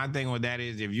thing with that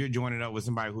is if you're joining up with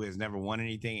somebody who has never won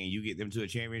anything and you get them to a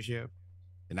championship,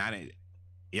 then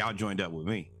y'all joined up with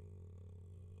me.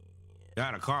 Y'all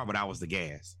had a car, but I was the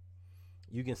gas.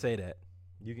 You can say that.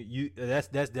 That's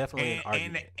definitely an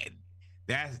argument.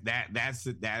 And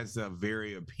that's a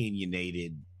very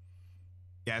opinionated.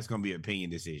 That's going to be an opinion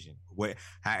decision.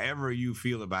 However you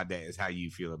feel about that is how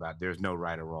you feel about it. There's no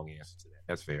right or wrong answer to that.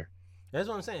 That's fair. That's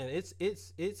what I'm saying.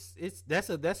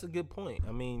 That's a good point.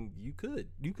 I mean, you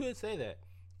could say that,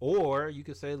 or you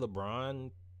could say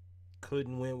LeBron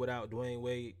couldn't win without Dwayne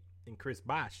Wade and Chris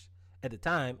Bosh at the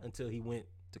time until he went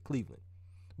to Cleveland.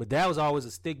 But that was always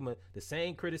a stigma. The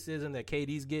same criticism that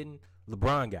KD's getting,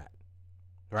 LeBron got,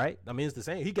 right? I mean, it's the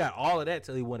same. He got all of that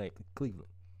till he went at Cleveland.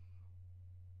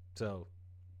 So,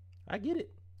 I get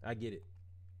it.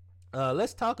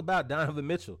 Let's talk about Donovan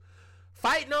Mitchell.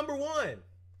 Fight number one.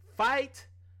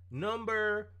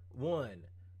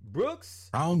 Brooks.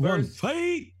 Round one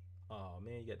fight. Oh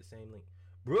man, you got the same link.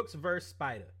 Brooks versus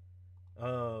Spider.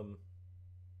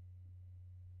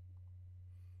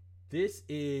 This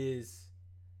is,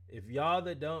 if y'all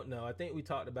that don't know, I think we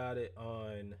talked about it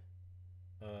on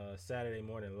Saturday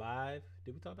Morning Live.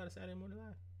 Did we talk about it Saturday Morning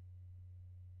Live?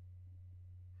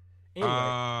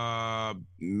 Anyway,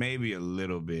 maybe a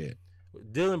little bit.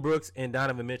 Dillon Brooks and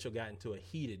Donovan Mitchell got into a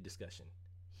heated discussion.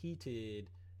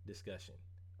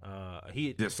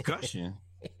 Discussion?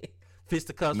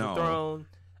 Fisticuffs were thrown.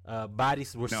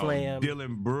 Bodies were slammed.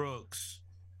 Dillon Brooks.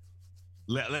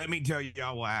 Let me tell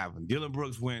y'all what happened. Dillon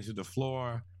Brooks went to the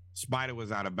floor. Spider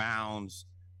was out of bounds.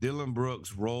 Dillon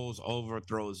Brooks rolls over,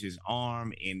 throws his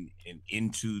arm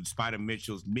into Spider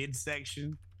Mitchell's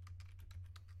midsection.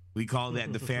 We call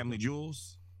that the family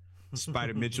jewels.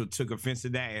 Spider Mitchell took offense to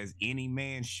that, as any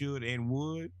man should and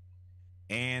would.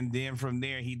 And then from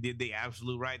there, he did the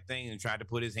absolute right thing and tried to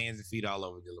put his hands and feet all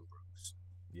over Dillon Brooks.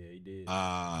 Yeah, he did.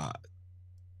 I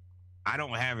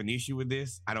don't have an issue with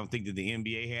this. I don't think that the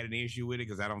NBA had an issue with it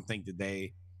because I don't think that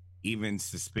they even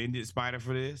suspended Spider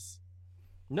for this.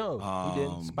 No, he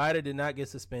didn't. Spider did not get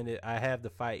suspended. I have the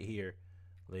fight here,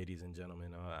 ladies and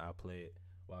gentlemen. I'll play it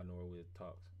while Norwood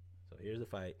talks. So here's the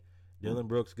fight. Dillon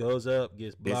Brooks goes up,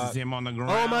 gets blocked. This is him on the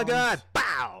ground. Oh, my God.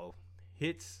 Bow!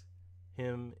 Hits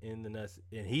him in the nuts.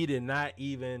 And he did not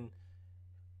even,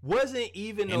 wasn't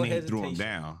even no hesitation. Threw him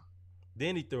down.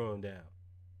 Then he threw him down.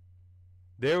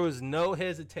 There was no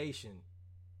hesitation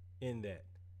in that.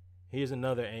 Here's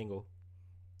another angle.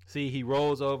 See, he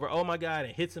rolls over. Oh, my God,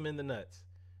 and hits him in the nuts.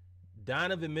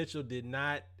 Donovan Mitchell did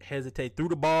not hesitate. Threw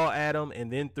the ball at him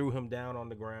and then threw him down on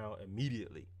the ground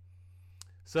immediately.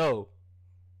 So,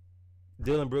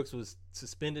 Dillon Brooks was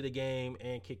suspended a game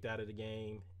and kicked out of the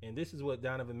game. And this is what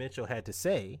Donovan Mitchell had to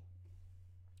say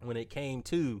when it came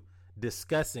to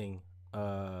discussing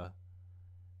what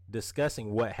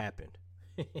happened.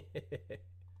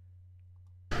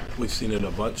 We've seen it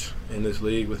a bunch in this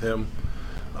league with him.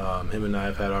 Him and I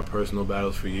have had our personal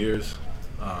battles for years.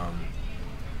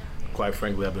 Quite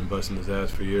frankly, I've been busting his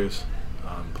ass for years.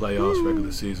 Playoffs,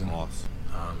 regular season.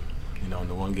 In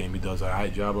the one game he does a high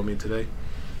job on me today.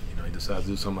 He decides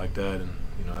to do something like that, and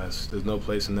there's no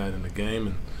place in that in the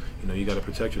game, and you got to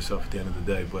protect yourself at the end of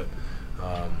the day. But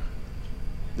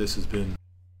this has been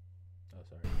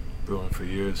brewing for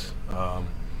years.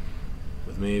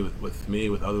 With me,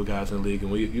 with other guys in the league,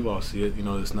 and you all see it.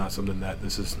 It's not something that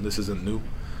this isn't new.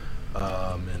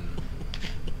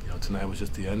 Tonight was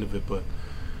just the end of it, but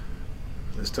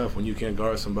it's tough when you can't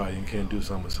guard somebody and can't do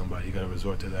something with somebody. You got to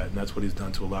resort to that, and that's what he's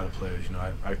done to a lot of players.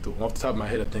 I off the top of my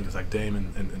head, I think it's like Dame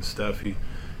and Steph.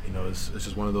 It's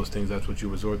just one of those things. That's what you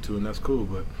resort to, and that's cool.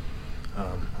 But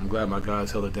I'm glad my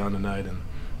guys held it down tonight and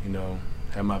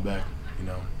had my back.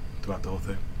 Throughout the whole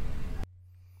thing.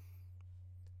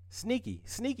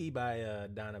 Sneaky by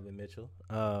Donovan Mitchell.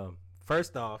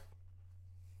 First off,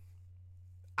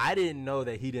 I didn't know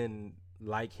that he didn't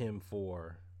like him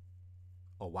for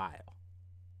a while.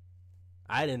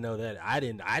 I didn't know that. I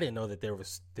didn't know that there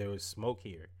was smoke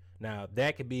here. Now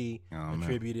that could be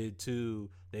attributed to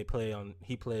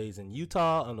he plays in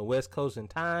Utah on the West Coast in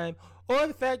time, or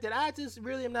the fact that I just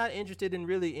really am not interested in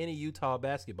really any Utah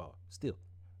basketball still.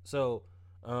 So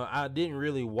I didn't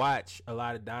really watch a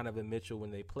lot of Donovan Mitchell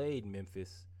when they played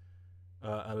Memphis,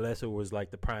 unless it was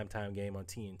like the primetime game on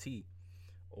TNT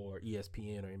or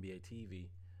ESPN or NBA TV.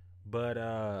 But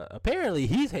apparently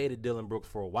he's hated Dillon Brooks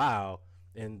for a while,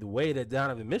 and the way that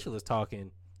Donovan Mitchell is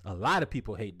talking, a lot of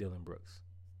people hate Dillon Brooks.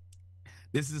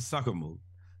 This is a sucker move.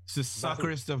 It's the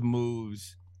suckerest of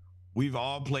moves. We've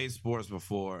all played sports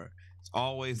before. It's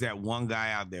always that one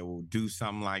guy out there will do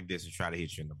something like this and try to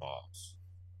hit you in the balls.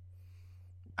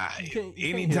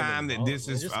 Anytime that this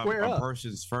is a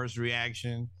person's first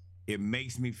reaction, it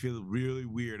makes me feel really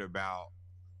weird about,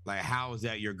 like, how is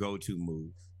that your go-to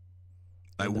move?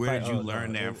 Like, where did you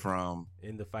learn that from?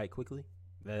 In the fight quickly?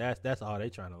 That's all they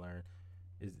trying to learn.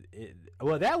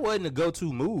 Well, that wasn't a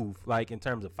go-to move, like, in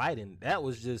terms of fighting. That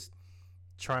was just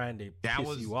trying to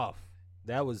piss you off.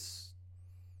 That was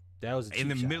a cheap in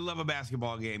the shot. middle of a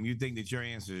basketball game. You think that your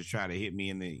answer is try to hit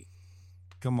me in the?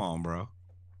 Come on, bro.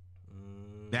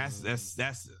 That's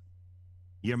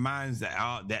your mind's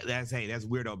that's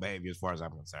weirdo behavior as far as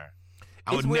I'm concerned.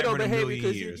 It's weirdo behavior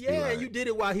because you did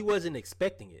it while he wasn't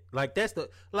expecting it. Like there's a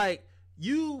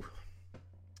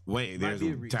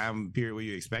time period where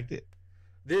you expect it.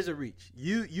 There's a reach.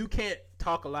 You can't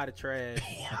talk a lot of trash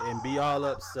and be all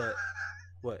upset.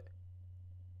 What?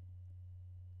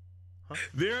 Huh?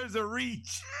 There's a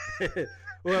reach.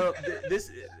 Well,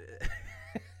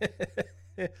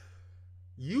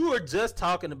 you were just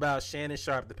talking about Shannon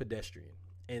Sharpe, the pedestrian,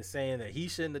 and saying that he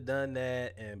shouldn't have done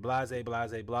that and blase,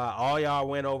 blah. All y'all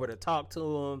went over to talk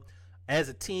to him. As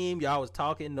a team, y'all was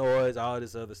talking noise, all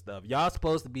this other stuff. Y'all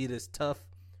supposed to be this tough,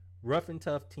 rough and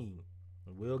tough team.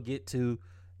 And we'll get to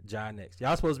Ja next.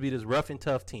 Y'all supposed to be this rough and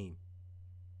tough team.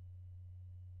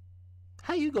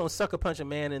 How you gonna sucker punch a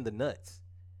man in the nuts?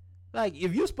 Like,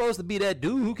 if you're supposed to be that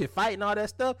dude who can fight and all that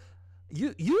stuff,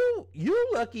 you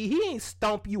lucky he ain't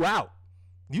stomp you out.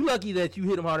 You lucky that you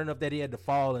hit him hard enough that he had to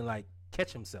fall and like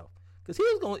catch himself. Because he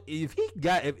was going, if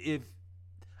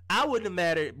I wouldn't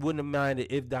have minded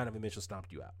if Donovan Mitchell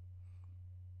stomped you out.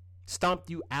 Stomped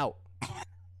you out.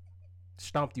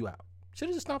 Should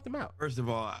have just stomped him out. First of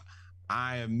all,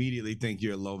 I immediately think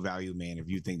you're a low value man if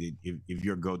you think that if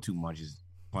your go-to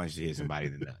punch to hit somebody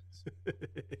in the nuts.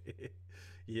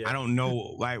 Yeah. I don't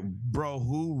know, like, bro,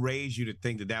 who raised you to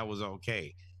think that was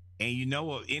okay? And you know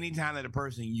what? Anytime that a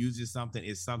person uses something,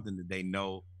 it's something that they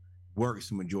know works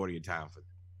the majority of the time for them.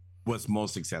 What's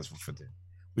most successful for them,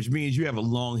 which means you have a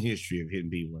long history of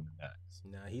hitting people in the nuts.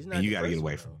 Nah, he's not. And you got to get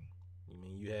away from him. I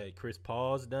mean, you had Chris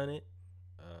Paul's done it.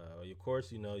 Of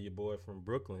course, you know your boy from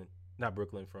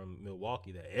from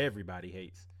Milwaukee that everybody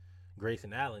hates.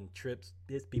 Grayson Allen hits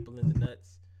people in the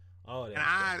nuts. All that.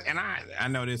 I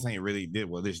know this ain't really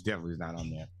this definitely is not on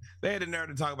there. They had the nerve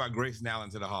to talk about Grayson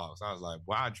Allen to the Hawks. I was like,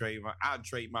 well, I'd trade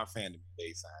my fandom if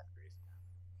they signed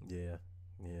Grayson.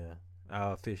 Yeah.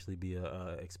 I'll officially be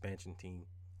a expansion team.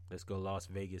 Let's go Las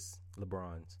Vegas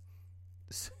LeBrons.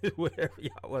 Whatever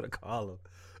y'all want to call them.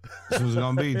 This was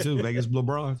gonna be too Vegas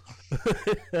LeBrons.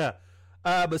 Yeah.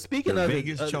 But speaking of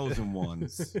Vegas chosen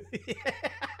ones.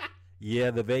 Yeah,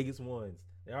 the Vegas ones.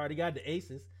 They already got the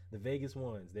aces. The Vegas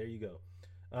ones. There you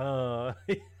go.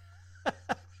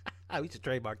 We should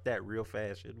trademark that real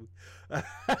fast, shouldn't we?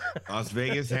 Las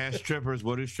Vegas has strippers.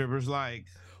 What do strippers like?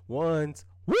 Ones.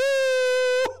 Woo!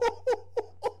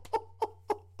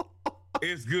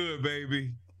 It's good,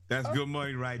 baby. That's good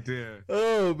money right there.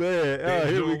 Oh, man.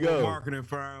 Here we go. Marketing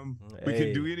firm. We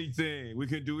can do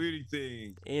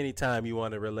anything. Anytime you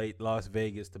want to relate Las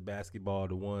Vegas to basketball,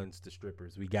 the ones to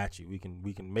strippers, we got you. We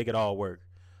can make it all work.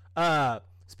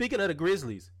 Speaking of the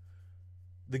Grizzlies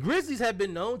have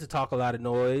been known to talk a lot of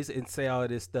noise and say all of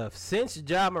this stuff. Since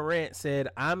Ja Morant said,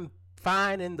 I'm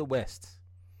fine in the West,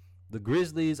 the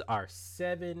Grizzlies are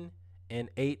 7-8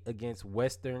 against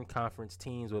Western Conference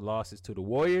teams with losses to the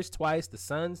Warriors twice, the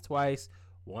Suns twice,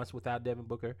 once without Devin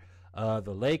Booker,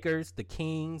 the Lakers, the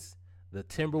Kings, the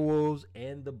Timberwolves,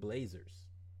 and the Blazers.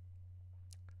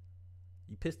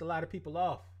 You pissed a lot of people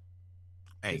off.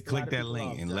 Hey, click that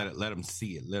link and let them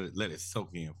see it. Let it soak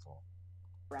in for them.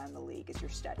 Around the league as you're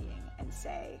studying and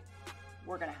say,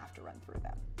 we're going to have to run through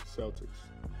them. Celtics.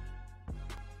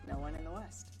 No one in the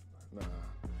West. Nah,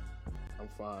 I'm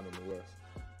fine in the West.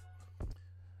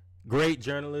 Great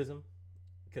journalism,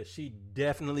 because she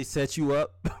definitely set you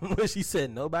up when she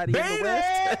said nobody in the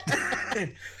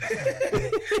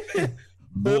West.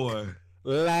 Boy.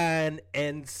 Line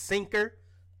and sinker.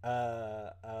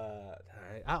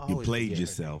 You played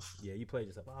yourself. Yeah, you played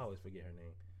yourself. I always forget her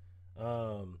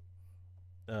name.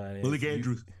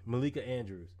 Malika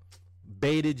Andrews.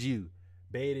 Baited you.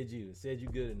 Said you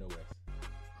good in the West.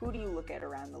 Who do you look at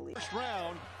around the league? First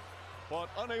round, but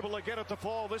unable to get it to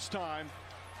fall this time.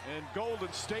 And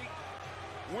Golden State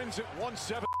wins it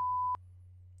 1-7.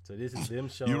 So this is them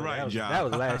showing. You're right, John. That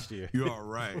was last year. You are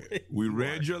right. We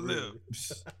read your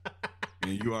lips.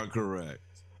 And you are correct.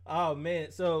 Oh,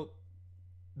 man. So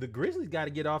the Grizzlies got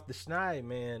to get off the schneid,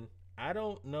 man. I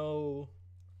don't know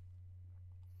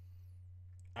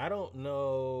I don't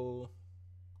know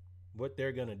what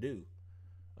they're gonna do.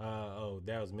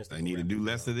 That was Mr. They need to do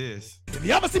less of this. If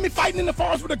you ever see me fighting in the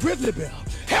forest with a grizzly bear,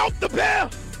 help the bear.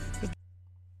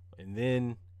 And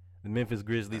then the Memphis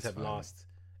Grizzlies have lost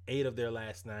 8 of their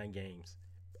last 9 games,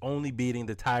 only beating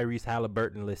the Tyrese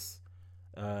Halliburton-less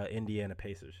Indiana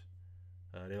Pacers.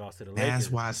 They lost to the Lakers. That's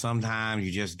why sometimes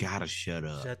you just gotta shut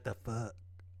up. Shut the fuck.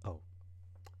 Oh,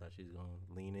 I thought she was gonna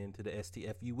lean into the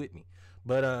STFU with me,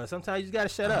 but sometimes you just gotta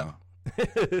shut up.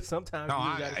 Sometimes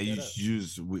you just gotta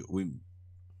shut up.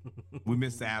 We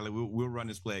missed the alley. We'll run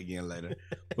this play again later.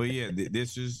 But yeah,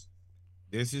 this is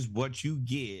what you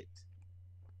get,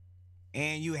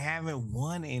 and you haven't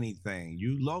won anything.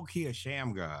 You low key a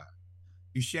sham god.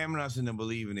 You shaming us into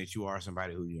believing that you are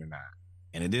somebody who you're not.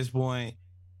 And at this point,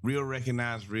 real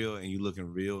recognize real, and you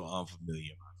looking real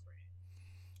unfamiliar,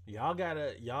 my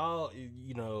friend.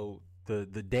 You know, the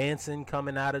dancing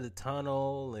coming out of the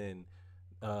tunnel and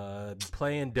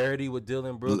playing dirty with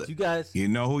Dylan Brooks. Look, you guys, you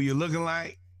know who you're looking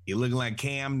like? You're looking like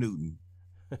Cam Newton,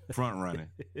 front running.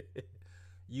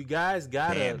 You guys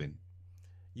gotta.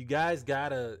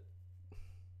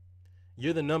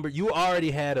 You're the number. You already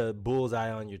had a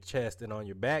bullseye on your chest and on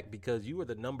your back because you were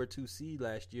the number 2 seed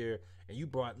last year, and you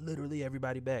brought literally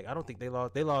everybody back. I don't think they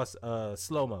lost. They lost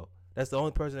Slow-Mo. That's the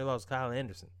only person they lost, Kyle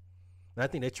Anderson. And I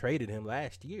think they traded him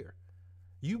last year.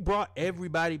 You brought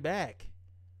everybody back,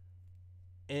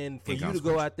 and for you to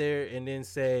go out there and then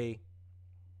say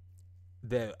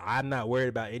that I'm not worried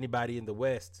about anybody in the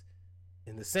West,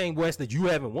 in the same West that you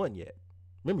haven't won yet.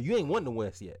 Remember, you ain't won the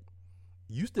West yet.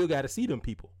 You still got to see them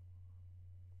people.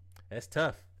 That's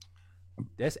tough.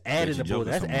 That's adding the bull.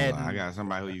 That's adding. I got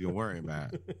somebody who you can worry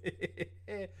about.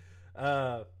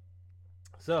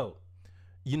 So,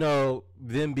 you know,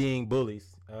 them being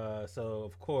bullies. So,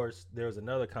 of course, there was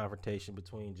another confrontation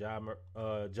between Ja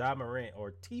Morant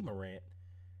or T. Morant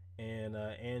and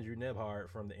Andrew Nembhard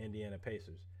from the Indiana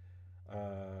Pacers.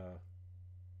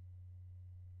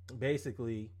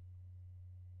 Basically,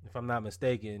 if I'm not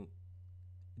mistaken,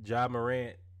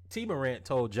 T. Morant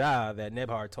told Ja that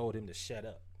Nembhard told him to shut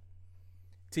up.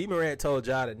 T. Morant told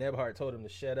Ja that Nembhard told him to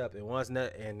shut up,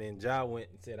 and then Ja went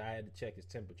and said I had to check his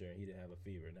temperature and he didn't have a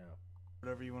fever now.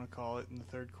 Whatever you want to call it in the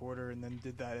third quarter, and then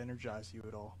did that energize you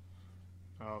at all?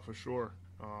 For sure.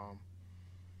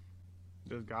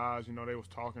 Just guys, you know, they was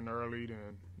talking early,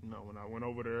 and you know, when I went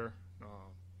over there,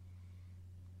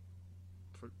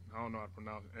 I don't know how to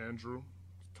pronounce it, Andrew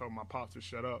told my pops to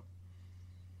shut up,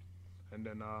 and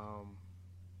then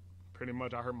pretty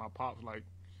much I heard my pops like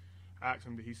ask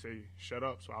him, did he say shut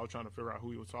up? So I was trying to figure out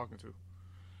who he was talking to,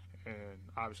 and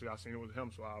obviously I seen it was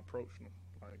him, so I approached him,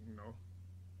 like, you know,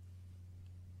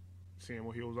 seeing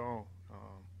what he was on.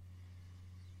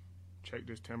 Checked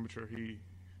his temperature. He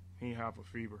ain't have a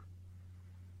fever.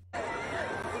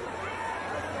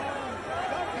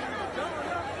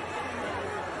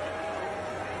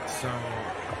 So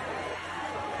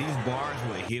these bars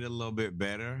would hit a little bit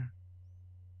better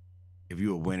if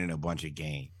you were winning a bunch of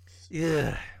games.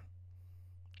 Yeah.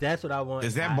 That's what I want.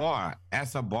 Is that bar?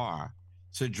 That's a bar.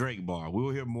 It's a Drake bar. We will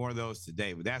hear more of those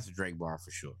today, but that's a Drake bar for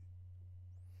sure.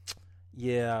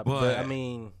 Yeah, but I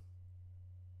mean,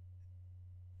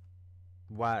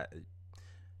 why?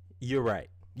 You're right.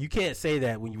 You can't say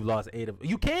that when you lost 8 of.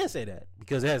 You can say that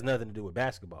because it has nothing to do with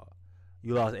basketball.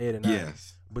 You lost 8 of 9.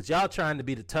 Yes. But y'all trying to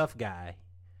be the tough guy,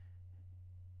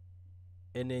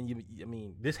 and then I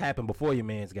mean, this happened before your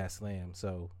man's got slammed.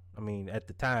 So I mean, at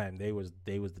the time they was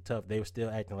the tough. They were still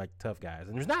acting like the tough guys,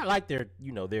 and it's not like they're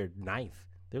they're 9th.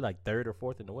 They're like 3rd or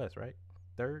 4th in the West, right?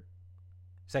 3rd,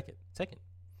 second.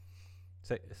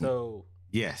 So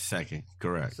yes, second,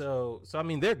 correct. So I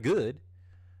mean, they're good,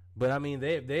 but I mean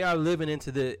they are living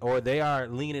into they are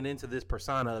leaning into this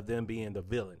persona of them being the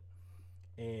villain.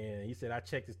 And he said I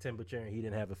checked his temperature and he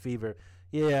didn't have a fever.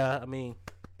 Yeah, I mean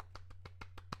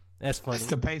that's funny. It's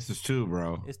the Pacers too,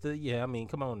 bro. I mean,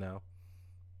 come on now.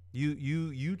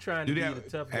 You trying to be the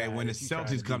tough guy. Hey, when the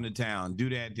Celtics come to town, do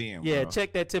that then. Yeah, bro.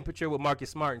 Check that temperature with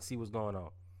Marcus Smart and see what's going on.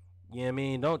 You know what I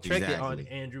mean? Don't check it on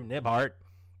Andrew Nembhard.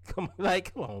 Come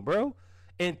on, bro.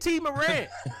 And T. Morant.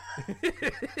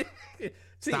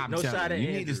 Stop telling.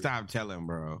 You need to stop telling,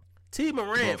 bro. T.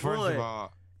 Morant. First of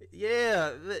all,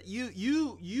 yeah,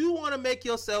 you want to make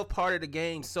yourself part of the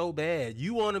game so bad.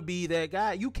 You want to be that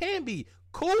guy. You can be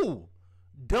cool.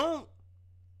 Don't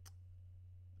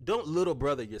little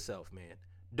brother yourself, man.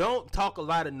 Don't talk a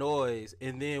lot of noise,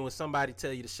 and then when somebody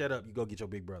tell you to shut up, you go get your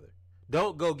big brother.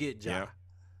 Don't go get Ja. Yeah.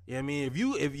 You know what I mean?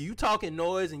 If you talking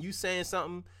noise and you saying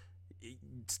something,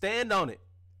 stand on it.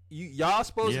 Y'all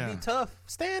supposed to be tough.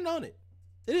 Stand on it.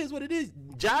 It is what it is.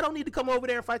 Ja don't need to come over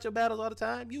there and fight your battles all the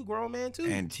time. You a grown man too.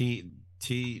 And T,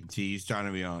 you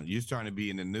starting to be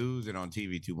in the news and on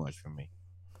TV too much for me.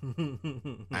 I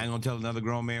ain't gonna tell another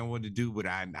grown man what to do, but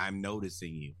I'm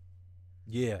noticing you.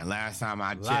 Yeah. And last time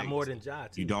I checked, a lot more than Ja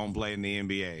too. You don't play in the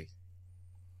NBA.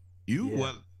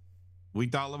 What we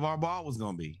thought LeVar Ball was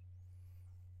gonna be.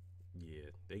 Yeah,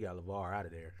 they got LeVar out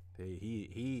of there.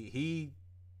 He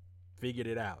figured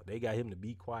it out. They got him to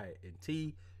be quiet. And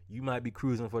T, you might be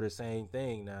cruising for the same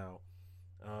thing now.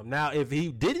 Now, if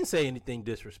he didn't say anything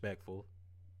disrespectful,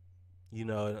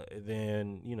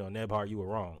 then Nembhard, you were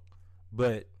wrong.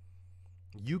 But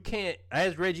you can't,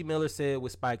 as Reggie Miller said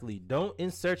with Spike Lee, don't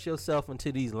insert yourself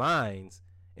into these lines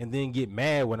and then get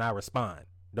mad when I respond.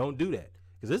 Don't do that.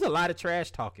 Because there's a lot of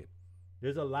trash talking.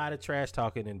 There's a lot of trash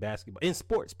talking in basketball, in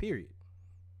sports, period.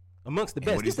 Amongst the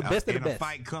best. It's the best of the best. And a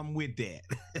fight come with that.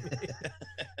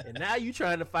 And now you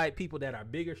trying to fight people that are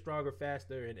bigger, stronger,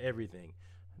 faster, and everything.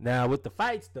 Now, with the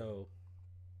fights, though,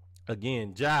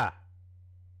 again, Ja,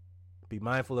 be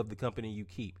mindful of the company you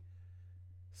keep.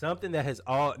 Something that has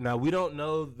now we don't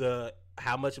know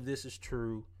how much of this is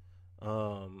true.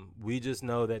 We just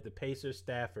know that the Pacers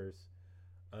staffers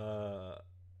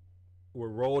were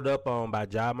rolled up on by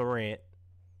Ja Morant,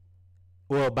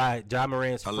 by Ja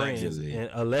Morant's friends, and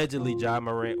allegedly Ja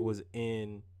Morant was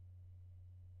in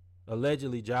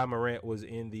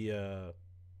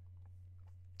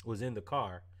the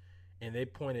car, and they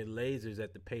pointed lasers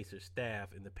at the Pacers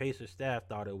staff, and the Pacers staff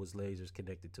thought it was lasers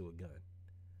connected to a gun.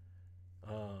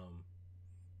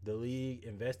 The league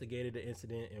investigated the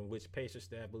incident in which Pacers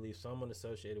staff believes someone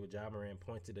associated with Ja Morant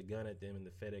pointed a gun at them in the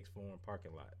FedEx Forum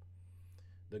parking lot.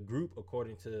 The group,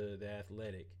 according to The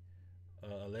Athletic,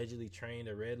 allegedly trained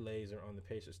a red laser on the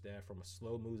Pacers staff from a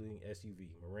slow-moving SUV.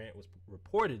 Morant was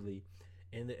reportedly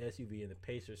in the SUV, and the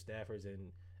Pacers staffers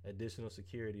and additional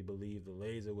security believe the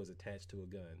laser was attached to a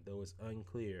gun, though it's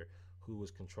unclear who was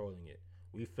controlling it.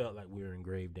 We felt like we were in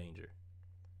grave danger.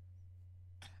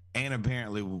 And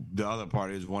apparently the other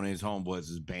part is one of his homeboys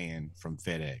is banned from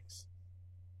FedEx.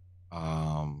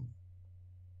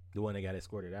 The one that got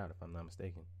escorted out, if I'm not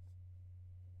mistaken.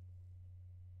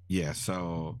 Yeah,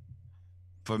 so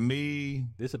for me,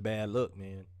 this is a bad look,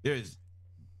 man. There's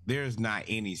not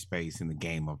any space in the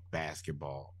game of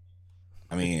basketball.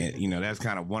 I mean, that's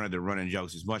kind of one of the running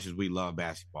jokes. As much as we love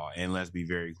basketball, and let's be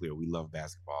very clear, we love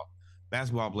basketball.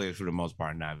 Basketball players, for the most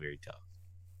part, are not very tough.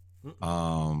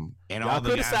 And y'all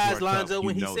criticized Lonzo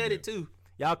when he said it too.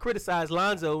 Y'all criticized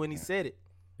Lonzo when he said it.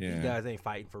 Yeah. These guys ain't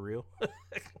fighting for real.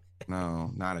 No,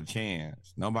 not a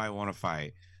chance. Nobody want to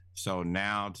fight. So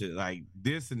now to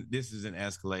this is an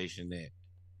escalation that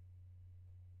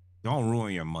don't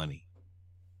ruin your money.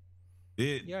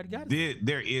 You already got it.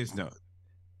 There is no.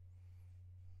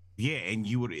 Yeah, and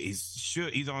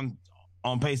he's on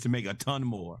pace to make a ton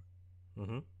more.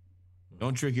 Mm-hmm.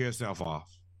 Don't trick yourself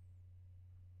off.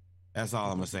 That's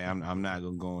all I'm gonna say. I'm not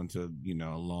gonna go into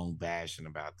a long bashing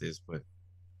about this, but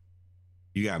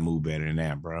you gotta move better than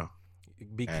that, bro.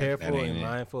 Be careful and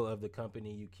mindful of the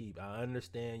company you keep. I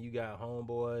understand you got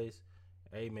homeboys.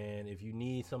 Hey man, if you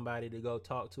need somebody to go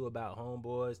talk to about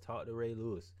homeboys, talk to Ray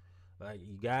Lewis. Like,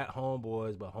 you got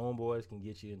homeboys, but homeboys can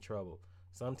get you in trouble.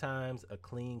 Sometimes a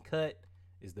clean cut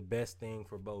is the best thing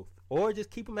for both, or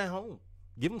just keep them at home.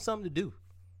 Give them something to do.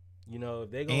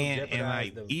 If they're gonna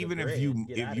jeopardize even the bread,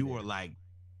 if you were like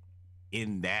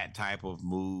in that type of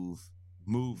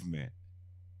movement,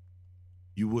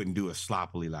 you wouldn't do it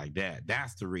sloppily like that.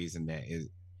 That's the reason that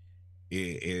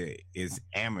is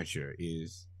amateur.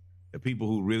 Is the people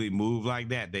who really move like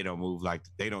that? They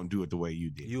don't do it the way you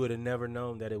did. You would have never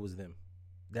known that it was them.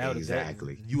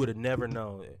 Exactly. You would have never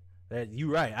known it. That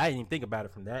you're right. I didn't even think about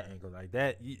it from that angle like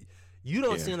that. You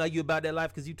don't seem like you about that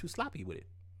life because you too sloppy with it.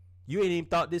 You ain't even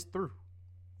thought this through.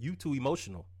 You too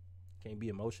emotional. Can't be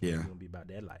emotional. You're gonna be about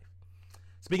that life.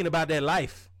 Speaking about that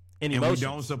life and emotions. We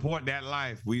don't support that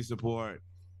life. We support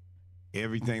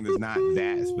everything that's not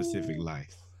that specific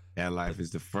life. That life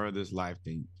is the furthest life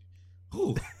thing.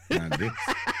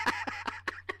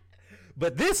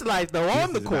 But this life, though,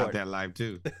 on the court. About that life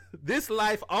too. This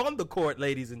life on the court,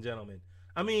 ladies and gentlemen.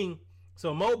 I mean,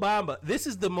 so Mo Bamba, this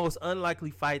is the most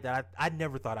unlikely fight that I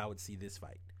never thought I would see this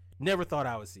fight. Never thought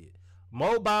I would see it.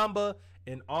 Mo Bamba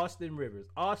and Austin Rivers.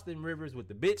 Austin Rivers with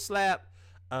the bitch slap.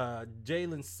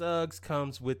 Jalen Suggs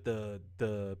comes with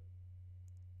the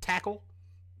tackle.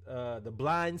 The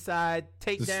blind side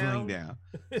takedown. The sling down.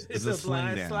 It's a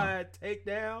blind slide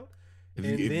takedown.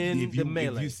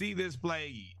 Melee. If you see this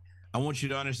play, I want you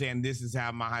to understand this is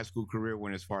how my high school career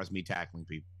went as far as me tackling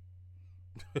people.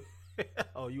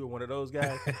 Oh, you were one of those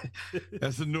guys?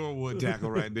 That's a Norwood tackle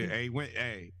right there. Hey,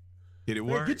 Did it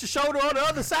work? Get your shoulder on the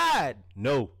other side.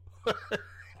 No.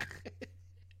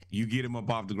 You get him up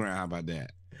off the ground. How about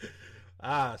that?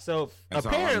 So That's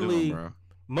apparently, all I'm doing,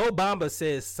 Mo Bamba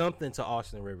says something to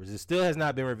Austin Rivers. It still has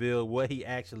not been revealed what he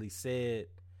actually said,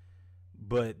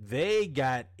 but they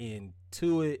got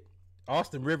into it.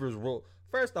 Austin Rivers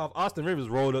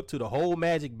rolled up to the whole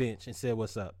Magic bench and said,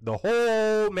 "What's up?" The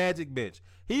whole Magic bench.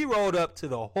 He rolled up to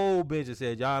the whole bench and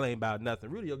said, "Y'all ain't about nothing."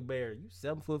 Rudy Gobert, you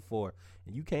 7'4",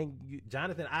 and you can't.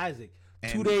 Jonathan Isaac,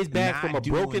 2 days back from a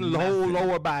broken whole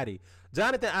lower body.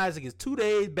 Jonathan Isaac is 2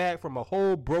 days back from a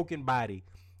whole broken body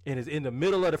and is in the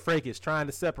middle of the fracas trying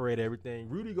to separate everything.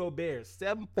 Rudy Gobert,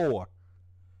 7'4",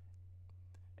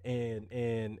 and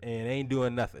ain't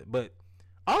doing nothing. But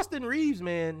Austin Rivers.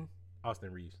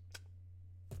 Austin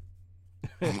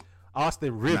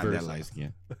Rivers. Not that light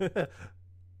skin.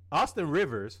 Austin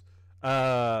Rivers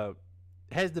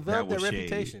has developed that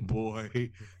reputation.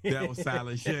 Boy, that was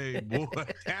silent shade, boy.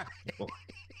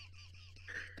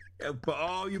 For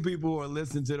all you people who are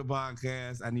listening to the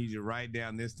podcast, I need you to write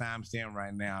down this timestamp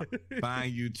right now.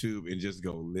 Find YouTube and just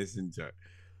go listen to it.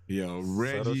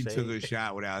 Reggie took a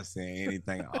shot without saying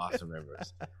anything. Austin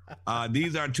Rivers.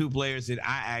 These are two players that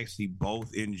I actually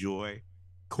both enjoy.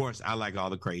 Of course, I like all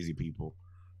the crazy people.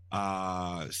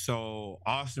 So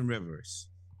Austin Rivers,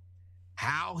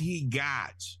 how he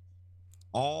got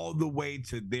all the way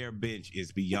to their bench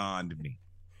is beyond me.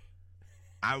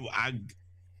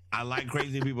 I like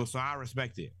crazy people, so I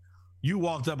respect it. You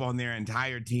walked up on their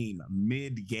entire team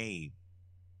mid-game,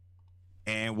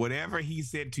 and whatever he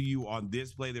said to you on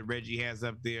this play that Reggie has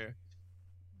up there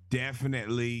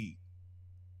definitely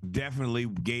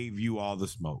gave you all the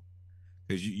smoke,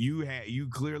 because you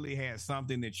clearly had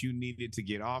something that you needed to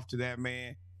get off to that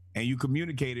man, and you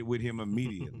communicated with him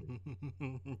immediately.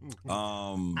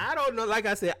 I don't know. Like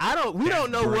I said, we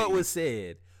don't know what was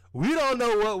said. We don't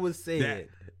know what was said.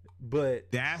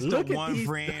 But that's the one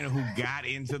friend who got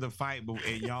into the fight,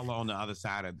 and y'all are on the other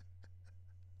side of.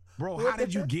 Bro, how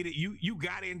did you get it? You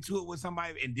got into it with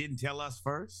somebody and didn't tell us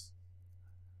first?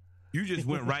 You just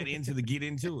went right into get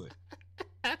into it.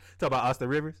 Talk about Austin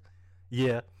Rivers?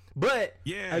 Yeah. But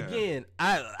again,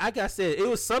 like I said, it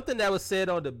was something that was said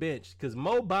on the bench, because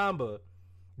Mo Bamba,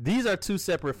 these are two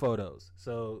separate photos.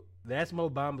 So that's Mo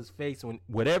Bamba's face. When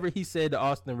whatever he said to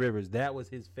Austin Rivers, that was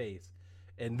his face.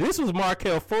 And this was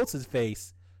Markelle Fultz's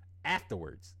face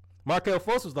afterwards. Markelle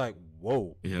Fultz was like,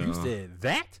 "Whoa, you said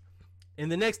that?"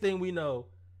 And the next thing we know,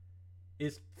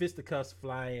 it's fisticuffs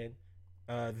flying.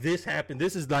 This happened.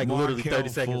 This is like literally 30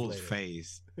 seconds later. Markelle Fultz's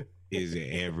face is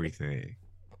everything.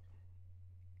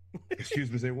 Excuse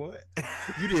me, say what?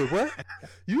 You did what?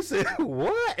 You said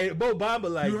what? And Mo Bamba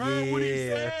like, you heard what he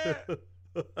said?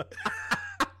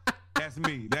 That's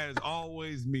me. That is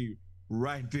always me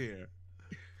right there.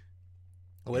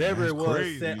 Whatever it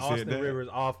was set Austin Rivers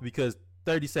off, because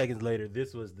 30 seconds later,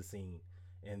 this was the scene.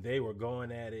 And they were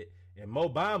going at it. And Mo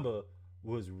Bamba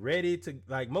was ready to,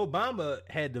 like, Mo Bamba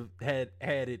had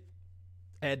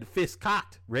the fist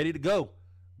cocked, ready to go.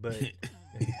 But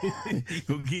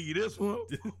we'll give you this one.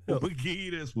 We'll give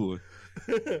you this one.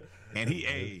 And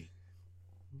he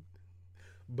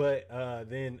But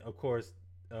then, of course,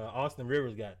 Austin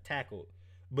Rivers got tackled.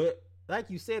 But like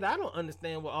you said, I don't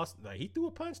understand what Austin, like, he threw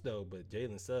a punch though, but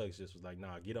Jalen Suggs just was like,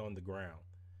 "Nah, get on the ground."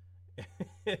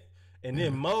 And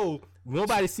then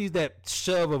nobody sees that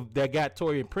shove that got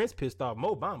Taurean Prince pissed off.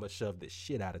 Mo Bamba shoved the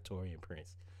shit out of Taurean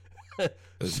Prince.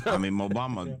 I mean, Mo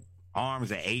Bamba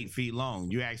arms are 8 feet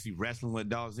long. You actually wrestling with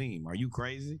Dazim. Are you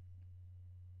crazy?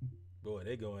 Boy,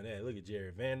 they going there. Look at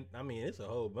Jared Van. I mean, it's a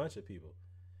whole bunch of people.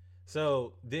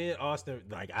 So then Austin,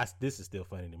 this is still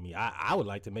funny to me. I would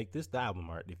like to make this the album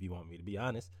art if you want me to be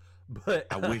honest. But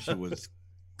I wish it was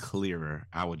clearer.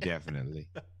 I would definitely.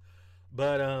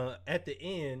 But at the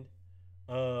end,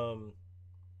 Mo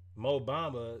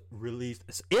Bamba released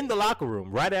in the locker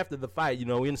room right after the fight. In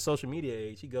the social media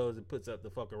age, he goes and puts up the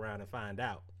 "fuck around and find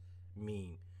out"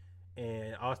 meme.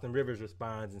 And Austin Rivers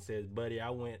responds and says, "Buddy, I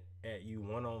went at you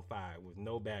 1-on-5 with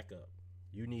no backup.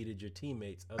 You needed your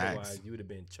teammates, otherwise you would have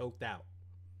been choked out."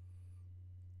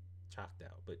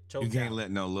 But choked out. You can't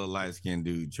let no little light-skinned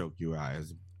dude choke you out.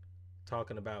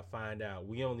 Talking about find out.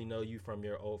 We only know you from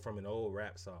an old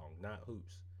rap song, not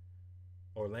hoops.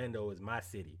 Orlando is my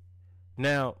city.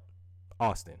 Now,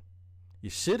 Austin, you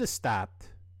should have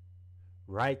stopped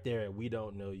right there at "we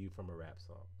don't know you from a rap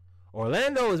song."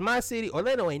 Orlando is my city.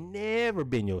 Orlando ain't never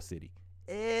been your city.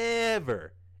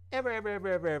 Ever.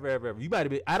 Ever. You might have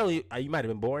been. You might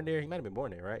have been born there. He might have been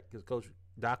born there, right? Because Coach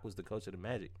Doc was the coach of the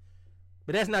Magic.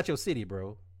 But that's not your city,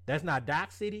 bro. That's not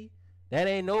Doc's city. That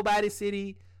ain't nobody's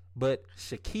city but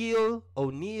Shaquille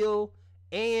O'Neal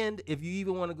And if you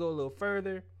even want to go a little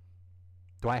further,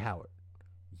 Dwight Howard.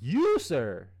 You,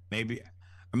 sir. Maybe.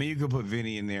 I mean, you could put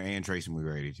Vinny in there and Tracy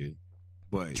McGrady too.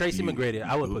 But Tracy McGrady,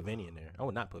 I would put Vinny in there. I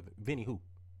would not put Vinny. Who?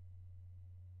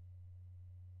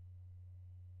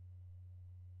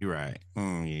 You're right.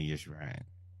 Yeah, yes, you're right.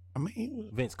 I mean,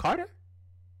 Vince Carter.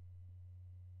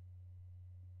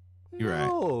 You're right.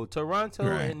 No, Toronto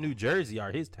and New Jersey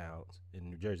are his towns. In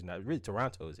New Jersey, not really.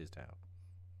 Toronto is his town.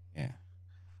 Yeah.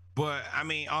 But I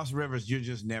mean, Austin Rivers, you're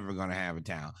just never gonna have a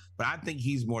town. But I think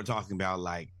he's more talking about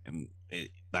like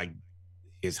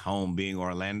his home being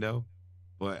Orlando.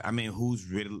 But I mean, who's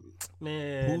really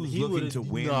who's looking to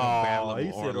win the battle of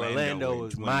he said Orlando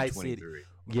is my city.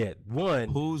 Yeah, one.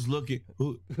 Who's looking?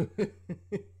 Who?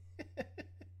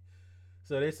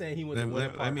 So they're saying he went to Winter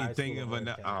Park Let me High think School of in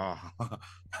another.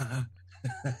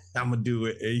 I'm gonna do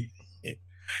it.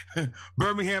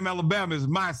 Birmingham, Alabama is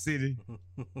my city.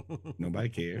 Nobody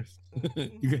cares.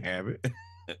 You can have it.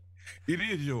 It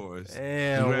is yours.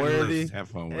 And Worthy. Have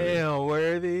fun with and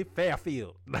Worthy.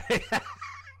 Fairfield.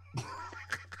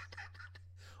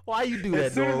 Why you do that,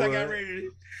 as soon as I Norwood? got ready,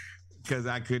 because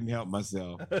I couldn't help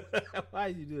myself. Why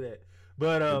you do that?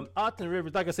 But Austin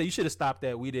Rivers, like I said, you should have stopped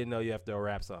that. We didn't know you after a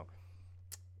rap song.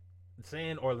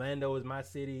 Saying Orlando is my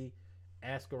city,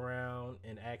 ask around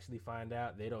and actually find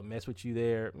out they don't mess with you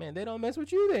there. Man, they don't mess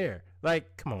with you there.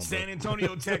 Like, come on, San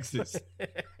Antonio, Texas,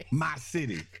 my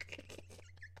city.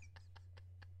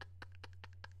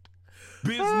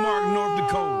 Bismarck, North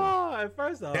Dakota.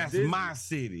 First off, that's Disney, my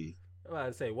city. I'm about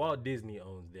to say Walt Disney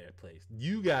owns their place.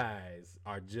 You guys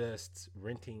are just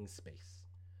renting space.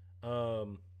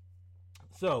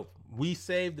 So we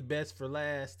saved the best for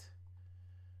last.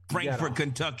 Frankfort,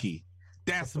 Kentucky.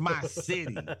 That's my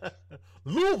city.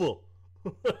 Louisville.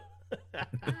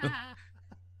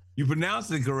 You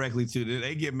pronounced it correctly too.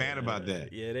 They get mad about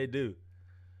that. Yeah, they do.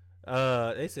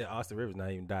 They said Austin Rivers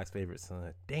not even Doc's favorite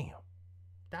son. Damn,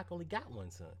 Doc only got one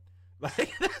son.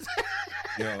 Like,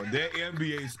 yo, that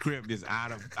NBA script is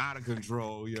out of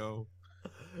control, yo.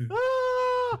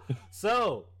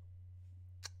 So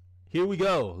here we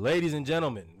go, ladies and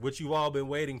gentlemen. What you've all been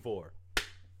waiting for.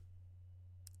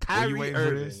 Kyrie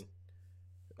Irving.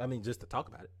 I mean, just to talk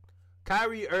about it.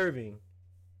 Kyrie Irving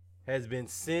has been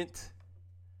sent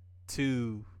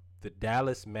to the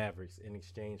Dallas Mavericks in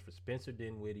exchange for Spencer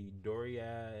Dinwiddie,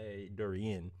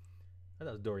 Dorian. I thought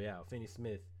it was Dorial,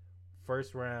 Finney-Smith,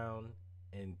 first round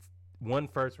and one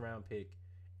first round pick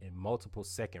and multiple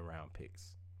second round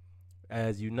picks.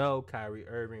 As you know, Kyrie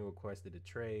Irving requested a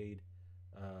trade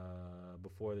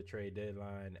before the trade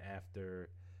deadline after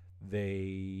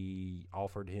they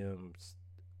offered him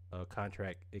a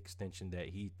contract extension that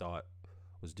he thought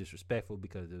was disrespectful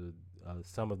because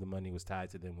some of the money was tied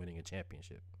to them winning a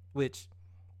championship, which,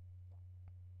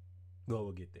 well,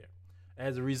 we'll get there.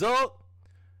 As a result,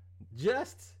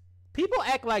 people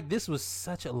act like this was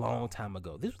such a long time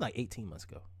ago. This was like 18 months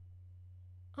ago.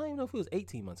 I don't even know if it was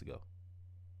 18 months ago.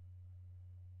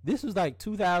 This was like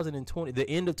 2020, the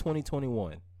end of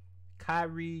 2021.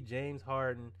 Kyrie, James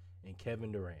Harden, and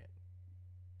Kevin Durant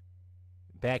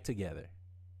back together.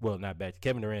 Well, not back.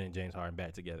 Kevin Durant and James Harden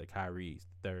back together. Kyrie's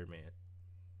the third man.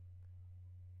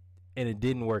 And it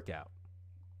didn't work out.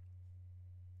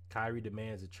 Kyrie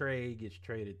demands a trade, gets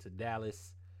traded to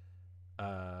Dallas.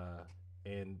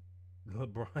 And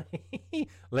LeBron,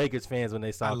 Lakers fans, when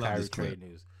they saw Kyrie trade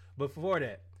news. But before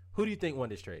that, who do you think won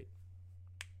this trade?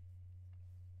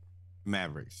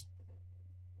 Mavericks.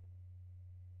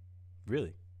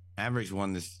 Really? Mavericks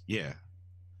won this, yeah.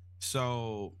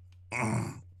 So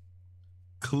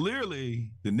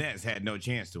clearly the Nets had no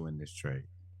chance to win this trade.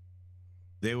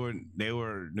 They were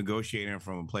negotiating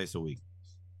from a place of weakness.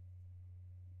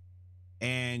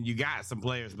 And you got some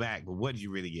players back, but what did you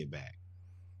really get back?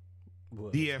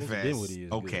 Well,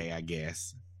 DFS, okay, good. I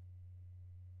guess.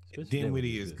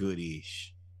 Dinwiddie is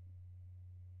good-ish.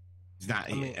 It's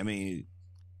not. I mean,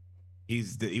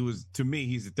 he's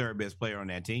the third best player on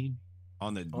that team,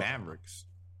 on the Mavericks.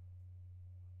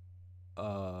 Who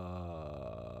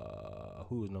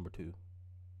was number 2?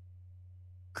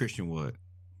 Christian Wood.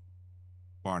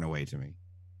 Far and away to me.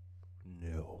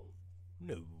 No.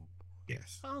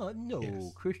 Yes. No.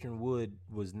 Yes. Christian Wood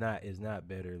was not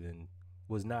better than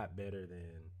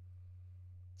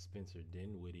Spencer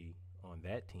Dinwiddie on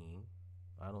that team.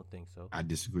 I don't think so. I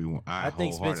disagree. I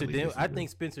think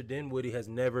Spencer Dinwiddie has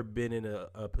never been in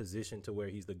a position to where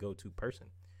he's the go-to person.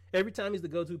 Every time he's the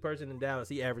go-to person in Dallas,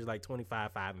 he averaged like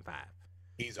 25, 5, and 5.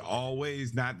 He's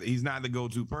always not. He's not the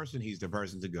go-to person. He's the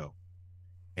person to go.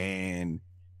 And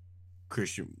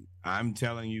Christian, I'm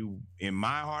telling you, in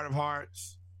my heart of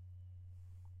hearts,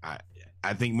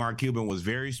 I think Mark Cuban was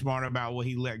very smart about what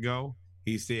he let go.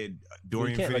 He said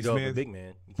Dorian Finney-Smith. You can't let go of a big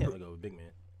man. You can't let go of a big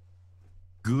man.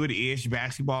 Good-ish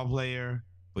basketball player,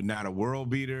 but not a world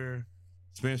beater.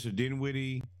 Spencer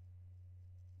Dinwiddie.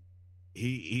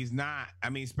 He's not. I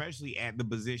mean, especially at the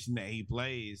position that he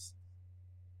plays,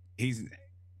 he's.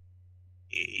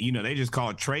 They just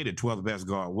called Trey the 12th best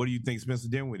guard. What do you think Spencer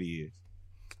Dinwiddie is?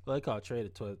 Well, they called Trey the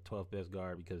 12th best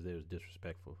guard because they was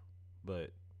disrespectful,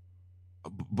 but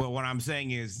what I'm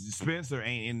saying is Spencer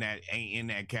ain't in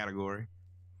that category.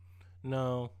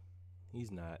 No,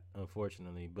 he's not,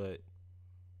 unfortunately.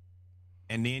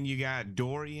 And then you got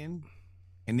Dorian,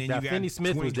 and then you got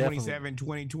Finney-Smith 2027,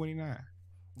 2029.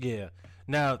 Yeah.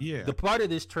 Now, the part of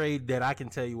this trade that I can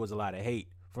tell you was a lot of hate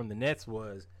from the Nets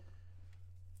was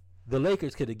the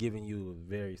Lakers could have given you a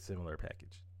very similar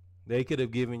package. They could have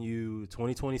given you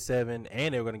 2027,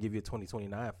 and they were going to give you a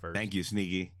 2029 first. Thank you,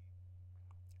 Sneaky.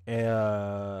 They'd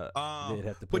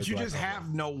have to but you just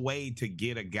have no way to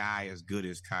get a guy as good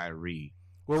as Kyrie.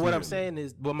 Well, clearly. What I'm saying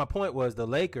is, my point was the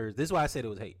Lakers. This is why I said it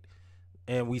was hate,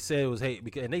 and we said it was hate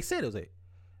and they said it was hate.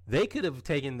 They could have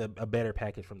taken a better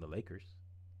package from the Lakers.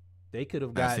 They could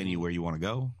have gotten anywhere you want to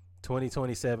go.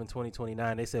 2027,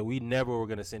 2029. They said we never were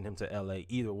going to send him to LA,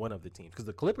 either one of the teams, because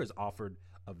the Clippers offered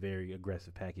a very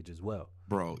aggressive package as well.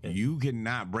 Bro, you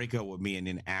cannot break up with me and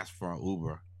then ask for an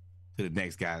Uber to the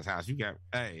next guy's house. You got,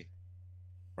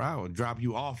 bro, I will drop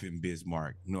you off in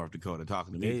Bismarck, North Dakota,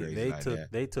 talking to me crazy like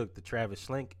that. They took the Travis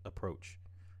Schlenk approach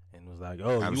and was like,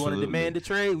 "Oh, absolutely. You want to demand a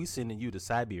trade? We sending you to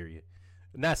Siberia,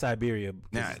 not Siberia,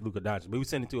 because it's Luka Doncic, but we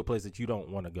send it to a place that you don't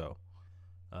want to go."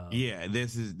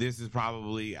 This is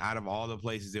probably out of all the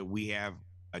places that we have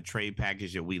a trade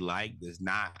package that we like that's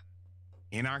not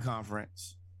in our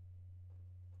conference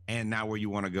and not where you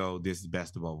want to go. This is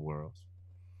best of both worlds.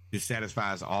 This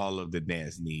satisfies all of the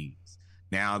Nets' needs.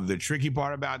 Now, the tricky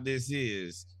part about this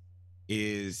is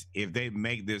if they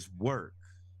make this work,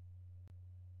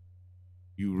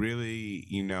 you really,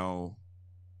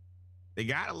 they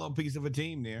got a little piece of a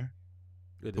team there.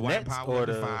 Dwight Powell at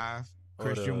the 5.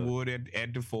 Christian Wood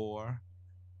at the 4,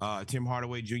 Tim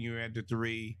Hardaway Jr. at the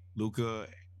 3, Luka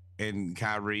and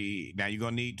Kyrie. Now you're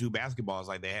gonna need 2 basketballs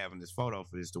like they have in this photo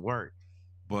for this to work.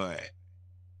 But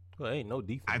ain't no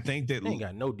defense. I think that they ain't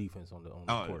got no defense on the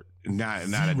court. Not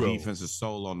a defensive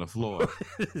soul on the floor.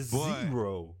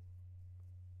 Zero.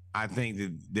 I think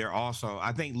that they're also.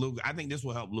 I think this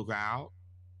will help Luka out.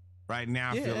 Right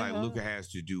now, I feel like Luka has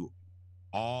to do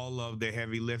all of the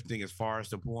heavy lifting as far as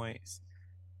the points,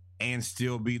 and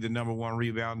still be the number 1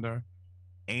 rebounder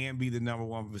and be the number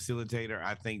 1 facilitator.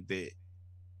 I think that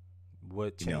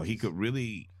he could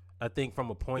really. I think from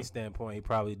a point standpoint,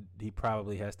 he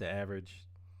probably has to average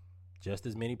just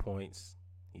as many points.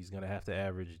 He's going to have to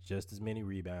average just as many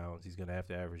rebounds. He's going to have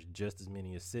to average just as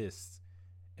many assists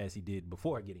as he did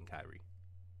before getting Kyrie.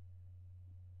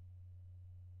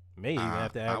 Maybe even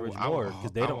have to average more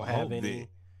because they don't have any.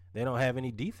 They don't have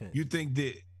any defense. You think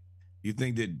that?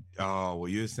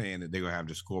 You're saying that they're gonna have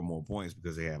to score more points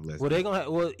because they have less. Well, they're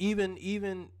gonna.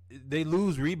 Even they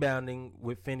lose rebounding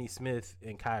with Finney-Smith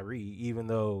and Kyrie. Even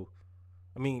though,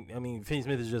 I mean,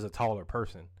 Finney-Smith is just a taller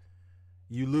person.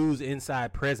 You lose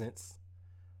inside presence,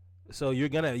 so you're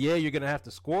gonna have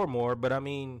to score more. But I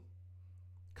mean,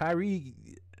 Kyrie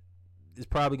is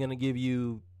probably gonna give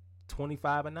you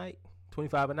 25 a night,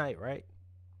 right?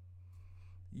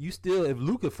 You still, if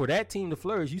Luka, for that team to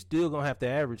flourish, you still gonna have to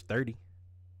average 30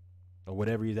 or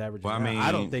whatever he's averaging. Well,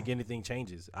 I don't think anything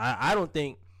changes. I don't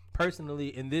think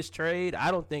personally in this trade, I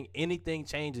don't think anything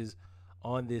changes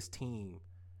on this team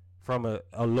from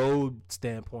a load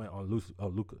standpoint on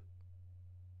Luka.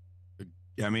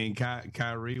 I mean,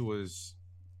 Kyrie is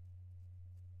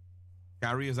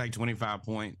like 25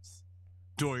 points.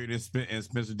 Dorian and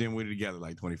Spencer Dinwiddie together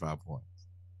like 25 points.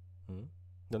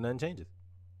 No, nothing changes.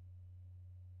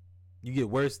 You get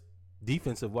worse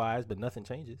defensive wise, but nothing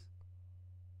changes.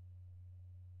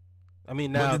 I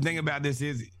mean, now but the thing about this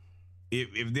is,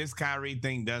 if this Kyrie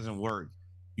thing doesn't work,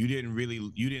 you didn't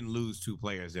lose 2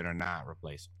 players that are not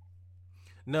replaceable.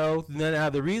 No. Now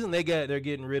the reason they're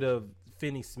getting rid of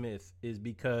Finney-Smith is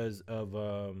because of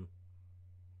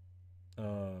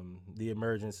the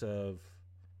emergence of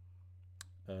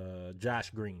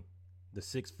Josh Green, the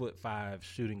 6'5"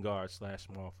 shooting guard /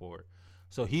 small forward.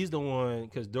 So he's the one,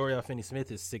 because Dorian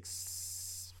Finney-Smith is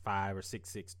 6'5" or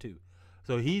 6'6" too.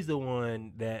 So he's the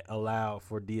one that allowed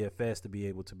for DFS to be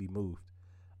able to be moved.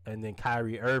 And then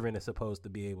Kyrie Irving is supposed to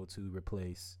be able to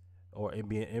replace or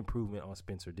be an improvement on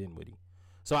Spencer Dinwiddie.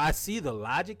 So I see the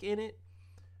logic in it,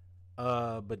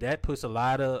 but that puts a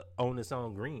lot of onus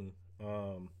on Green.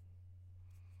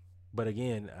 But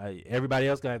again, everybody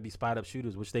else got to be spot-up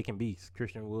shooters, which they can be.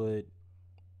 Christian Wood,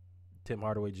 Tim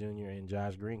Hardaway Jr., and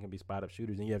Josh Green can be spot-up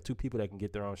shooters. And you have two people that can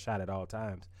get their own shot at all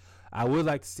times. I would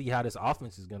like to see how this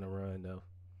offense is going to run, though.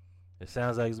 It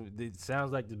sounds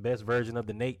like the best version of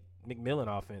the Nate McMillan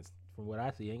offense. From what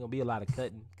I see, ain't gonna be a lot of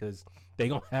cutting because they're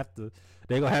gonna have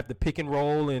to pick and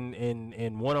roll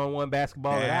and one-on-one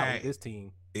basketball it out with this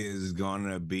team. Is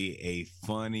gonna be a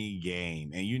funny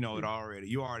game, and you know it already.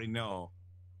 You already know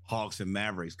Hawks and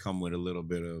Mavericks come with a little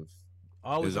bit of.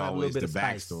 There's always the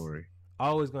backstory.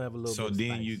 Always gonna have a little. So bit of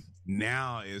then spice.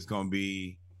 now it's gonna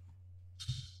be.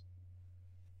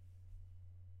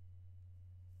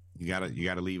 You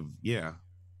gotta leave. Yeah,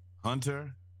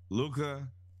 Hunter, Luka.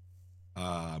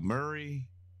 Murray,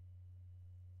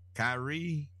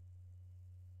 Kyrie,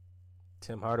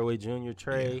 Tim Hardaway Jr.,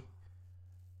 Trey,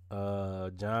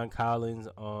 John Collins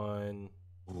on.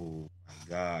 Oh my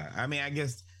God! I mean, I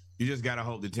guess you just gotta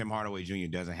hope that Tim Hardaway Jr.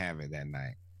 doesn't have it that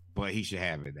night, but he should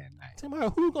have it that night. Tim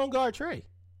Hardaway, who's gonna guard Trey?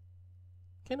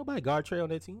 Can't nobody guard Trey on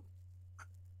that team.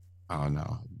 Oh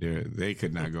no, they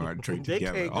could not guard Trey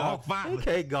together. All five, they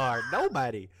can't guard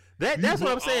nobody. That's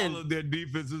what I'm saying. All of their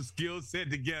defensive skill set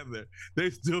together,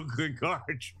 they still couldn't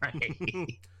guard Trey.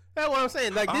 That's what I'm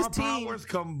saying. Like this Our team, powers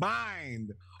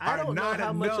combined I don't know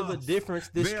how much of a difference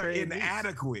this They're trade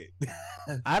inadequate.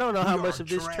 I don't know how much of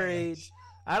this trade.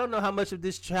 I don't know how much of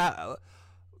this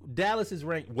Dallas is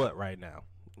ranked what right now?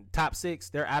 Top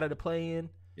 6. They're out of the play-in.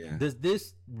 Yeah. Does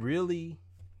this really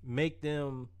make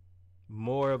them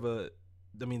more of a?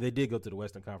 I mean, they did go to the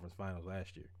Western Conference Finals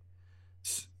last year.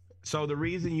 So the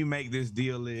reason you make this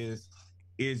deal is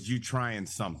you trying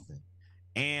something.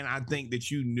 And I think that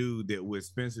you knew that with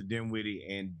Spencer Dinwiddie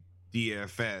and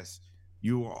DFS,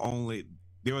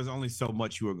 there was only so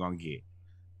much you were going to get.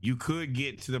 You could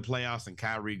get to the playoffs and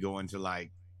Kyrie go into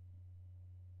like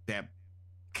that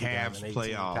Cavs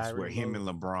playoffs Kyrie where him and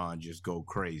LeBron just go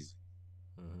crazy.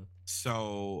 Mm-hmm.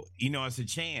 So, it's a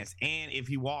chance. And if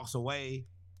he walks away,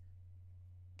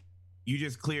 you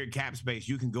just cleared cap space.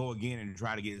 You can go again and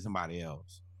try to get somebody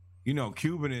else.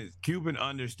 Cuban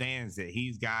understands that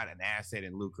he's got an asset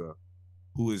in Luka,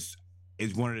 who is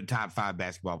one of the top 5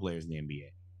 basketball players in the NBA.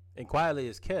 And quietly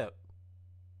is kept.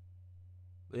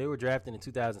 They were drafted in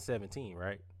 2017,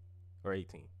 right? Or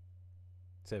 18?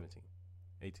 17.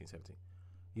 18, 17.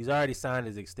 He's already signed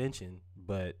his extension,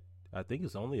 but I think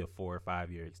it's only a 4 or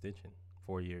 5 year extension.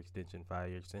 4-year extension,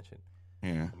 5-year extension.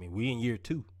 Yeah. I mean, we in year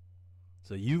 2.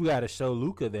 So you got to show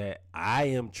Luka that I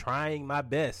am trying my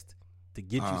best to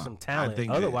get you some talent.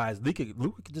 Otherwise, Luka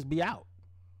could just be out.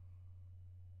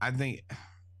 I think.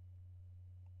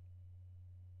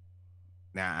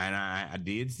 Now, and I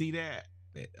did see that.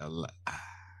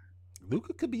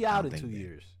 Luka could be out in 2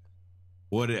 years.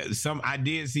 I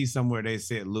did see somewhere they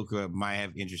said Luka might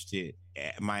have interest in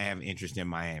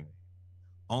Miami.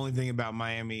 Only thing about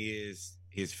Miami is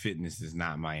his fitness is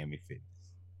not Miami fitness.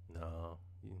 No.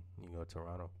 You go to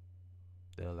Toronto,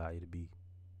 they'll allow you to be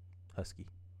husky.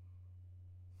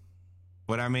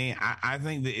 But I mean, I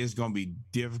think that it's going to be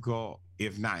difficult,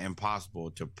 if not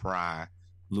impossible, to pry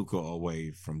Luka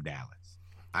away from Dallas.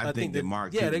 I think that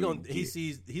Mark. Yeah,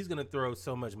 he's going to throw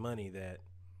so much money that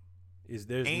there's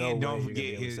no way. And don't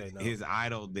forget his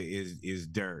idol that is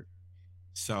Dirk.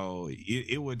 So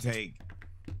it would take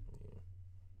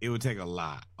a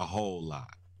lot, a whole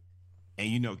lot.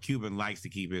 And Cuban likes to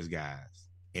keep his guys.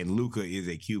 And Luka is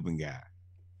a Cuban guy.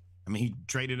 I mean, he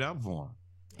traded up for him,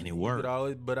 and it worked.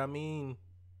 But I mean,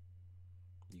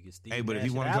 you can still. Hey, but if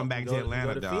you want to come back to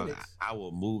Atlanta, dog, I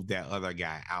will move that other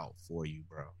guy out for you,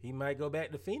 bro. He might go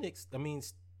back to Phoenix. I mean,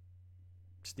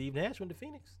 Steve Nash went to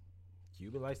Phoenix.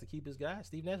 Cuban likes to keep his guy.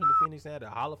 Steve Nash went to Phoenix and had a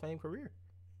Hall of Fame career.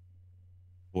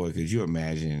 Boy, could you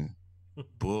imagine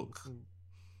Book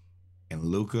and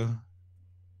Luka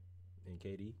and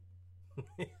KD?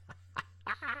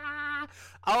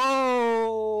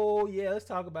 Oh yeah, let's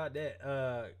talk about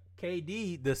that.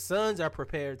 KD, the Suns are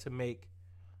prepared to make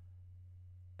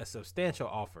a substantial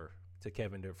offer to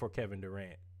Kevin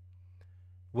Durant.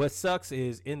 What sucks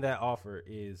is in that offer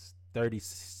is 30.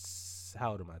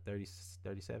 How old am I?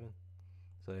 37.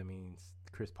 So that means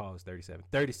Chris Paul is 37.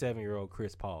 37-year-old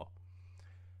Chris Paul.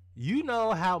 You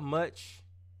know how much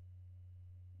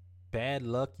bad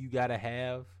luck you gotta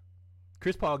have.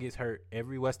 Chris Paul gets hurt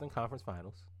every Western Conference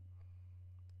Finals.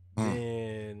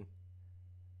 And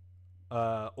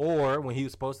or when he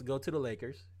was supposed to go to the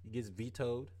Lakers, he gets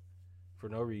vetoed for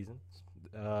no reason.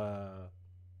 And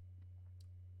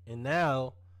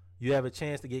now you have a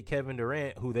chance to get Kevin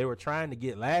Durant, who they were trying to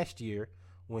get last year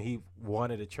when he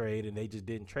wanted a trade and they just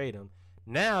didn't trade him.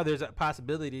 Now there's a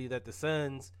possibility that the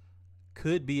Suns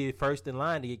could be first in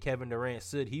line to get Kevin Durant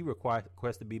should he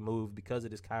request to be moved because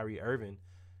of this Kyrie Irving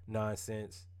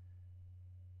nonsense.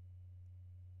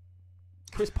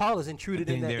 Chris Paul is included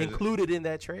in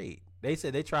that trade. They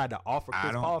said they tried to offer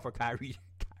Chris Paul for Kyrie.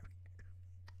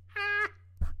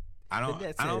 I don't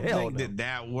think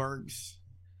that works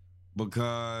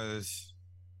because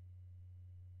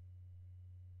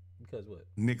what?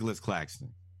 Nicholas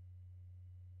Claxton.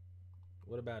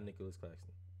 What about Nicholas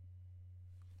Claxton?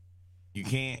 You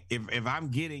can't. If I'm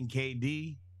getting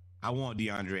KD, I want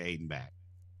DeAndre Ayton back.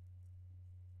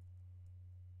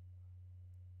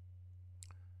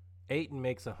 Ayton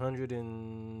makes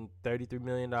 $133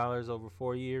 million over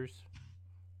 4 years.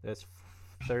 That's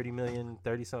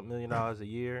 $30-something million a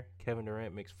year. Kevin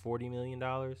Durant makes $40 million.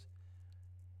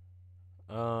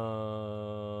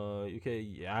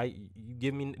 You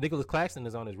give me Nicholas Claxton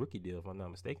is on his rookie deal if I'm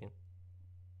not mistaken.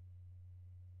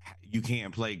 You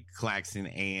can't play Claxton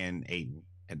and Ayton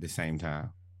at the same time.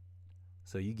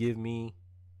 So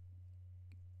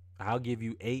I'll give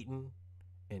you Ayton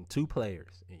and 2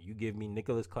 players, and you give me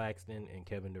Nicholas Claxton and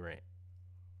Kevin Durant.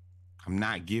 I'm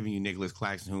not giving you Nicholas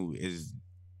Claxton, who is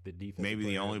maybe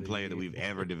the only player that we've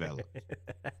ever developed.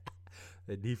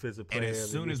 The defensive player. And as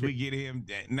soon as we get him,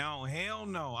 no, hell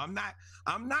no. I'm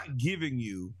not giving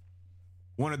you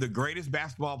one of the greatest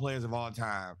basketball players of all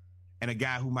time and a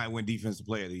guy who might win Defensive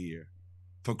Player of the Year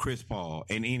for Chris Paul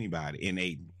and anybody in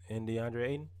Ayton. And DeAndre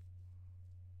Ayton?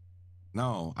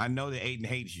 No, I know that Ayton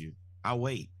hates you. I'll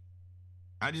wait.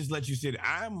 I just let you sit.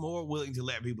 I'm more willing to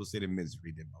let people sit in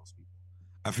misery than most people.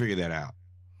 I figured that out.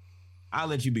 I'll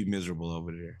let you be miserable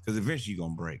over there because eventually you're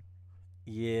going to break.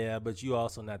 Yeah, but you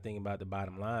also not thinking about the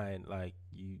bottom line. Like,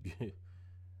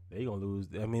 they going to lose.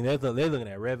 I mean, they're looking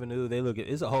at revenue.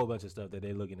 It's a whole bunch of stuff that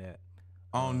they're looking at.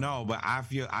 Oh, no, but I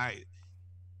feel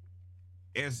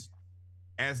as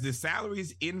the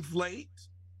salaries inflate,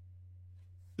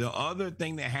 the other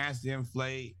thing that has to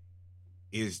inflate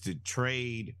is the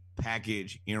trade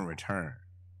package in return.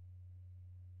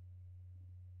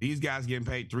 These guys getting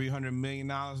paid $300 million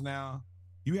now.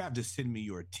 You have to send me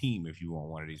your team if you want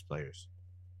one of these players.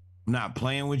 I'm not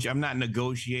playing with you. I'm not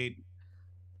negotiating.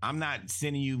 I'm not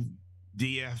sending you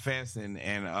DFS and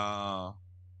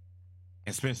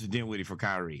Spencer Dinwiddie for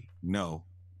Kyrie. No.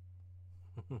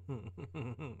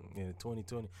 In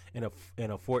 2020, and a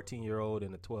 14-year-old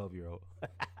and a 12-year-old.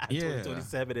 Yeah.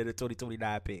 2027 and a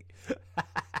 2029 pick.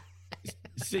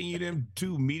 Seeing you them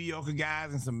 2 mediocre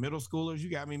guys and some middle schoolers, you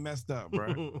got me messed up,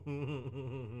 bro.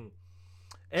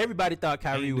 Everybody thought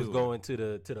Kyrie was going to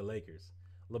the Lakers.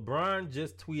 LeBron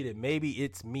just tweeted, "Maybe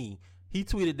it's me." He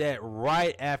tweeted that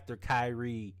right after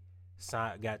Kyrie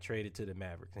got traded to the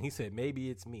Mavericks, and he said, "Maybe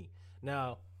it's me."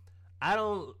 Now, I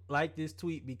don't like this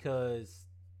tweet because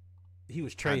he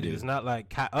was traded. It's not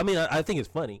like I think it's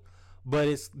funny, but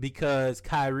it's because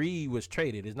Kyrie was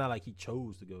traded. It's not like he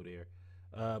chose to go there.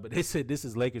 But they said this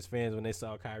is Lakers fans when they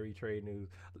saw Kyrie trade news.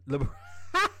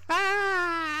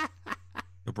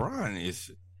 LeBron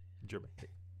is dramatic.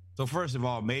 So first of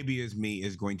all, maybe it's me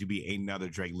is going to be another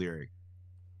Drake lyric.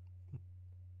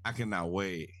 I cannot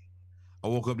wait. I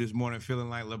woke up this morning feeling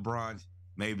like LeBron.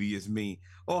 Maybe it's me.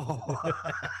 Oh,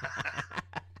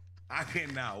 I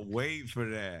cannot wait for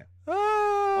that.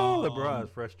 Oh,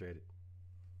 LeBron's frustrated.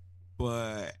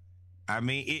 But I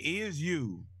mean, it is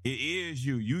you. It is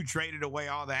you. You traded away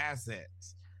all the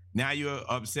assets. Now you're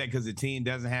upset because the team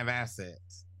doesn't have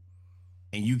assets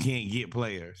and you can't get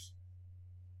players.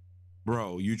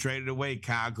 Bro, you traded away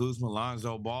Kyle Kuzma,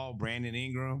 Lonzo Ball, Brandon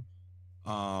Ingram.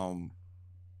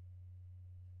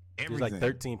 There's like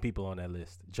 13 people on that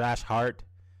list. Josh Hart.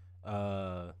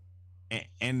 And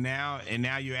now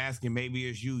you're asking maybe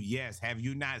it's you. Yes. Have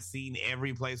you not seen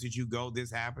every place that you go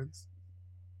this happens?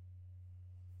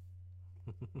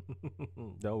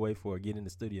 Don't wait for it. Get in the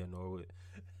studio, Norwood.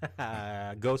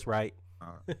 Ghost right.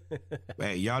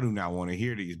 Hey, y'all do not want to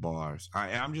hear these bars.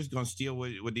 I'm just gonna steal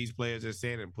what these players are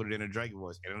saying and put it in a Drake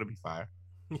voice, and it'll be fire.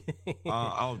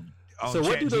 So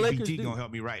what do the Lakers do? Gonna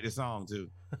help me write the song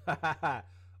too.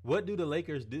 What do the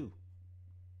Lakers do?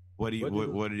 What do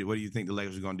you think the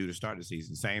Lakers are gonna do to start the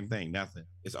season? Same thing. Nothing.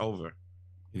 It's over.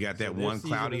 You got that one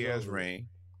cloudy ass rain.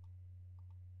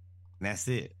 And that's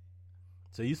it.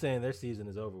 So you saying their season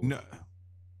is over? No.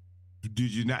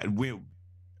 Did you not win?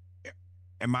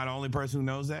 Am I the only person who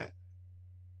knows that?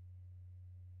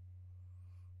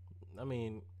 I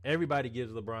mean, everybody's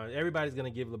going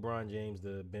to give LeBron James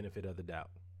the benefit of the doubt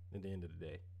at the end of the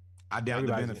day. I doubt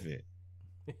the benefit.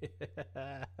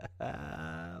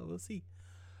 We'll see.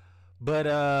 But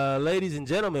ladies and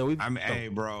gentlemen, hey,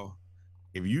 bro,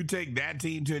 if you take that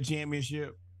team to a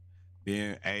championship,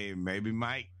 then hey, maybe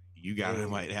Mike, You guys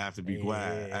might have to be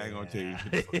quiet. I ain't gonna tell you to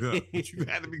shut the fuck up, but you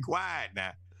have to be quiet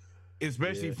now.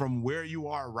 Especially from where you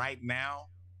are right now,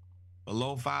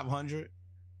 below 500.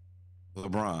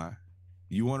 LeBron,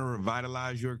 you want to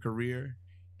revitalize your career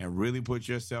and really put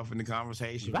yourself in the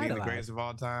conversation, being the greatest of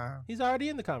all time? He's already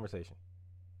in the conversation.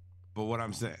 But what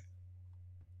I'm saying,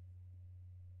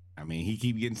 I mean, he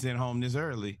keep getting sent home this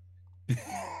early.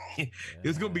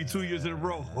 It's gonna be 2 years in a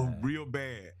row, real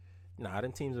bad. Nah,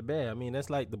 them teams are bad. I mean, that's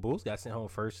like the Bulls got sent home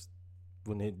first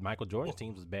when Michael Jordan's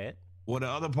teams was bad. Well, the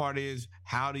other part is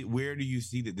where do you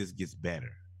see that this gets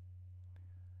better?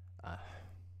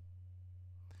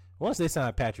 Once they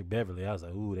signed Patrick Beverly, I was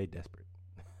like, ooh, they desperate.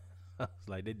 I was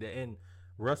like, and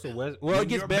Russell West. Well, it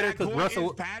gets better because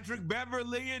Russell Patrick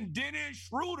Beverly and Dennis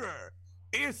Schroeder.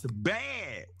 It's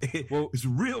bad. It's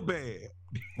real bad.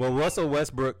 Well, Russell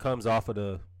Westbrook comes off of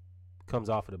the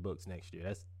books next year.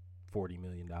 That's $40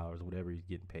 million, whatever he's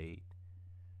getting paid.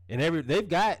 And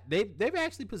they've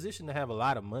actually positioned to have a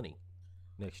lot of money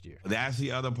next year. That's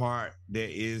the other part. There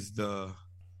is the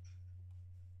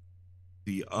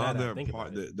other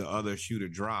part. The other shoe to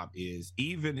drop is,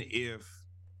 even if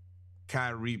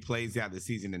Kyrie plays out the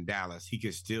season in Dallas, he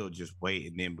could still just wait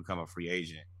and then become a free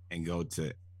agent and go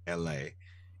to LA.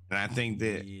 And I think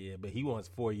that but he wants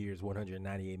 4 years,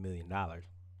 $198 million.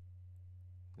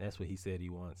 That's what he said he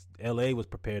wants. LA was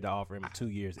prepared to offer him 2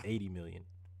 years, $80 million.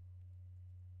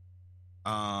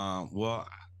 Well,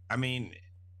 I mean,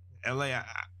 LA,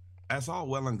 that's all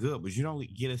well and good, but you don't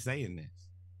get a say in this.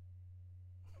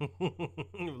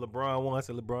 If LeBron wants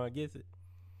it, LeBron gets it.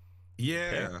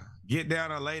 Yeah, get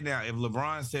down or lay down. If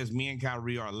LeBron says me and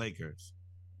Kyrie are Lakers,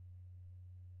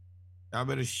 y'all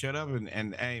better shut up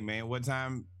and hey, man, what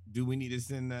time do we need to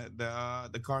send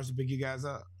the cars to pick you guys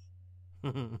up?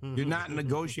 You're not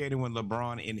negotiating with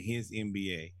LeBron in his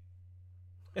NBA.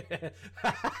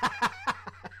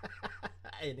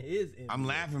 In his NBA. I'm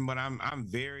laughing, but I'm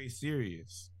very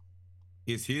serious.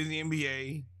 It's his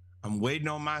NBA. I'm waiting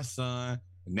on my son,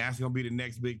 and that's gonna be the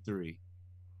next big three: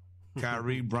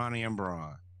 Kyrie, Bronny, and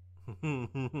Bron.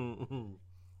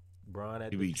 Bron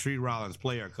at to be Tree Rollins,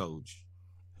 player coach.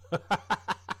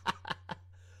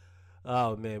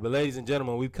 Oh man! But ladies and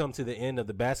gentlemen, we've come to the end of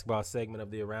the basketball segment of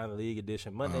the Around the League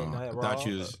edition Monday Night Raw.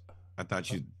 I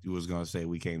thought you was gonna say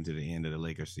we came to the end of the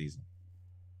Lakers season.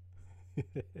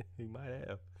 He might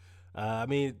have. I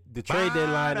mean, the trade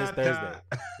deadline is Thursday.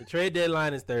 The trade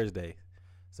deadline is Thursday,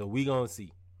 so we gonna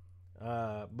see.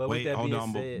 But wait, with that hold being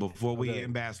on. said, Before we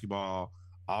end basketball,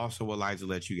 I also would like to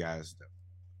let you guys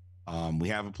know. We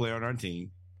have a player on our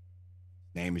team.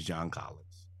 Name is John Collins.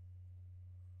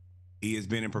 He has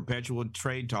been in perpetual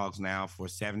trade talks now for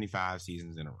 75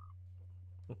 seasons in a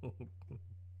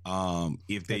row.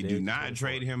 If they do not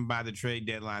trade him by the trade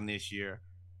deadline this year,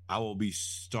 I will be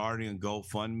starting a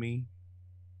GoFundMe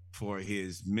for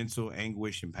his mental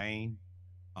anguish and pain.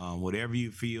 Whatever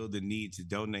you feel the need to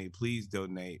donate, please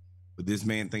donate. But this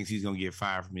man thinks he's going to get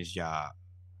fired from his job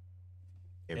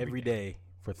every day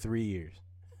for 3 years.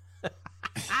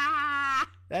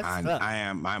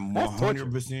 I'm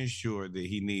 100% sure that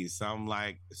he needs some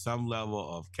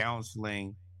level of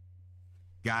counseling,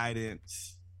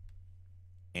 guidance,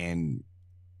 and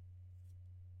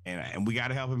we got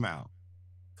to help him out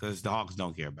because the Hawks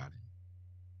don't care about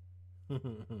it.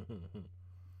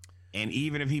 And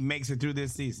even if he makes it through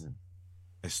this season,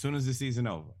 as soon as the season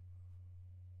over,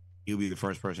 he'll be the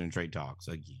first person in trade talks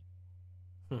again.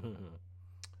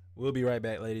 We'll be right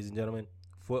back, ladies and gentlemen.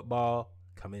 Football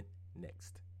coming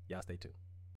next. Y'all stay tuned.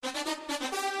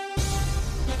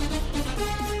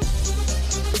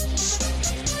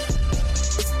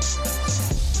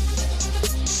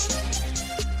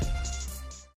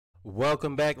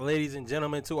 Welcome back, ladies and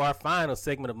gentlemen, to our final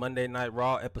segment of Monday Night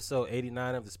Raw, episode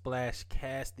 89 of the Splash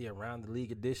Cast, the Around the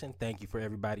League edition. Thank you for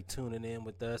everybody tuning in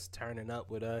with us, turning up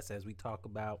with us as we talk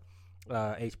about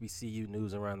HBCU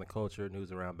news around the culture,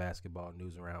 news around basketball,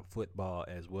 news around football,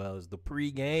 as well as the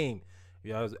pregame.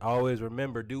 You always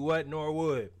remember, do what,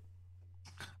 Norwood?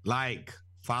 Like,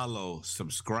 follow,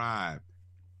 subscribe,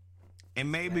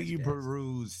 and maybe you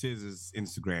peruse Scissor's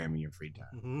Instagram in your free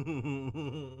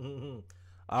time.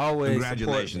 Always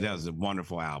congratulations, that was a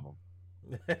wonderful album.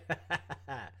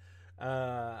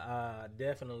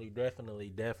 Definitely.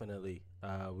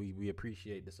 We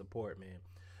appreciate the support, man.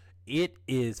 It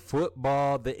is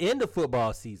football, the end of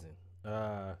football season.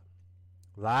 A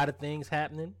lot of things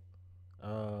happening.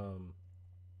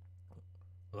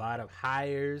 A lot of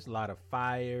hires, a lot of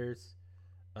fires.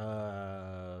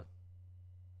 Where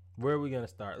are we going to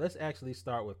start? Let's actually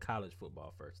start with college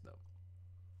football first, though.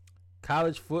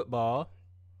 College football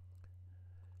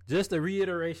Just a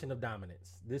reiteration of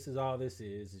dominance. This is all this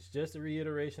is. It's just a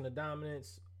reiteration of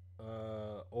dominance.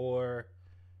 Or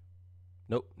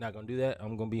nope, not gonna do that.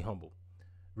 I'm gonna be humble.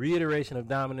 Reiteration of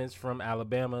dominance from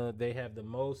Alabama. They have the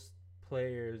most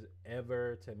players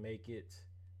ever to make it.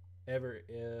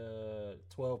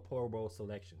 12 Pro Bowl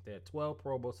selections. They had 12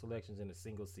 Pro Bowl selections in a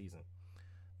single season.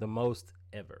 The most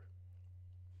ever.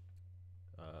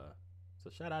 So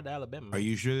shout out to Alabama. Are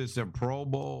you sure it's a Pro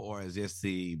Bowl or is this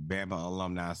the Bama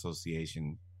Alumni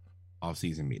Association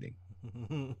off-season meeting?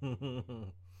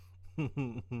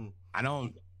 I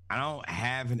don't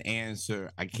have an answer.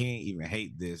 I can't even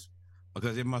hate this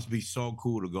because it must be so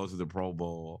cool to go to the Pro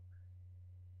Bowl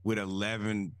with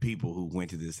 11 people who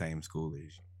went to the same school as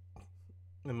you.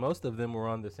 And most of them were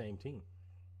on the same team.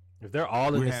 If they're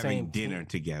all in the same dinner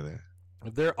together.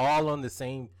 If they're all on the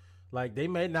same, like they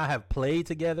may not have played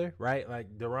together, right?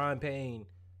 Like Daron Payne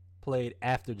played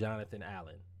after Jonathan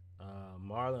Allen.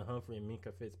 Marlon Humphrey and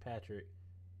Minka Fitzpatrick.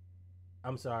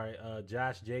 I'm sorry,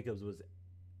 Josh Jacobs was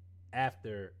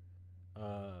after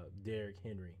Derrick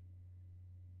Henry.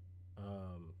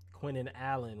 Quentin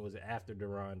Allen was after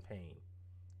Daron Payne.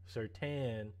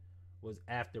 Surtain was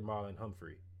after Marlon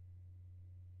Humphrey.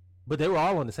 But they were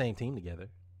all on the same team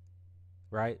together,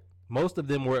 right? Most of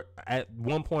them were at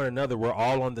one point or another were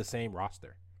all on the same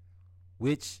roster,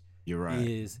 which you're right.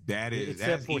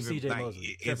 Except for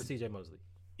CJ Mosley.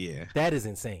 Yeah, that is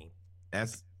insane.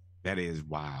 That is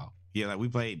wow. Yeah, like we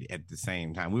played at the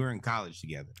same time. We were in college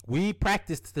together. We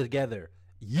practiced together.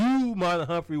 You, Marlon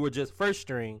Humphrey, were just first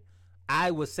string.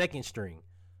 I was second string,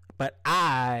 but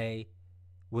I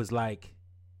was like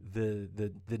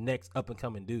the next up and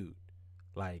coming dude.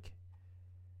 Like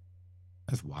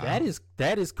that's wild.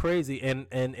 That is crazy.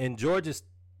 And Georgia's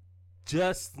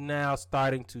just now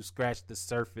starting to scratch the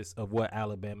surface of what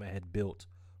Alabama had built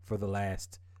for the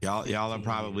last. Y'all are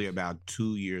probably about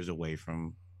 2 years away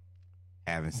from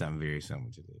having something very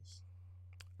similar to this.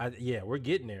 Yeah, we're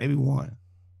getting there. Maybe one.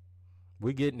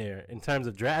 We're getting there in terms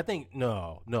of draft. I think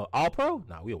no, All Pro.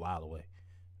 No, we a while away.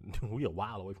 We a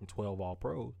while away from 12 All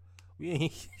Pros.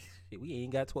 We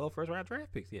ain't got 12 first round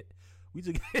draft picks yet. We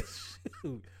just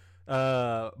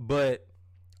but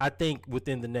I think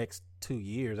within the next 2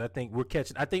 years, I think we're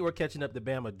catching up to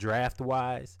Bama draft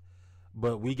wise,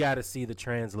 but we got to see the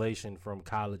translation from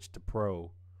college to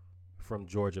pro from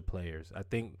Georgia players. I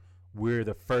think we're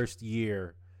the first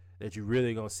year that you're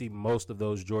really gonna see most of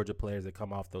those Georgia players that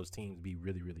come off those teams be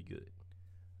really, really good.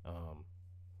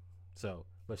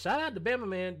 But shout out to Bama,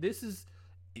 man. This is.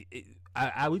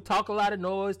 We talk a lot of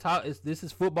noise. This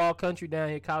is football country down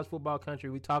here, college football country.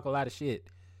 We talk a lot of shit,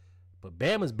 but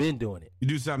Bama's been doing it. You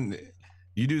do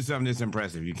something that's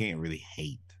impressive. You can't really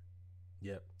hate.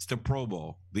 Yep. It's the Pro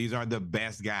Bowl. These are the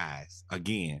best guys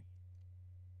again,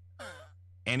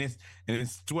 and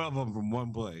it's 12 of them from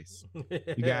one place.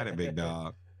 You got it, big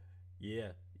dog.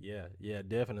 Yeah,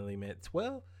 definitely, man.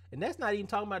 12, and that's not even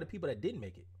talking about the people that didn't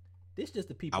make it. This just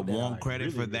the people. I want credit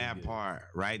really, for that really part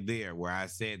right there, where I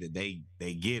said that they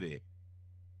get it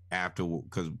after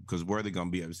because were they gonna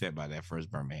be upset by that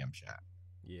first Birmingham shot?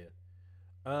 Yeah.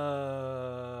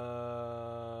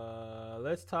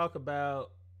 Let's talk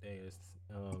about.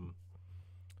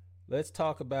 Let's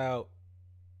talk about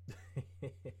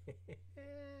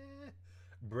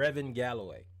Brevin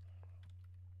Galloway.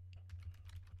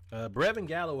 Brevin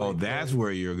Galloway. Oh, that's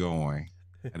where you're going.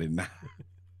 I did not.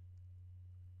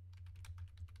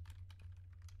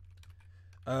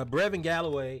 Brevin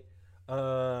Galloway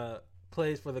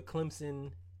plays for the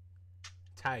Clemson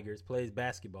Tigers, plays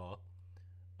basketball.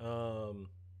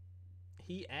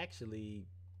 He actually...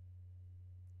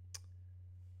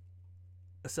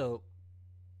 So,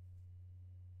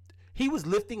 he was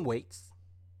lifting weights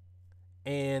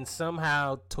and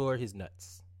somehow tore his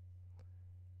nuts.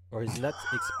 Or his nuts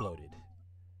exploded.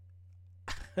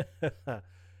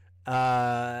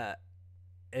 And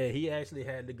he actually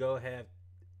had to go have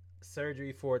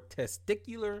surgery for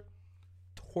testicular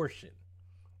torsion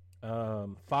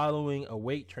following a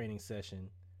weight training session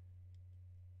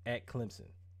at Clemson,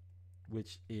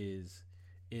 which is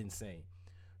insane.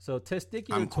 So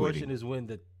testicular torsion is when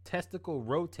the testicle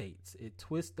rotates. It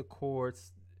twists the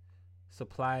cords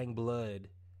supplying blood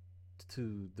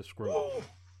to the scrotum.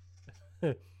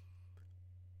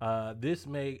 This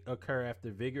may occur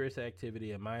after vigorous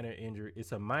activity, a minor injury.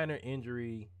 It's a minor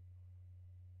injury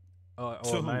or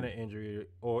a minor injury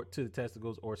or to the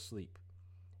testicles or sleep.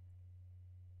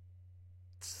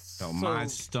 So my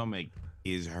stomach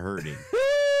is hurting.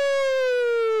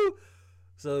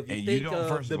 So if you think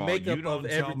of the makeup of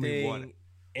everything,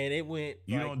 and it went.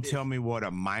 You like don't this. tell me what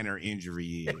a minor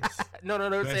injury is. No.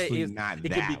 Especially It not could be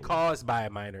that caused by a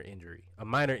minor injury. A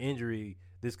minor injury.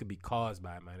 This could be caused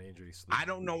by a minor injury. I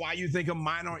don't know why you think a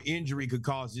minor injury could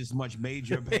cause this much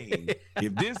major pain.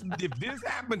 If this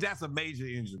happens, that's a major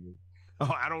injury.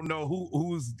 Oh, I don't know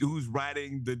who's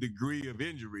writing the degree of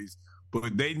injuries,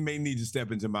 but they may need to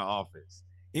step into my office.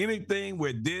 Anything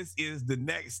where this is the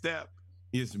next step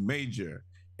is major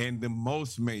and the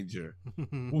most major. We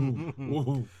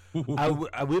don't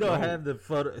have the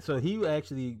photo. So he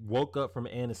actually woke up from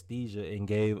anesthesia and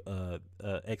gave a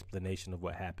explanation of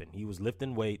what happened. He was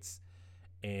lifting weights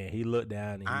and he looked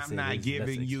down and he I'm said, not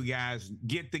giving you guys,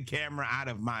 get the camera out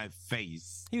of my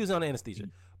face. He was on anesthesia,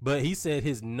 but he said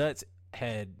his nuts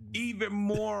had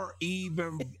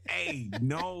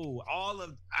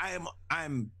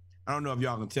I don't know if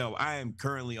y'all can tell, I am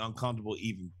currently uncomfortable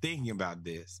even thinking about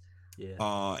this.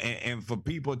 Yeah. And for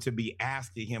people to be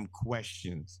asking him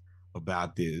questions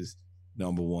about this,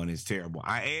 number one, is terrible.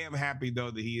 I am happy though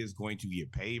that he is going to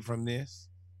get paid from this.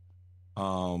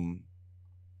 And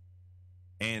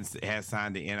has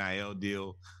signed the NIL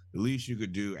deal. The least you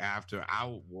could do after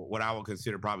what I would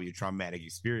consider probably a traumatic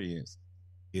experience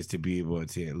is to be able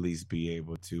to at least be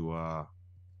able to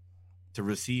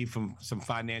receive from some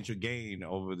financial gain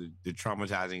over the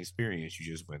traumatizing experience you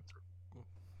just went through.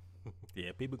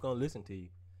 Yeah, people gonna listen to you.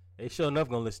 They sure enough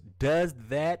gonna listen. Does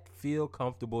that feel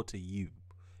comfortable to you?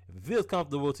 If it feels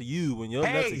comfortable to you when your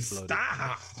nuts exploded,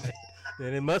 stop.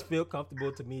 then it must feel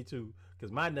comfortable to me too,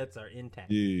 because my nuts are intact.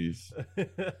 Yes.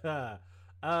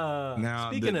 Now,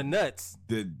 speaking of nuts,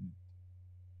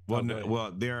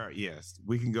 yes,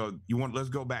 we can go. Let's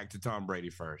go back to Tom Brady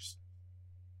first.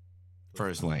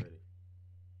 First link.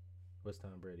 What's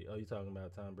Tom Brady? Oh, you talking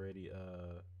about Tom Brady?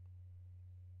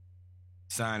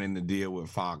 Signing the deal with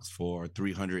Fox for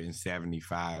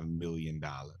 $375 million.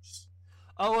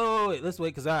 Oh, wait. Let's wait,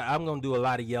 because I'm going to do a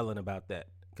lot of yelling about that,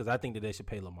 because I think that they should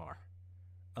pay Lamar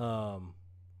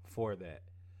for that.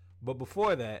 But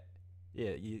before that,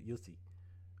 yeah, you'll see.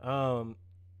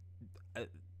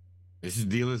 This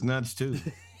deal is nuts, too.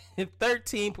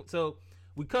 13. So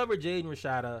we covered Jaden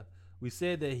Rashada. We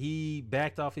said that he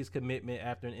backed off his commitment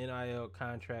after an NIL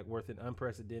contract worth an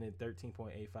unprecedented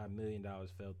 $13.85 million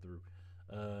fell through.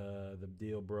 The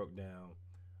deal broke down.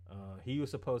 He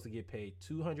was supposed to get paid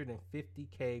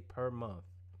 $250K per month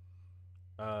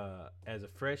as a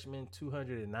freshman,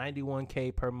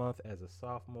 $291K per month as a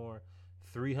sophomore,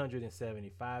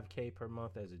 $375K per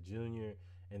month as a junior,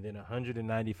 and then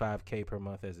 $195K per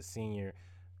month as a senior.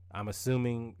 I'm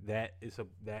assuming that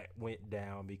went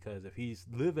down because if he's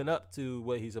living up to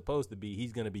what he's supposed to be,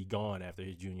 he's going to be gone after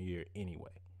his junior year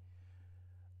anyway.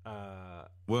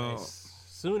 As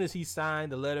soon as he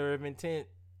signed the letter of intent,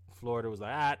 Florida was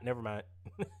like, never mind.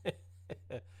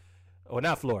 Or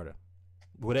not Florida.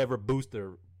 Whatever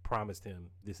booster promised him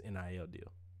this NIL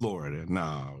deal. Florida,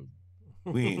 no.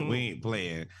 We ain't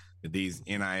playing. These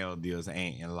NIL deals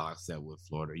ain't in lockstep with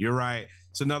Florida. You're right.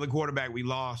 It's another quarterback we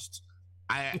lost.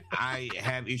 I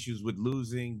have issues with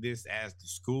losing this as the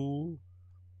school,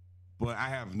 but I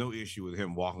have no issue with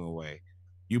him walking away.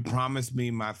 You promised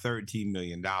me my $13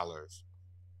 million.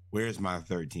 Where's my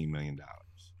 $13 million?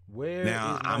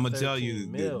 Now, I'm going to tell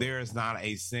you, there is not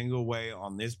a single way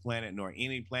on this planet, nor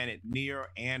any planet near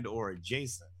and or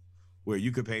adjacent, where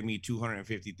you could pay me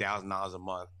 $250,000 a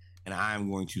month, and I'm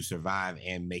going to survive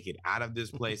and make it out of this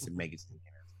place and make it to the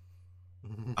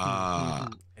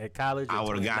at college, I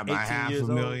would have got by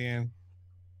 $500,000.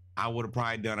 I would have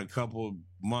probably done a couple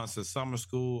months of summer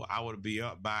school. I would be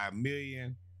up by $1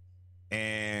 million,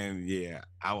 and yeah,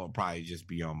 I would probably just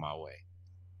be on my way.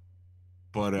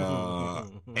 But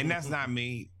and that's not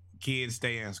me. Kids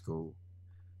stay in school,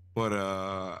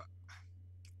 but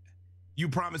you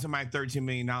promise them like $13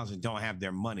 million and don't have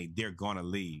their money, they're gonna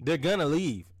leave. They're gonna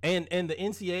leave, and the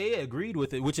NCAA agreed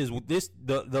with it, which is this.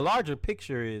 The larger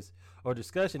picture is. Or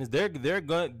discussion is they're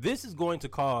going. This is going to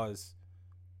cause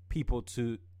people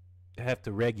to have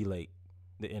to regulate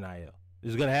the NIL.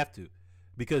 It's going to have to,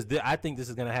 because I think this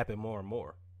is going to happen more and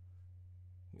more.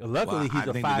 Luckily, he's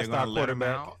a 5-star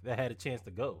quarterback that had a chance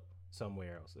to go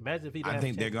somewhere else. Imagine if he. I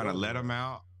think they're going to let him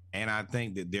out, and I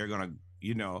think that they're going to.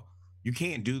 You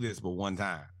can't do this but one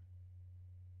time.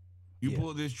 You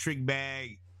pull this trick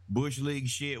bag Bush League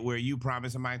shit where you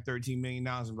promise somebody $13 million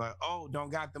and be like, oh,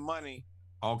 don't got the money.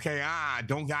 Okay, I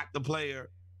don't got the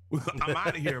player. I'm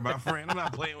out of here, my friend. I'm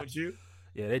not playing with you.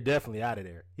 Yeah, they're definitely out of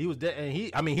there. He was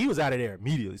he was out of there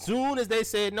immediately. As soon as they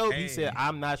said no, he said,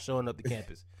 I'm not showing up to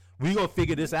campus. We're going to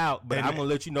figure this out, but I'm going to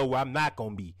let you know where I'm not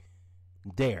going to be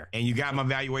there. And you got my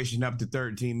valuation up to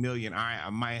 $13 million. All right,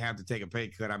 I might have to take a pay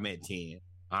cut. I'm at 10.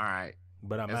 All right.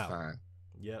 But I'm That's out. fine.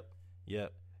 Yep.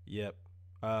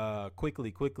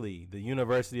 Quickly. The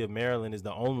University of Maryland is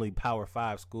the only Power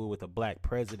 5 school with a black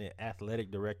president,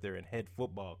 athletic director, and head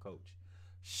football coach.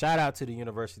 Shout out to the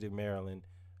University of Maryland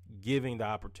giving the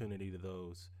opportunity to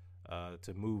those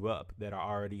to move up that are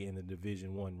already in the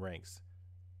Division I ranks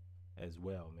as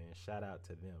well, man. Shout out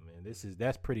to them, man.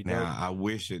 That's pretty dope. Now, I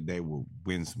wish that they would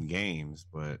win some games,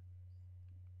 but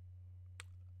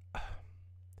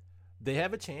they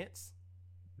have a chance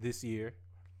this year.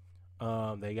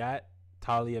 They got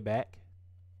Talia back,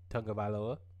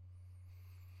 Tagovailoa.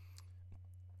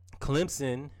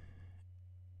 Clemson.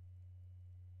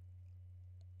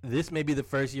 This may be the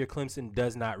first year Clemson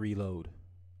does not reload.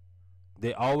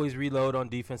 They always reload on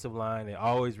defensive line. They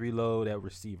always reload at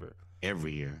receiver.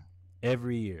 Every year.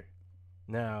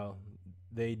 Now,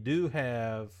 they do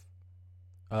have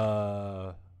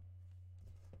the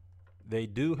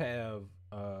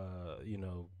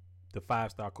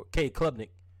 5-star Cade Klubnik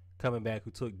coming back,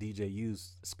 who took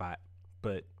DJU's spot,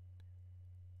 but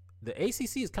the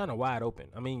ACC is kind of wide open.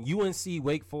 I mean, UNC,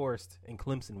 Wake Forest, and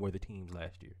Clemson were the teams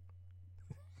last year.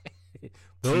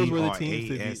 Those were the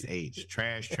teams.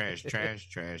 TRASH. Trash.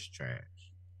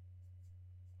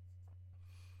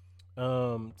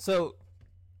 So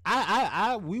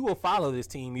we will follow this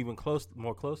team even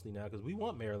more closely now, because we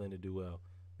want Maryland to do well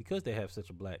because they have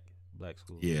such a black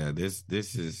school. Yeah, this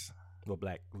is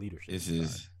black leadership. This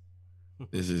is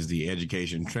the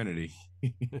education trinity.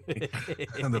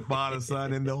 The Father,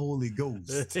 Son, and the Holy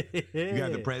Ghost. You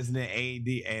got the president, AD,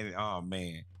 and oh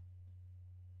man.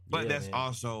 But that's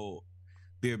also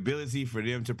the ability for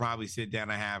them to probably sit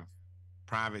down and have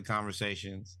private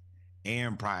conversations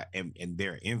and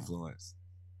their influence,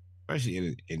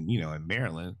 especially in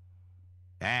Maryland.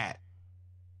 That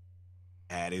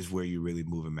is where you really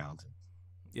move a mountain.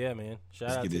 Yeah, man.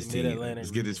 Shout out to the Mid-Atlantic.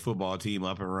 Let's get this football team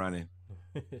up and running.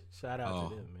 Shout out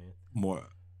to them, man. More.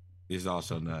 It's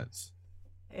also nuts.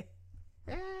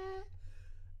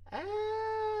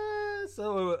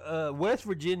 So, West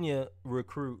Virginia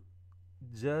recruit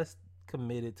just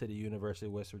committed to the University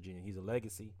of West Virginia. He's a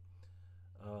legacy.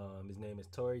 His name is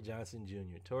Torrey Johnson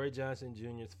Jr. Torrey Johnson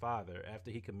Jr.'s father,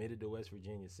 after he committed to West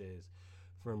Virginia, says,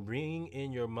 "From being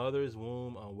in your mother's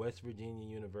womb on West Virginia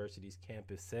University's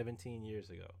campus 17 years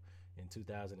ago in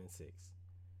 2006.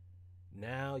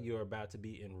 Now you're about to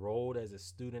be enrolled as a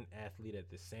student athlete at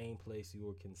the same place you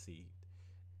were conceived."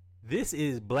 This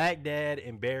is black dad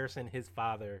embarrassing his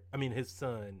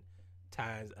son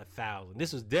times 1,000.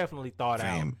 This was definitely thought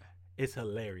out. It's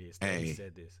hilarious that he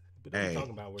said this. But I'm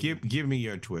talking about give me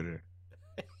your Twitter.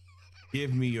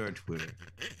 Give me your Twitter.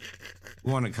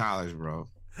 Going to college, bro.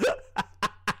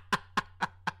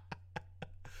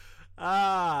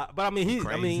 But I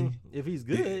mean, if he's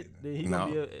good, then he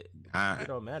gonna be it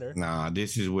don't matter. Nah,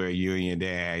 this is where you and your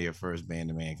dad had your first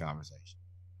man-to-man conversation.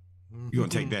 You gonna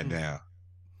take that down?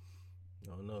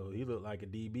 Oh no, he looked like a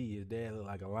DB. His dad looked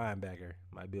like a linebacker.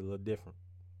 Might be a little different.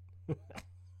 All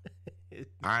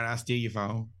right, I'll steal your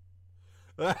phone.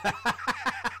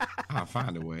 I'll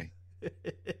find a way.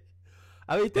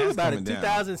 I mean, think about it.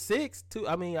 2006.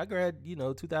 I grabbed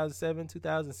 2007,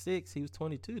 2006. He was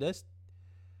 22. That's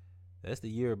the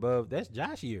year above. That's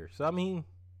Josh's year. So I mean,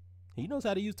 he knows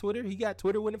how to use Twitter. He got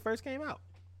Twitter when it first came out.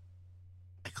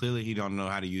 Clearly, he don't know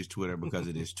how to use Twitter because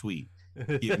of this tweet.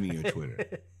 Give me your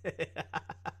Twitter.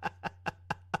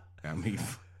 I mean,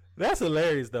 that's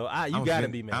hilarious though. You gotta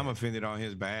be mad. I'm offended on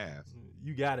his behalf.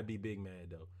 You gotta be big mad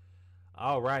though.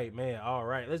 All right, man. All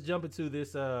right, let's jump into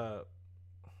this. Where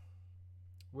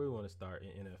do we want to start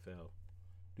in NFL?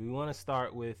 Do we want to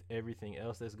start with everything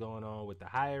else that's going on with the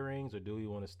hirings, or do we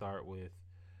want to start with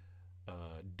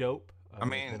dope? There's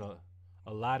been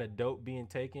a lot of dope being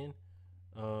taken.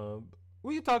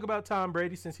 We can talk about Tom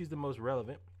Brady since he's the most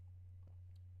relevant.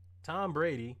 Tom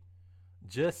Brady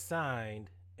just signed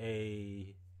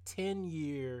a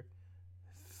 10-year,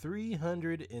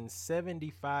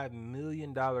 $375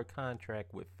 million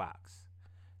contract with Fox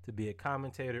to be a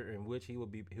commentator, in which he will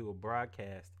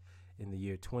broadcast in the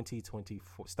year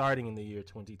 2024, starting in the year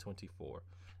 2024.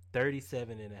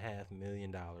 $37.5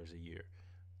 million a year,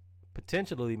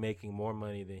 potentially making more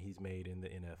money than he's made in the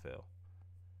NFL.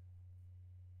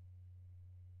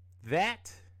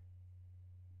 That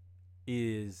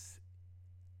is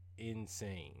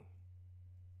insane.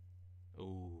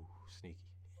 Ooh, sneaky.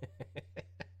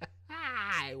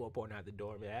 I won't point out the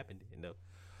door. It happened,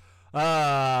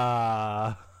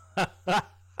 all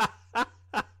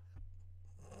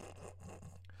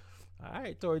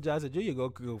right, Torrey Johnson Jr.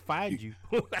 go find you.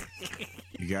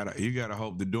 You gotta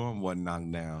hope the dorm wasn't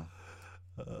knocked down.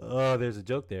 There's a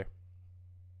joke there.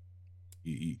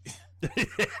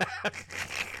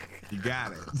 You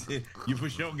got it. You for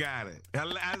sure got it. I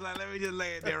was like, let me just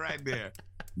lay it there right there.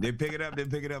 They pick it up, they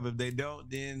pick it up. If they don't,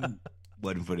 then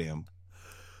wasn't for them.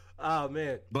 Oh,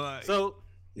 man. But so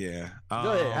yeah.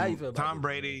 Go ahead. How you feel about Tom this,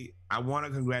 Brady? I want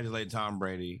to congratulate Tom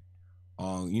Brady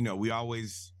on, we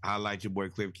always highlight your boy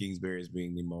Cliff Kingsbury as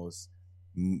being the most,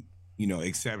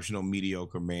 exceptional,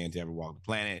 mediocre man to ever walk the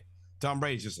planet. Tom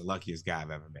Brady's just the luckiest guy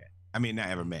I've ever met. I mean, not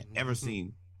ever met, ever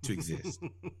seen to exist.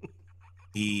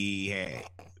 He had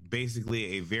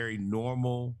basically a very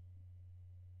normal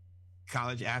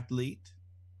college athlete,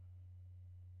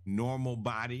 normal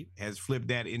body, has flipped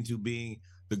that into being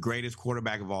the greatest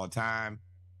quarterback of all time.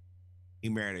 He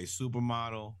married a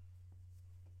supermodel.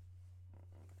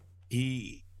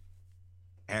 He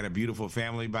had a beautiful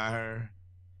family by her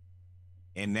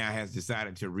and now has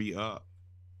decided to re-up.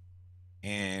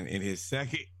 And in his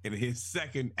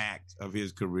second act of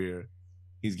his career,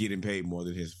 he's getting paid more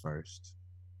than his first.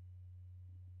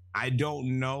 I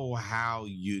don't know how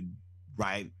you'd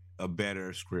write a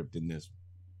better script than this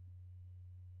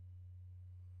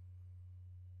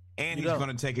one. And he's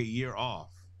going to take a year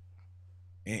off.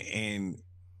 And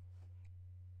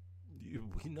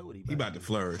we know what he about to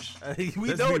flourish.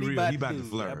 We know what he about to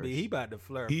flourish. I mean, he about to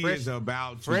flourish. He is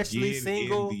about to freshly get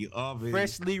single, in the oven,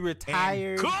 freshly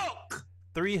retired, and cook.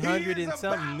 $300 and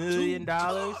something million.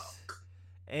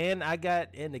 And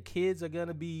the kids are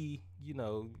gonna be,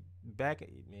 back.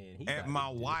 Man, he at my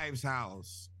wife's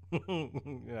house,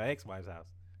 ex-wife's house.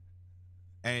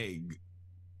 Hey,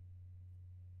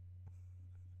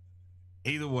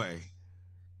 either way,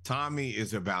 Tommy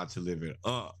is about to live it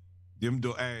up.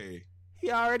 Hey. He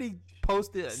already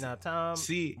posted. Now, Tom,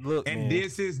 look, and man.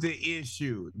 This is the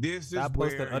issue. This is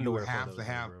where you have to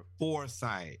have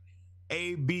foresight.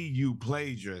 AB, you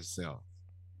played yourself.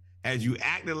 As you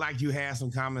acted like you had some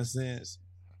common sense,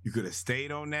 you could have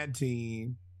stayed on that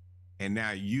team, and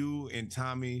now you and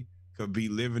Tommy could be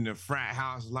living the frat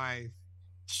house life,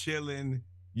 chilling.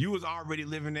 You was already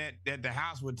living at the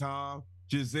house with Tom.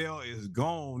 Giselle is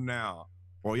gone now.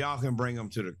 Or y'all can bring them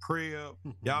to the crib.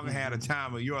 Y'all can have a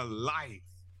time of your life.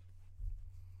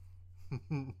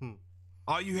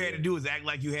 All you had to do is act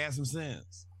like you had some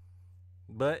sense.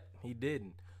 But he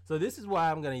didn't. So this is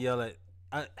why I'm going to yell at...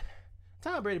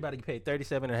 Tom Brady about to get paid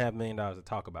 $37.5 million to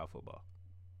talk about football.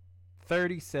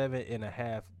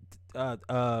 $37.5.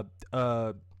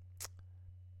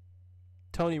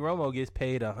 Tony Romo gets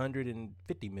paid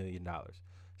 $150 million.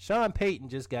 Sean Payton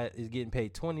is getting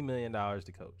paid $20 million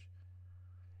to coach.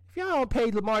 If y'all don't pay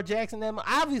Lamar Jackson that much,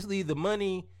 obviously the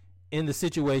money in the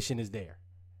situation is there.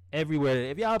 Everywhere.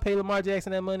 If y'all don't pay Lamar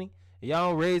Jackson that money, y'all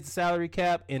don't raise the salary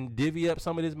cap and divvy up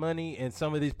some of this money and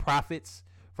some of these profits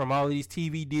from all of these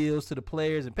TV deals to the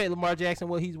players and pay Lamar Jackson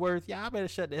what he's worth, y'all better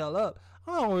shut the hell up.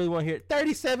 I don't really want to hear it.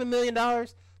 $37 million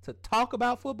to talk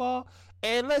about football.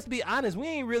 And let's be honest, we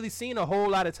ain't really seen a whole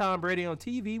lot of Tom Brady on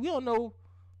TV. We don't know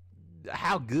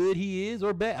how good he is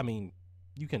or bad. I mean,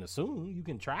 you can assume, you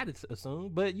can try to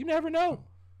assume, but you never know.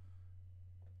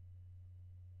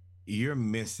 You're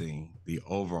missing the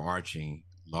overarching,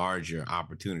 larger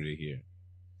opportunity here.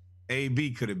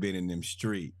 AB could have been in them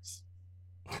streets,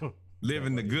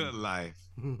 living the good life.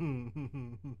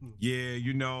 Yeah,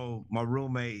 my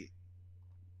roommate,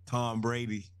 Tom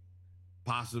Brady,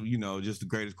 possibly, just the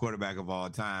greatest quarterback of all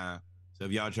time. So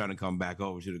if y'all trying to come back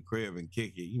over to the crib and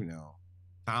kick it,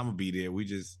 Tom will be there. We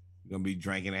just gonna be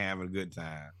drinking and having a good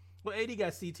time. Well, AD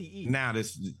got CTE. Now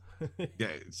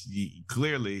he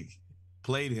clearly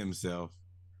played himself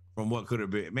from what could have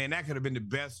been. Man, that could have been the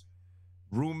best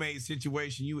roommate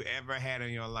situation you ever had in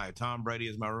your life. Tom Brady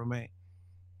is my roommate.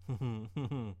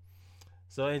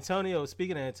 So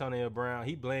speaking of Antonio Brown,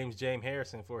 he blames James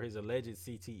Harrison for his alleged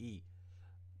CTE.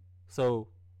 So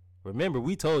remember,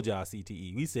 we told y'all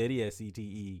CTE. We said he had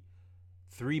CTE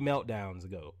 4 meltdowns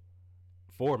ago.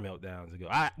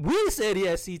 We said he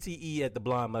had CTE at the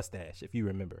blonde mustache, if you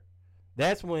remember.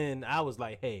 That's when I was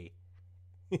like, hey.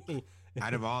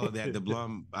 Out of all of that,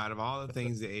 out of all the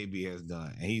things that AB has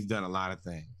done, and he's done a lot of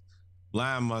things,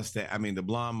 the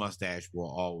blonde mustache will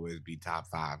always be top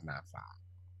 5, not 5.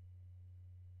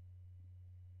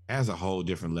 That's a whole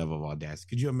different level of audacity.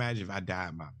 Could you imagine if I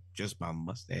dyed my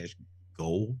mustache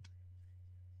gold?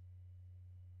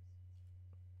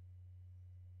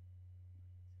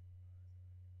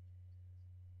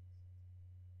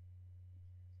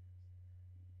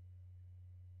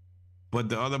 But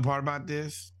the other part about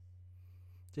this,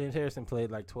 James Harrison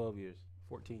played like 12 years,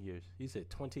 14 years. He said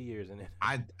 20 years in it.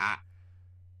 I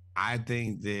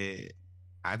think that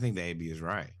AB is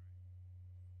right.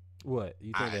 What?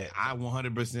 You think that? I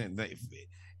 100% think,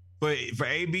 but for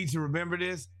AB to remember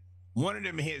this, One of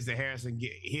them hits that Harrison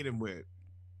hit him with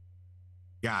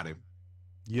got him.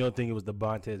 You don't think it was the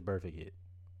Vontaze Burfict hit?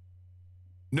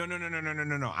 No.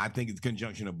 I think it's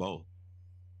conjunction of both.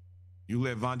 You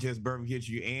let Vontaze Burfict hit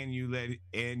you, and you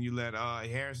let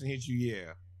Harrison hit you.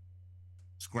 Yeah,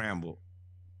 scramble.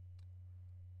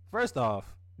 First off,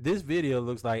 this video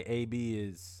looks like AB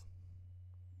is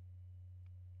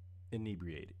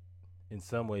inebriated in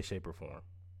some way, shape, or form.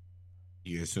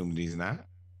 You assume that he's not?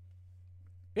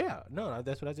 Yeah, no,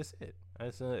 that's what I just said.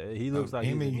 He looks like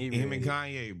him he's and inebriated. him and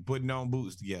Kanye putting on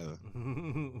boots together.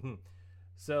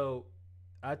 So,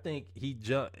 I think he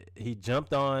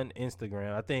jumped on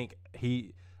Instagram. I think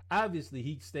he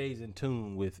stays in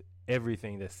tune with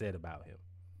everything that's said about him.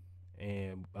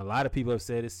 And a lot of people have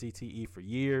said it's CTE for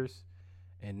years.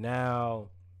 And now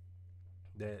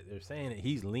that they're saying that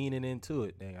he's leaning into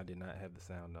it. Dang, I did not have the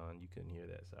sound on. You couldn't hear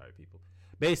that. Sorry, people.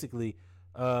 Basically,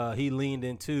 he leaned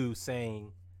into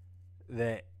saying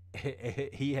that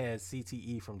he has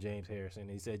CTE from James Harrison.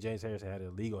 He said James Harrison had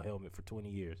a legal helmet for 20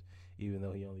 years, even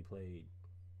though he only played,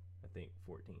 I think,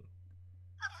 14.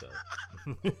 So,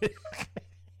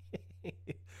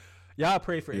 y'all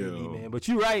pray for AB, man. But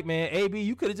you're right, man. AB,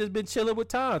 you could have just been chilling with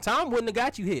Tom. Tom wouldn't have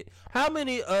got you hit. How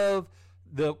many of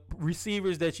the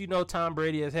receivers that you know Tom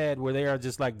Brady has had where they are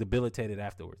just like debilitated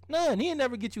afterwards? None. He ain't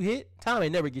never get you hit. Tom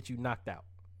ain't never get you knocked out.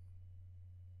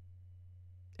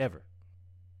 Ever.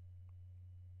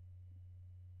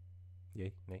 Yeah,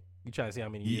 Nate. You trying to see how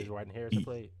many years Rodney Harrison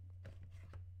played?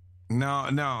 No,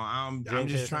 I'm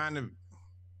just trying to.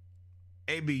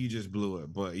 AB, you just blew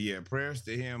it, but yeah, prayers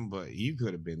to him. But you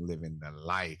could have been living the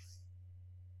life.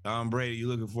 Tom Brady, you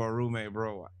looking for a roommate,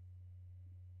 bro?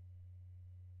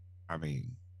 I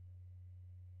mean,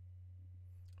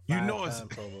 you know it's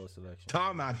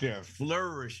Tom out there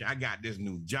flourish. I got this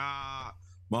new job.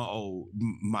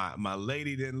 My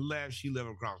lady didn't left. She live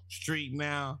across the street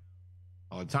now.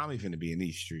 Oh, Tommy finna be in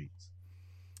these streets.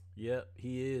 Yep,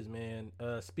 he is, man.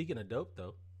 Speaking of dope,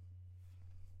 though,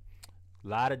 a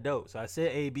lot of dope. So I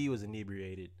said AB was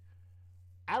inebriated.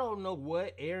 I don't know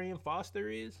what Arian Foster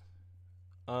is.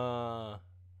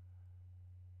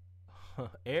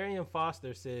 Arian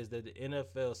Foster says that the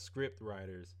NFL script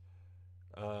writers,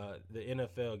 the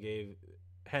NFL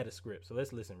had a script. So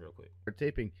let's listen real quick. For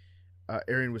taping,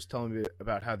 Arian was telling me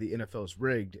about how the NFL is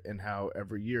rigged and how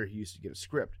every year he used to get a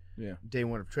script. Yeah. Day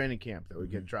one of training camp that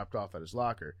would get dropped off at his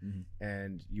locker.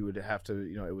 And you would have to,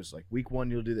 it was like week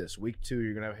 1, you'll do this. Week 2,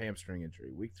 you're going to have a hamstring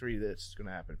injury. Week 3, this is going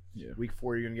to happen. Yeah. Week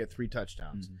 4, you're going to get 3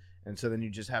 touchdowns. And so then you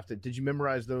just have to, did you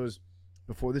memorize those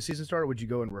before the season started? Or would you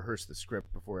go and rehearse the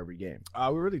script before every game?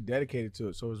 We're really dedicated to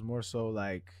it. So it was more so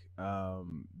like,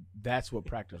 that's what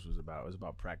practice was about. It was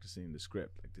about practicing the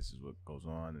script. Like, this is what goes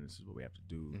on and this is what we have to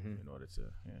do in order to,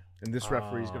 And this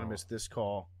referee's going to miss this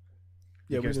call.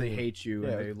 Because they hate you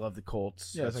and they love the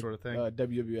Colts, that sort of thing.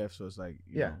 WWF, so it's like,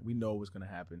 you know, we know what's going to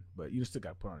happen, but you still got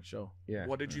to put on a show. Yeah.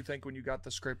 What did you think when you got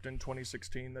the script in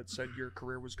 2016 that said your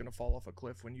career was going to fall off a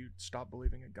cliff when you stopped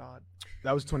believing in God?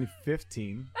 That was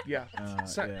 2015. Yeah.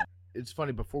 It's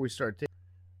funny, before we start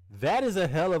that is a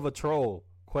hell of a troll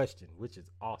question, which is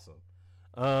awesome.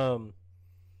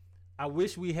 I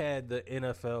wish we had the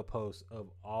NFL post of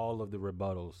all of the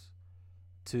rebuttals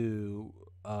to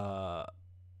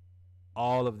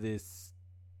all of this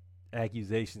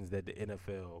accusations that the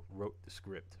NFL wrote the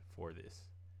script for this.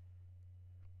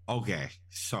 Okay,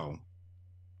 so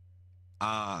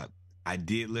I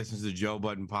did listen to the Joe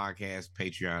Budden podcast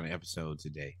Patreon episode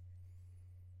today.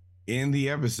 In the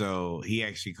episode, he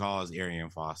actually calls Arian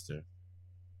Foster,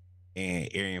 and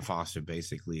Arian Foster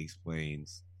basically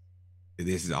explains that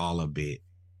this is all a bit.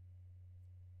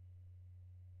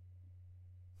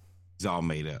 It's all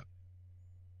made up.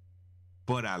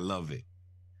 But I love it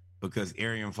because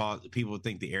Arian Foster, people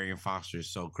think that Arian Foster is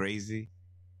so crazy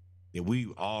that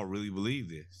we all really believe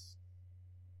this.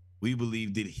 We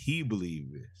believe that he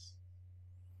believed this.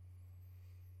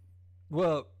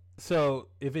 Well, so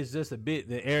if it's just a bit,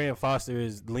 then Arian Foster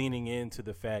is leaning into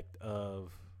the fact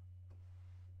of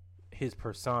his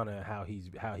persona, how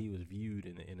he was viewed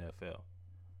in the NFL.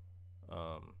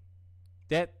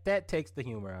 That takes the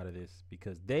humor out of this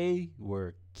because they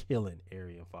were killing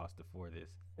Arian Foster for this.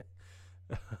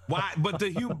 Why? But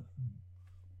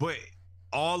but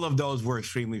all of those were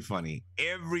extremely funny.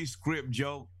 Every script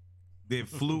joke that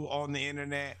flew on the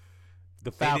internet.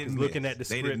 The Falcons looking at the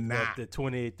script at the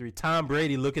 28-3. Tom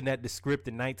Brady looking at the script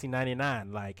in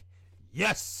 1999, like,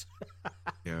 yes.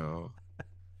 The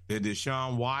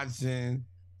Deshaun Watson,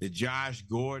 the Josh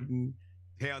Gordon,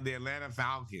 Hell, the Atlanta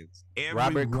Falcons.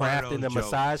 Robert Kraft in the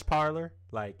massage parlor,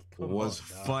 like, was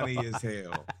funny as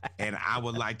hell. And I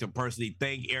would like to personally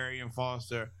thank Arian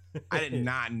Foster. I did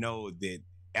not know that.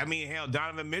 I mean, hell,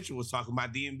 Donovan Mitchell was talking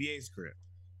about the NBA script.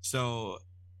 So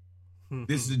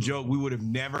this is a joke we would have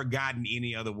never gotten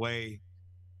any other way.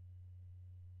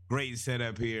 Great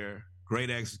setup here. Great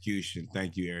execution.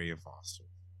 Thank you, Arian Foster.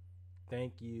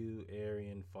 Thank you,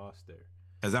 Arian Foster.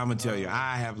 Because I'm going to tell you,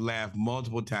 I have laughed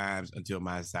multiple times until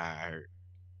my side hurt.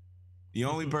 The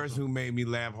only person who made me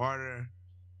laugh harder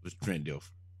was Trent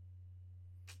Dilfer.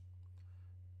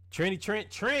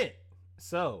 Trent.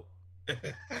 So.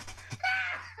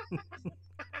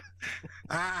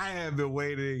 I have been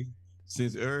waiting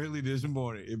since early this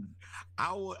morning.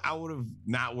 I would have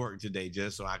not worked today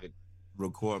just so I could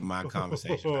record my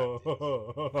conversation.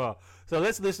 So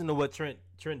let's listen to what Trent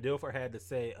Dilfer had to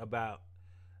say about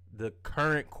the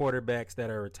current quarterbacks that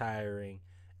are retiring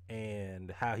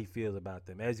and how he feels about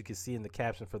them. As you can see in the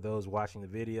caption for those watching the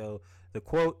video, the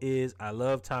quote is, "I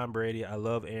love Tom Brady. I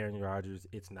love Aaron Rodgers.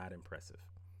 It's not impressive."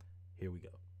 Here we go.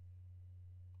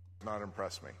 Not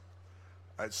impressed me.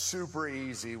 It's super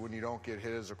easy when you don't get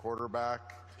hit as a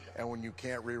quarterback and when you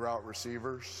can't reroute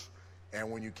receivers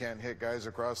and when you can't hit guys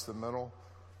across the middle.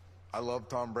 I love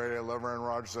Tom Brady. I love Aaron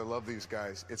Rodgers. I love these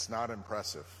guys. It's not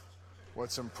impressive.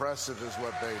 What's impressive is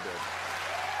what they did.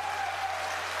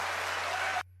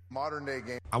 Modern day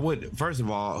game. I would, first of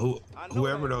all,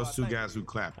 whoever those two guys who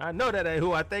clapped. I know that ain't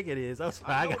who I think it is.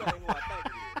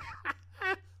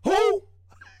 Who?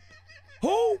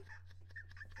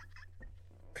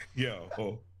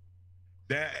 Yo,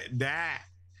 that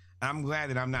I'm glad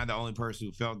that I'm not the only person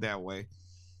who felt that way.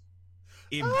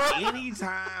 If any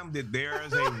time that there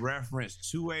is a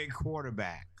reference to a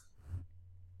quarterback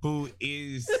who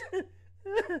is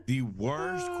the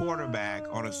worst quarterback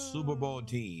on a Super Bowl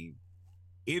team,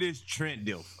 it is Trent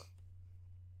Dilfer.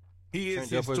 He is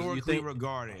historically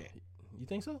regarded. You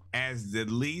think so? As the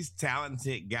least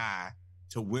talented guy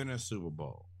to win a Super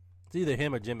Bowl. It's either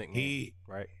him or Jim McMahon,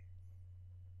 right?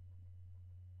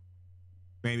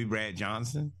 Maybe Brad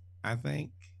Johnson, I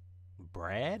think.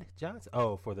 Brad Johnson?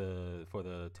 Oh, for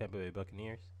the Tampa Bay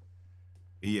Buccaneers?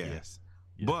 Yes.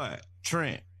 But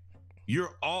Trent,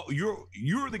 you're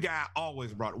the guy I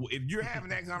always brought. If you're having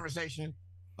that conversation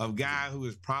of guy who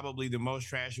is probably the most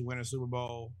trash to win a Super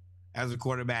Bowl as a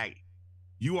quarterback,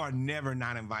 you are never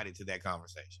not invited to that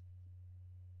conversation.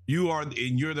 You're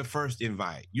the first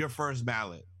invite. Your first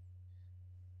ballot.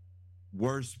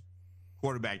 Worst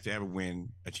quarterback to ever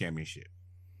win a championship.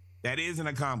 That is an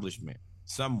accomplishment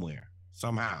somewhere,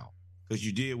 somehow, because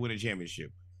you did win a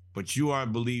championship. But you are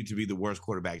believed to be the worst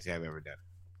quarterback to have ever done it.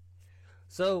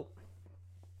 So,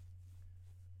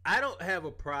 I don't have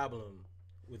a problem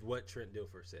with what Trent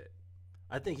Dilfer said.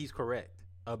 I think he's correct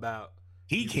about...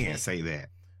 He can't say that.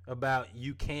 About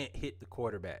you can't hit the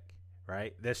quarterback,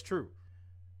 right? That's true.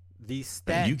 These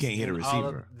stats... You can't hit a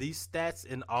receiver. These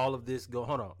stats and all of this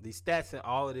These stats and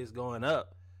all of this going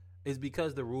up is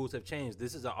because the rules have changed.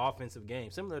 This is an offensive game,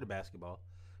 similar to basketball.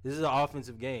 This is an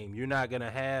offensive game. You're not going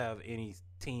to have any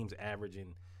teams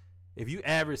averaging. If you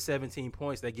average 17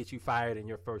 points, that gets you fired in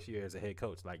your first year as a head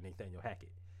coach, like Nathaniel Hackett.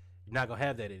 You're not going to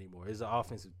have that anymore. It's an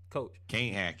offensive coach.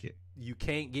 Can't hack it. You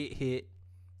can't get hit.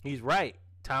 He's right.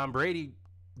 Tom Brady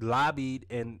lobbied,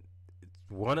 and it's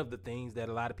one of the things that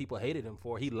a lot of people hated him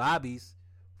for. He lobbies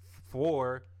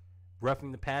for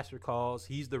roughing the passer calls.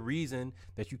 He's the reason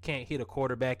that you can't hit a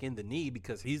quarterback in the knee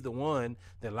because he's the one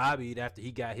that lobbied after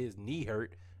he got his knee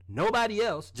hurt. Nobody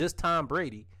else, just Tom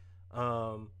Brady,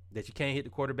 that you can't hit the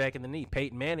quarterback in the knee.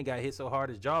 Peyton Manning got hit so hard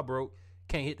his jaw broke,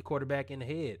 can't hit the quarterback in the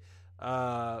head.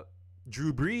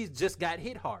 Drew Brees just got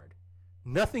hit hard.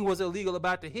 Nothing was illegal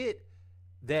about the hit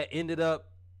that ended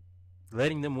up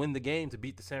letting them win the game to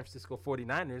beat the San Francisco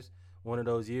 49ers, one of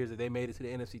those years that they made it to the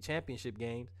NFC Championship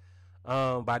games.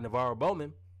 By Navarro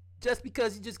Bowman, just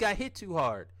because he just got hit too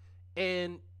hard.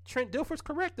 And Trent Dilfer's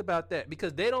correct about that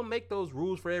because they don't make those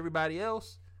rules for everybody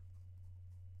else.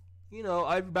 You know,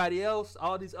 everybody else,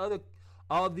 all these other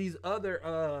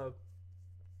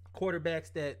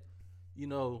quarterbacks that, you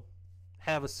know,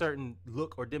 have a certain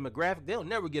look or demographic, they'll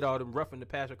never get all them roughing the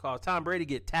passer calls. Tom Brady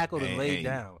get tackled and laid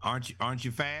down. Aren't you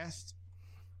fast?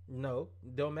 No,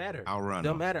 don't matter. I'll run.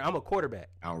 Don't matter. I'm a quarterback.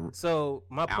 So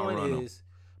my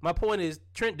point is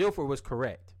Trent Dilfer was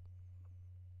correct.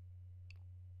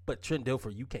 But Trent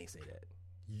Dilfer, you can't say that.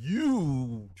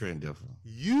 Trent Dilfer.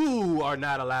 You are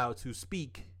not allowed to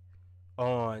speak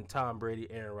on Tom Brady,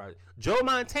 Aaron Rodgers. Joe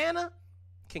Montana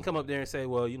can come up there and say,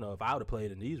 well, you know, if I would have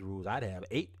played in these rules, I'd have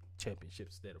 8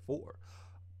 championships instead of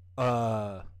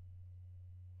 4.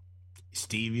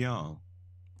 Steve Young.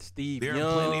 Steve There Young.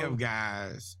 are plenty of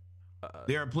guys.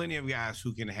 There are plenty of guys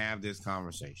who can have this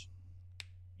conversation.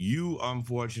 You,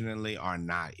 unfortunately, are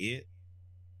not it.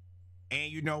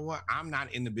 And you know what? I'm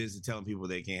not in the business of telling people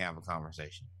they can't have a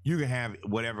conversation. You can have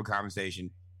whatever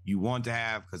conversation you want to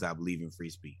have because I believe in free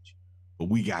speech. But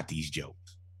we got these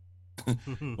jokes. We're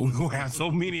going to have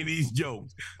so many of these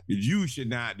jokes that you should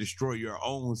not destroy your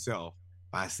own self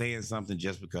by saying something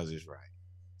just because it's right.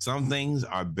 Some things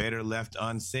are better left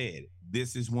unsaid.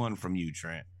 This is one from you,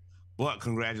 Trent. But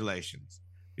congratulations,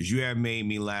 because you have made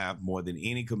me laugh more than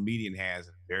any comedian has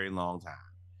in a very long time.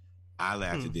 I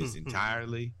laughed at this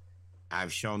entirely.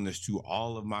 I've shown this to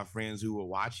all of my friends who will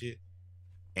watch it,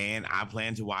 and I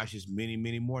plan to watch this many,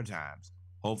 many more times.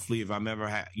 Hopefully, if I'm ever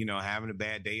having a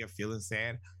bad day or feeling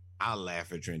sad, I'll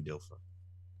laugh at Trent Dilfer.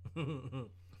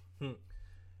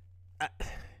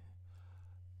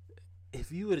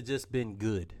 If you would have just been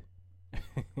good,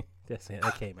 that's it.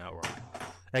 That came out wrong.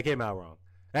 That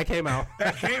came out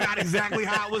exactly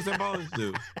how it was supposed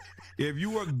to. If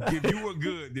you were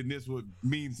good, then this would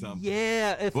mean something.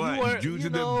 Yeah, if but you were, due to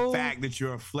the fact that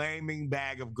you're a flaming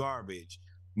bag of garbage,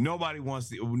 nobody wants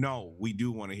to. No, we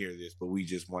do want to hear this, but we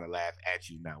just want to laugh at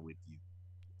you, not with you.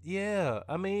 Yeah,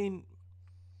 I mean,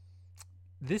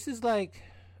 this is like,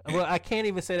 well, I can't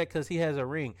even say that because he has a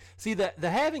ring. See, the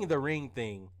having the ring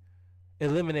thing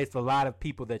eliminates a lot of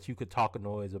people that you could talk a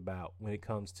noise about when it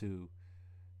comes to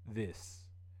this.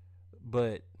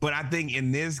 But I think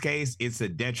in this case, it's a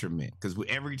detriment because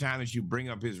every time that you bring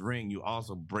up his ring, you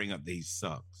also bring up that he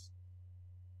sucks.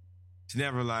 It's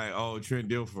never like, oh, Trent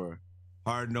Dilfer,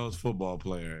 hard-nosed football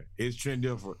player. It's Trent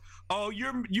Dilfer. Oh,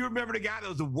 you remember the guy that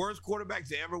was the worst quarterback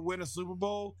to ever win a Super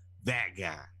Bowl? That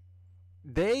guy.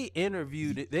 They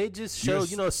interviewed it. They just showed,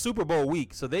 Super Bowl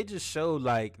week. So they just showed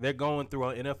like they're going through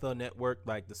on NFL Network,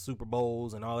 like the Super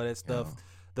Bowls and all of that stuff. Yeah.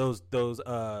 Those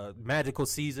magical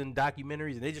season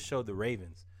documentaries, and they just showed the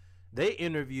Ravens. They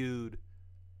interviewed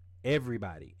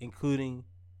everybody, including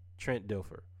Trent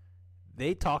Dilfer.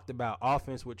 They talked about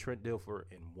offense with Trent Dilfer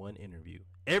in one interview.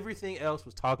 Everything else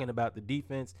was talking about the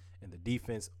defense and the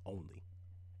defense only.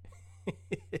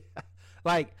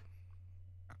 Like,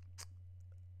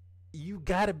 you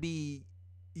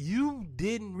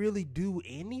didn't really do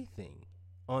anything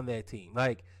on that team.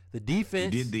 Like, the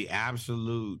defense. You did the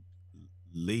absolute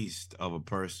least of a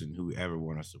person who ever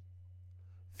won a Super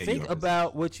Bowl. Think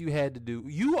about what you had to do.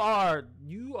 You are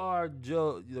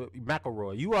Joe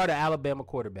McElroy. You are the Alabama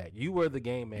quarterback. You were the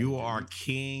game manager. You are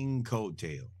King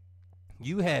Coattail.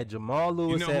 You had Jamal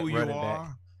Lewis at running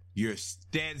back. You're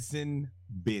Stetson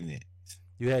Bennett.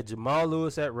 You had Jamal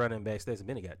Lewis at running back. Stetson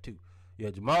Bennett got 2. You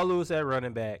had Jamal Lewis at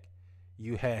running back.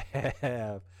 You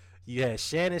had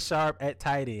Shannon Sharp at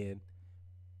tight end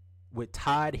with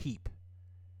Todd Heap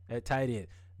at tight end.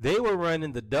 They were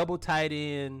running the double tight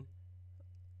end,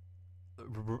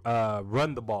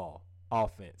 run the ball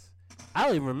offense. I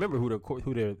don't even remember who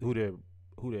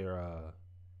their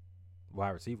wide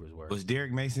receivers were. Was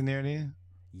Derek Mason there then?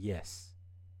 Yes,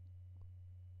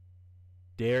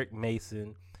 Derek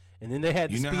Mason, and then they had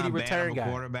the speedy return guy.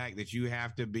 Quarterback that you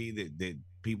have to be that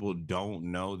people don't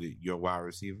know that you're wide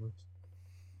receivers.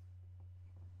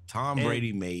 Tom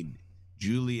Brady made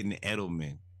Julian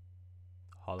Edelman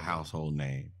a household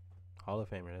name. Hall of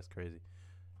Famer. That's crazy.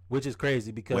 Which is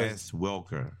crazy because Wes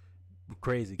Welker,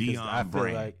 crazy. Because I feel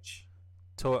Branch.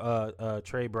 like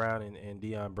Trey Brown and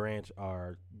Deion Branch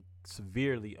are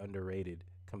severely underrated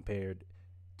compared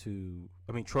to,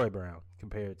 Troy Brown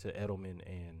compared to Edelman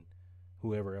and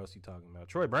whoever else you're talking about.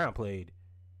 Troy Brown played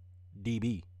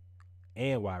DB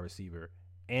and wide receiver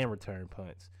and return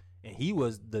punts, and he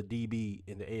was the DB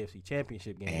in the AFC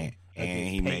Championship game. And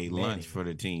he made lunch for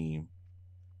the team.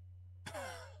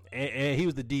 And he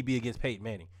was the DB against Peyton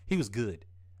Manning. He was good.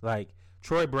 Like,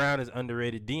 Troy Brown is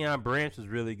underrated. Deion Branch was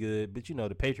really good, but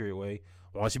the Patriot way.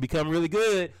 Once you become really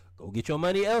good, go get your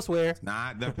money elsewhere.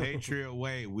 Not the Patriot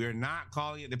way. We're not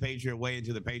calling it the Patriot way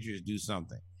until the Patriots do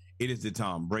something. It is the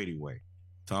Tom Brady way.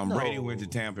 Tom Brady went to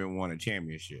Tampa and won a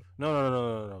championship.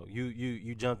 No.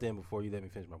 You jumped in before you let me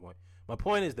finish my point. My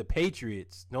point is the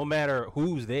Patriots, no matter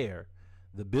who's there,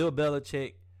 the Bill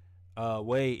Belichick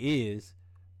way is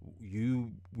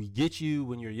we get you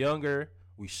when you're younger,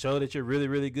 we show that you're really,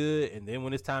 really good, and then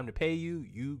when it's time to pay you,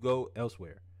 you go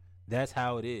elsewhere. That's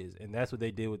how it is, and that's what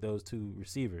they did with those 2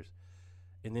 receivers.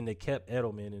 And then they kept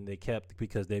Edelman, and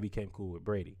because they became cool with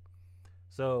Brady.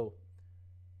 So,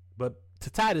 but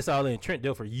to tie this all in, Trent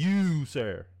Dilfer, you,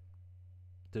 sir,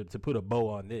 to put a bow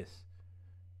on this,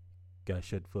 gotta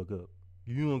shut the fuck up.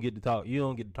 You don't get to talk.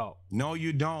 No,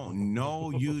 you don't.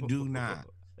 No, you do not.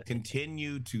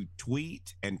 Continue to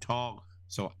tweet and talk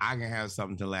so I can have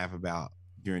something to laugh about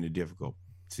during the difficult.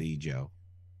 See, Joe.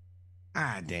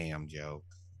 Ah, damn, Joe.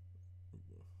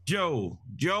 Joe,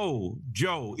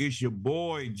 it's your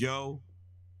boy, Joe.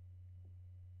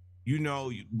 You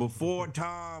know, before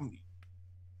Tom,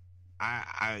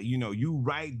 you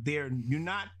right there. You're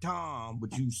not Tom,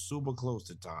 but you super close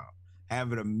to Tom.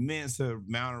 Have an immense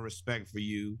amount of respect for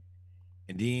you.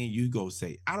 And then you go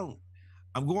say, I'm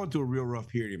going through a real rough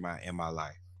period in my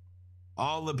life.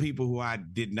 All the people who I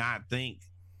did not think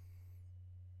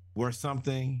were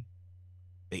something,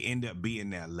 they end up being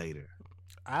that later.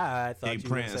 I thought they you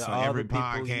Prince on every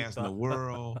podcast in the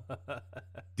world.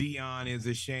 Dion is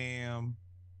a sham.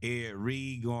 Ed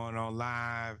Reed going on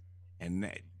live, and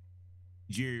that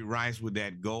Jerry Rice with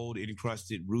that gold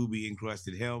encrusted, ruby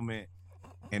encrusted helmet,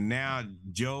 and now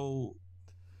Joe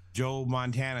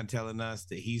Montana telling us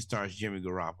that he starts Jimmy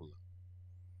Garoppolo.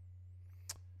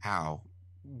 How,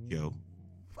 Joe?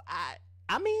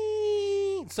 I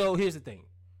mean, so here's the thing.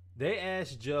 They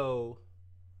asked Joe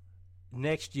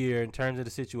next year, in terms of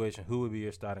the situation, who would be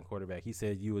your starting quarterback. He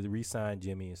said you would re-sign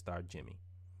Jimmy and start Jimmy.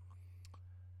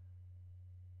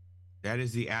 That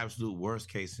is the absolute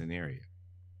worst case scenario.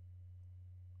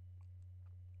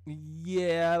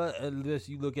 Yeah, unless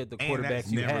you look at the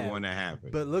quarterbacks you have. That's never going to happen.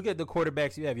 But look at the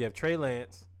quarterbacks you have. You have Trey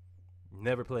Lance,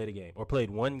 never played a game, or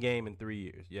played one game in 3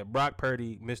 years. You have Brock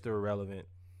Purdy, Mr. Irrelevant,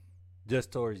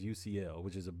 just tore his UCL,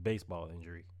 which is a baseball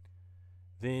injury.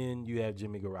 Then you have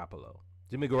Jimmy Garoppolo.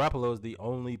 Jimmy Garoppolo is the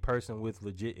only person with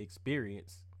legit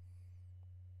experience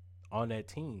on that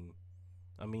team.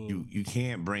 I mean, you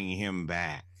can't bring him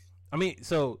back. I mean,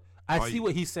 so I see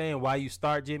what he's saying, why you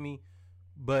start Jimmy,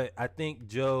 but I think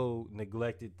Joe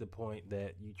neglected the point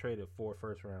that you traded 3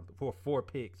 first-round picks for 4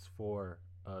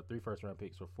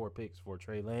 picks for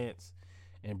Trey Lance,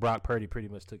 and Brock Purdy pretty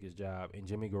much took his job, and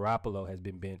Jimmy Garoppolo has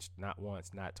been benched not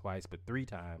once, not twice, but 3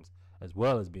 times, as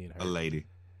well as being hurt. A lady.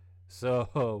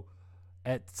 So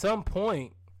at some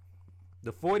point,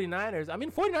 the 49ers got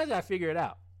to figure it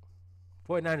out.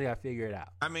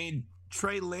 I mean,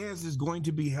 Trey Lance is going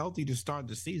to be healthy to start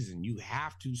the season. You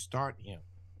have to start him.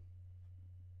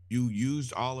 You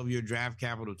used all of your draft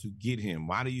capital to get him.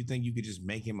 Why do you think you could just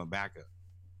make him a backup?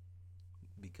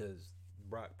 Because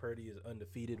Brock Purdy is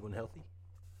undefeated when healthy.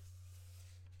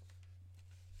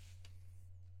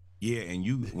 Yeah, and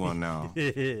no.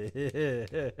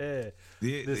 The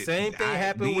same thing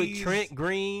happened with Trent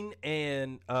Green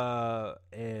and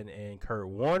Kurt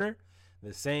Warner.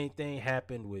 The same thing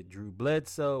happened with Drew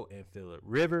Bledsoe and Phillip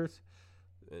Rivers.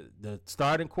 The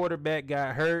starting quarterback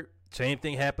got hurt. Same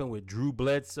thing happened with Drew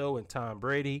Bledsoe and Tom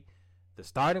Brady. The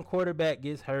starting quarterback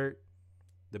gets hurt.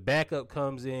 The backup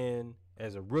comes in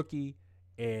as a rookie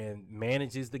and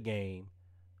manages the game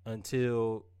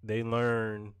until they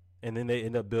learn, and then they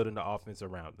end up building the offense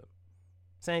around them.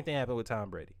 Same thing happened with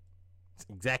Tom Brady. It's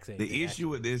the exact same thing. The issue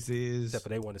with this except for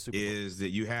they won the Super Bowl. is that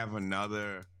you have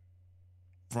another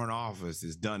front office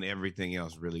that's done everything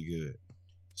else really good.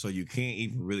 So you can't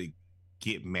even really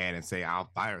get mad and say, I'll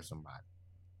fire somebody.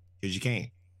 Because you can't.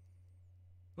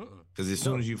 Because as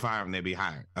soon as you fire them, they'll be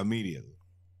hired immediately.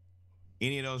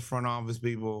 Any of those front office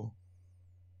people,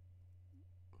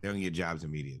 they're going to get jobs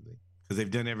immediately. Because they've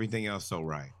done everything else so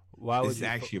right. Why this is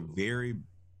actually a very...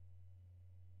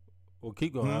 Well,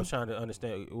 keep going. I was trying to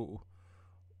understand.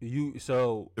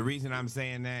 The reason I'm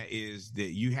saying that is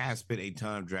that you have spent a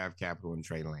ton of draft capital in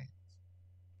Trey Lance.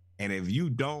 And if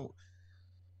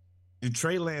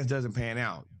Trey Lance doesn't pan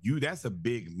out, that's a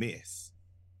big miss.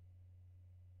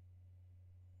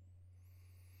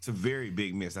 It's a very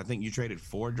big miss. I think you traded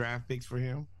 4 draft picks for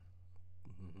him.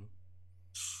 Mm-hmm.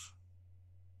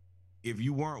 If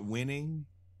you weren't winning,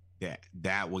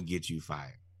 that will get you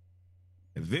fired.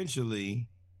 Eventually,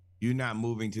 you're not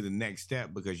moving to the next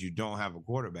step because you don't have a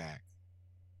quarterback.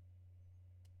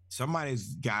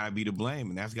 Somebody's got to be to blame,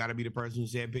 and that's got to be the person who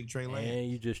said pick Trey Lance. And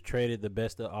you just traded the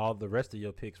best of all the rest of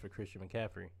your picks for Christian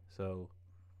McCaffrey. So,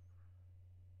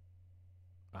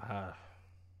 I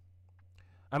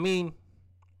mean,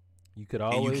 you could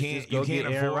always just go get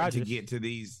Aaron Rodgers to get to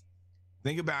these.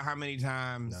 Think about how many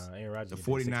times the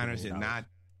 49ers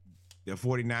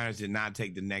did not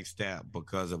take the next step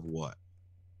because of what?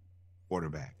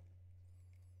 Quarterback.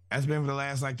 That's been for the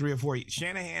last 3 or 4 years.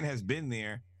 Shanahan has been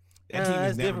there. That team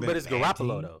has never been but it's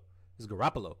Garoppolo though. It's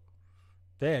Garoppolo.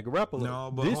 They had Garoppolo.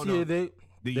 No, but this year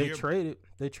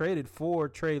they traded for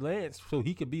Trey Lance so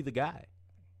he could be the guy.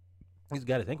 He's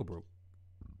got a ankle broke.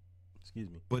 Excuse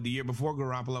me. But the year before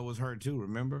Garoppolo was hurt too,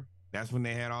 remember? That's when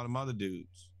they had all them other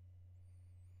dudes.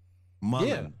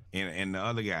 Mullen and the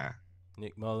other guy.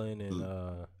 Nick Mullen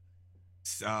and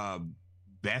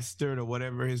Bestard or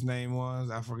whatever his name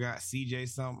was. I forgot. CJ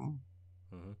something.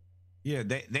 Mm-hmm. Yeah,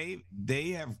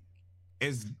 they have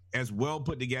as well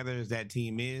put together as that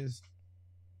team is.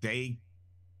 They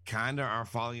kind of are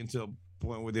falling into a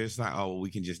point where it's like, oh, well, we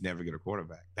can just never get a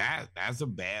quarterback. That's a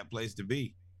bad place to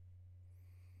be.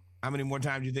 How many more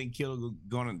times do you think Kittle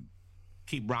gonna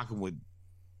keep rocking with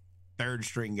third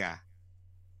string guy?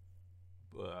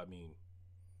 Well, I mean,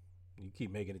 you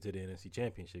keep making it to the NFC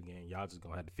Championship game, y'all just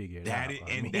gonna have to figure it out.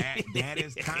 That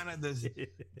is kind of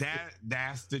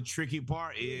that's the tricky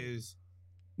part is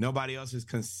nobody else is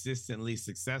consistently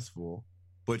successful,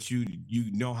 but you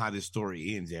know how this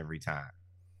story ends every time.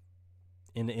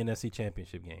 In the NFC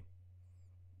Championship game.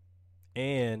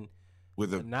 And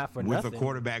with a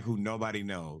quarterback who nobody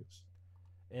knows.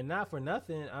 And not for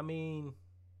nothing, I mean,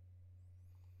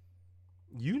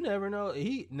 you never know.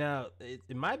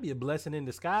 It might be a blessing in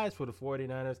disguise for the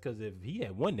 49ers because if he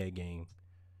had won that game,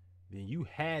 then you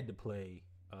had to play.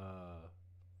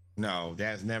 No,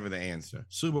 that's never the answer.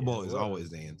 Super Bowl is always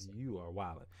the answer. You are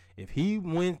wilding. If he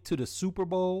went to the Super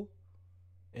Bowl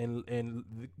and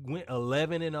went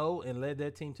 11-0 and led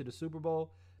that team to the Super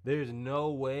Bowl, there's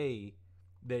no way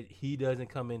that he doesn't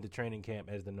come into training camp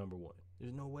as the number one.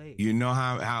 There's no way. You know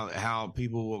how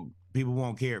people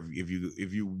won't care if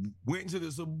you went to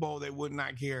the Super Bowl, they would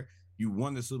not care. You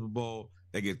won the Super Bowl,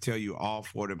 they could tell you all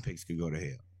 4 of them picks could go to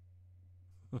hell.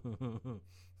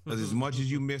 Because as much as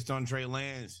you missed on Trey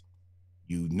Lance,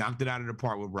 you knocked it out of the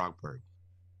park with Brock Purdy.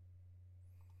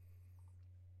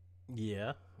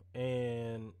 Yeah,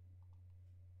 and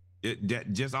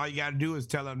just all you got to do is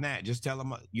tell them that. Just tell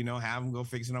them, have them go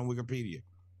fix it on Wikipedia.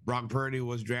 Brock Purdy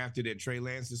was drafted at Trey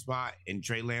Lance's spot, and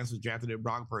Trey Lance was drafted at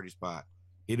Brock Purdy's spot.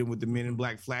 Hit him with the Men in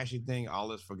Black flashy thing.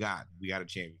 All is forgotten. We got a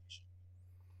championship.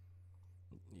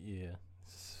 Yeah,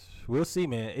 we'll see,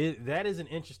 man. That is an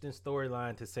interesting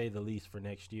storyline to say the least for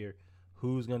next year.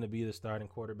 Who's going to be the starting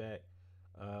quarterback?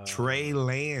 Trey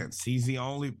Lance. He's the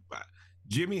only.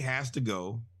 Jimmy has to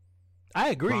go. I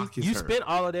agree. You spent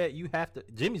all of that. You have to.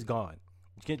 Jimmy's gone.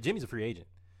 Jimmy's a free agent.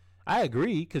 I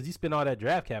agree because you spent all that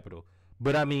draft capital.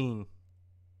 But I mean,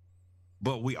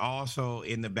 but we also,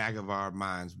 in the back of our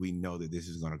minds, we know that this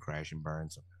is going to crash and burn.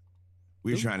 So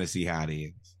we're trying to see how it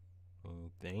ends.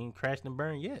 They ain't crashed and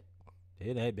burned yet.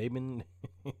 They've been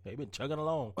chugging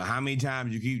along. But how many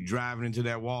times you keep driving into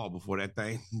that wall before that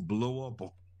thing blow up?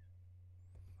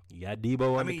 You got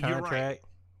Debo under contract. Right.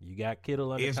 You got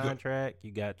Kittle under contract.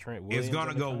 You got Trent Williams. It's going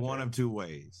to go one of two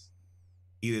ways.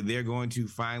 Either they're going to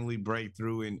finally break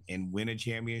through and win a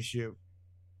championship,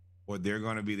 or they're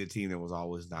going to be the team that was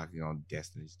always knocking on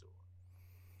Destiny's door.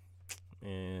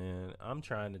 And I'm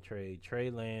trying to trade Trey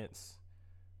Lance,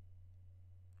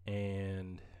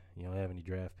 and you don't have any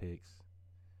draft picks.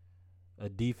 A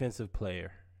defensive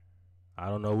player. I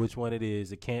don't know which one it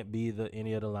is. It can't be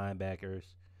any of the linebackers,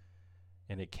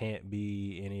 and it can't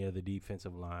be any of the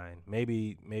defensive line.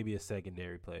 Maybe a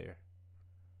secondary player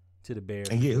to the Bears.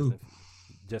 And get who?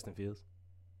 Justin Fields.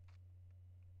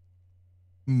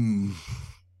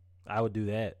 I would do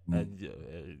that.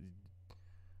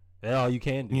 That's all you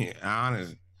can do. Yeah,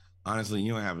 honestly,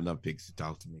 you don't have enough picks to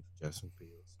talk to me for Justin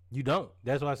Fields. You don't.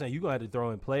 That's why I'm saying you're going to have to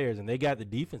throw in players, and they got the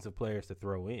defensive players to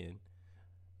throw in.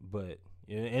 But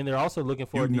and they're also looking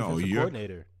for a defensive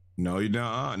coordinator. No, you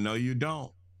don't. No, you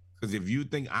don't. Because if you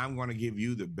think I'm going to give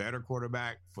you the better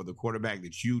quarterback for the quarterback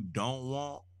that you don't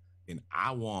want, and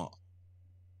I'm going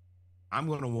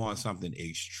to want something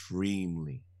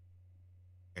extremely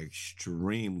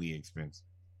expensive.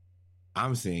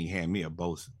 I'm saying hand me a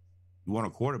Bosa. You want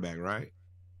a quarterback, right?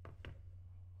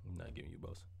 I'm not giving you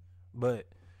Bosa. But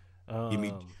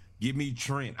give me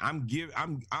Trent.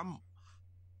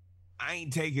 I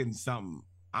ain't taking something.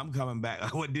 I'm coming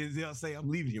back. What Denzel say? I'm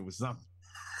leaving you with something.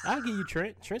 I'll give you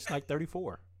Trent. Trent's like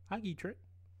 34. I'll give you Trent.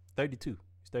 32.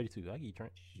 He's 32. I'll give you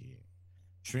Trent. Yeah.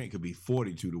 Trent could be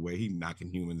 42 the way he's knocking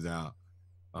humans out.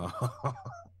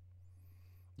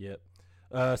 Yep.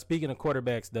 Speaking of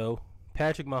quarterbacks, though,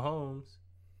 Patrick Mahomes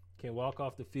can walk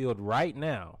off the field right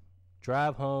now,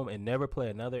 drive home, and never play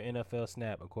another NFL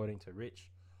snap, according to Rich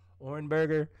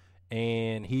Orenberger,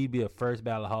 and he'd be a first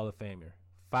ballot Hall of Famer.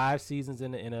 5 seasons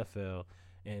in the NFL,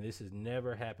 and this has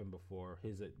never happened before.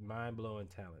 He's a mind-blowing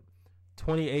talent.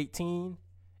 2018,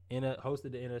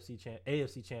 hosted the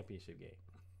AFC Championship game.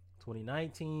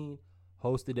 2019,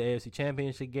 hosted the AFC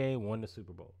Championship game, won the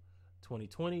Super Bowl.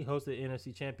 2020, hosted the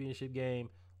NFC Championship game,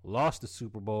 lost the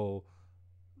Super Bowl,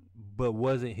 but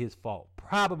wasn't his fault.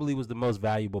 Probably was the most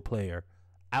valuable player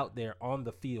out there on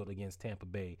the field against Tampa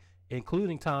Bay,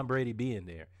 including Tom Brady being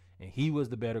there. And he was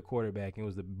the better quarterback and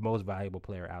was the most valuable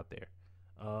player out there.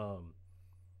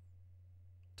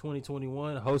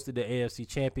 2021, hosted the AFC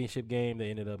Championship game. They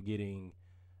ended up getting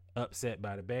upset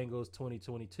by the Bengals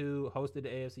 2022, hosted the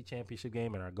AFC Championship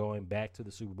game, and are going back to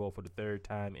the Super Bowl for the third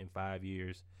time in 5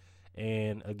 years.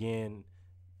 And again,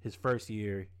 his first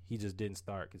year, he just didn't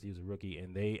start because he was a rookie,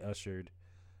 and they ushered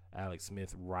Alex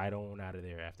Smith right on out of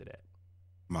there after that.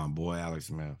 My boy, Alex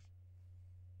Smith.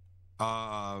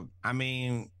 I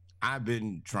mean, I've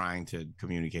been trying to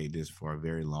communicate this for a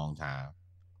very long time.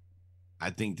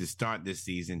 I think to start this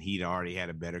season, he'd already had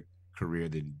a better career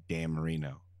than Dan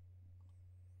Marino.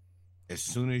 As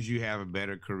soon as you have a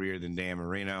better career than Dan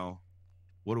Marino,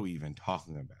 what are we even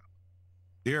talking about?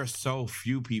 There are so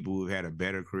few people who've had a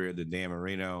better career than Dan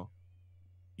Marino.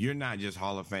 You're not just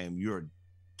Hall of Fame. You're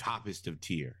toppest of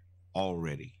tier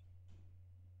already.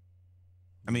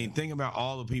 I mean, think about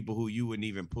all the people who you wouldn't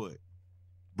even put.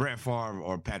 Brett Favre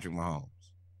or Patrick Mahomes.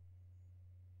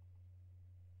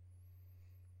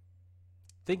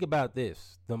 Think about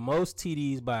this. The most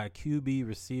TDs by a QB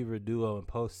receiver duo in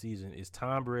postseason is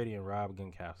Tom Brady and Rob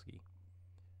Gronkowski.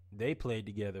 They played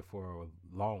together for a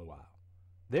long while.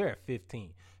 They're at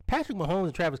 15. Patrick Mahomes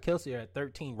and Travis Kelce are at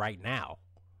 13 right now.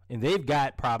 And they've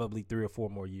got probably 3 or 4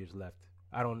 more years left.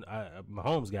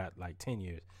 Mahomes got like 10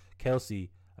 years. Kelce,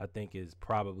 I think, is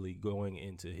probably going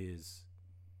into his...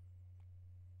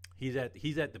 He's at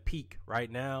the peak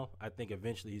right now. I think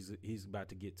eventually he's about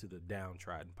to get to the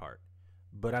downtrodden part.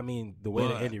 But I mean, the way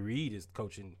that Andy Reid is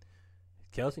coaching,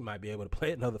 Kelce might be able to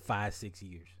play another 5-6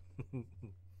 years.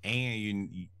 And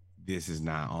this is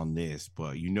not on this,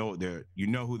 but you know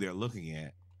who they're looking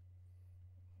at.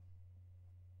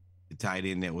 The tight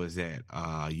end that was at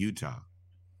Utah.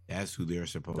 That's who they're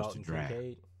supposed to draft.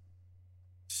 Kincaid.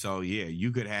 So yeah,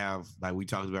 you could have, like we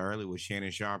talked about earlier with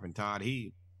Shannon Sharp and Todd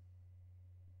Heap.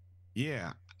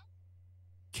 Yeah,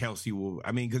 Kelce will.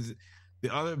 I mean, because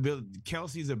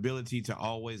Kelce's ability to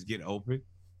always get open,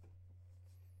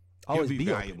 always be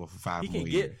valuable open. For 5 more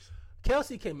years.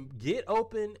 Kelce can get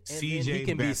open, and then he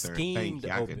can be schemed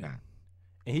open,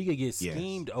 and he can get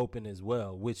schemed open as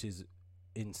well, which is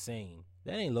insane.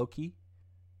 That ain't low key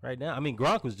right now. I mean,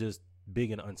 Gronk was just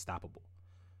big and unstoppable,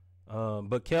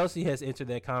 but Kelce has entered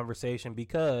that conversation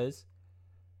because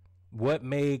what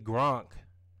made Gronk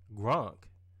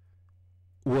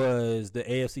was the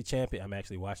AFC champion. I'm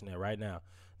actually watching that right now.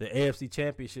 The AFC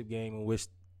Championship game in which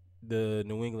the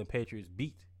New England Patriots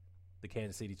beat the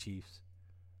Kansas City Chiefs,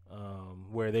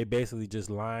 where they basically just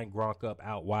lined Gronk up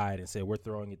out wide and said, we're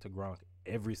throwing it to Gronk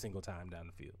every single time down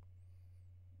the field.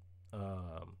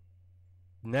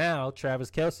 Now, Travis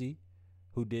Kelce,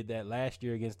 who did that last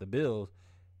year against the Bills,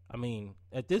 I mean,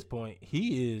 at this point,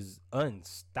 he is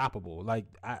unstoppable. Like,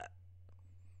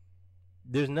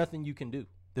 there's nothing you can do.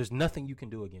 There's nothing you can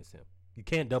do against him. You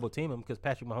can't double team him because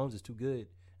Patrick Mahomes is too good.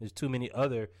 There's too many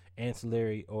other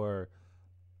ancillary or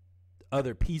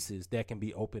other pieces that can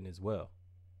be open as well.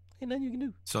 Ain't nothing you can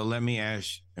do. So let me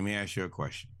ask you a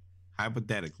question.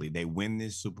 Hypothetically, they win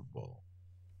this Super Bowl.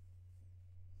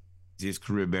 Is his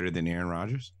career better than Aaron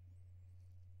Rodgers?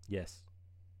 Yes.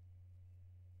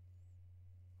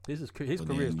 His career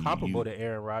is comparable to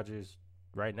Aaron Rodgers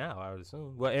right now, I would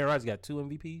assume. Well, Aaron Rodgers got 2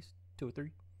 MVPs, 2 or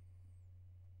 3.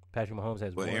 Patrick Mahomes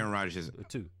has 1. Aaron Rodgers has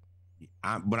 2.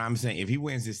 But I'm saying if he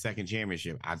wins his second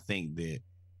championship, I think that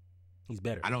he's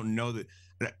better. I don't know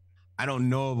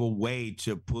of a way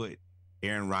to put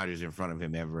Aaron Rodgers in front of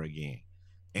him ever again.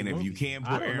 And if you can't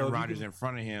put Aaron Rodgers in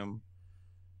front of him,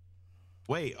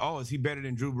 is he better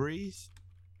than Drew Brees?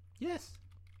 Yes.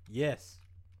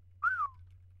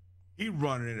 He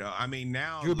running it up. I mean,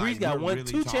 now Drew Brees got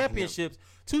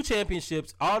two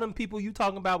championships. All them people you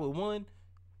talking about with one.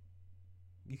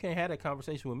 You can't have that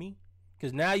conversation with me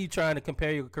because now you're trying to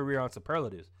compare your career on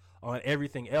superlatives, on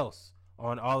everything else,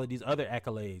 on all of these other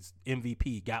accolades.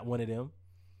 MVP got one of them.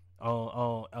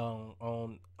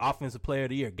 On offensive player of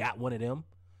the year got one of them.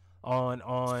 On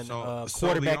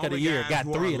quarterback of the year got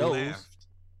 3 of those. Left.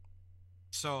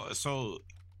 So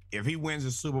if he wins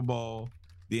the Super Bowl,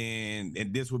 then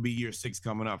and this would be year 6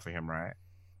 coming up for him, right?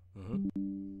 Mm-hmm.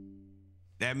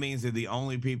 That means that the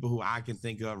only people who I can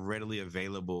think of readily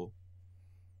available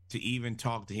to even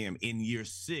talk to him in year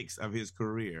 6 of his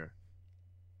career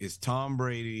is Tom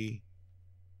Brady,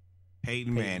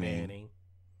 Peyton Manning,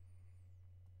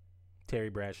 Terry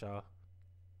Bradshaw,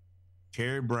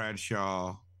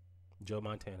 Joe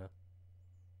Montana,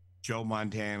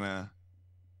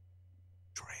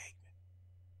 Troy Aikman.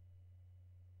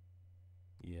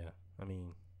 Yeah, I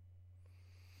mean,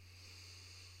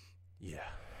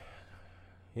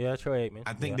 Troy Aikman.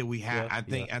 I think that we have. I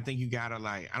think you gotta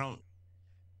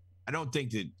I don't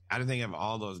think of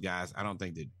all those guys. I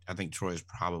think Troy is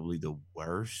probably the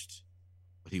worst,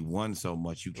 but he won so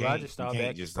much. You can't. Roger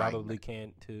Staubach probably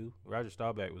can too. Roger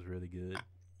Staubach was really good.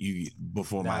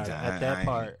 before my time. At that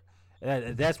part,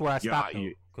 that's where I stopped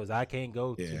Yeah, because I can't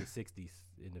go to Yeah. the 60s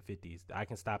and the 50s. I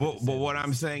can stop. But at the what 70s.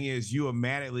 I'm saying is, you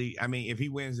automatically. I mean, if he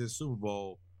wins this Super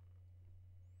Bowl,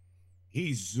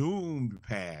 he zoomed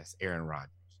past Aaron Rodgers.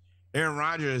 Aaron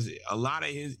Rodgers, a lot of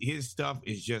his stuff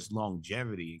is just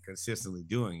longevity and consistently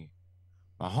doing it.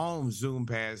 Mahomes zoomed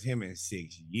past him in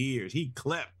 6 years. He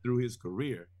clept through his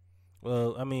career.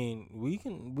 Well, I mean,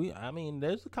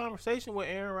 there's a conversation with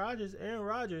Aaron Rodgers. Aaron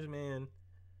Rodgers, man,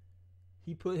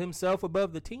 he put himself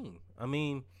above the team. I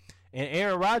mean, and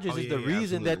Aaron Rodgers is the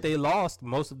reason that they lost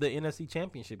most of the NFC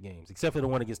Championship games, except for the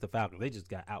one against the Falcons. They just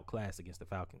got outclassed against the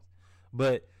Falcons.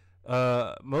 But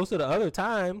most of the other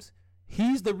times,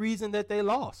 he's the reason that they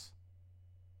lost.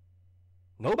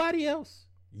 Nobody else.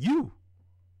 You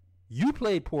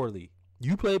played poorly.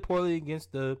 You played poorly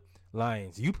against the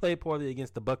Lions. You played poorly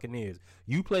against the Buccaneers.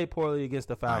 You played poorly against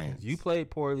the Falcons. Lions. You played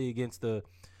poorly against the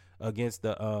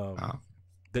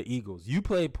Eagles. You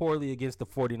played poorly against the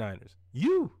 49ers.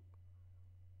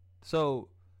 So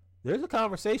there's a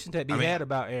conversation to be had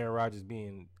about Aaron Rodgers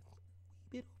being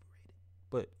a bit overrated.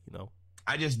 But,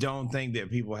 I just don't think that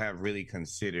people have really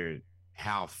considered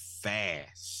how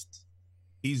fast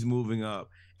he's moving up.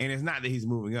 And it's not that he's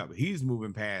moving up. He's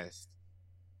moving past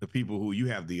the people who you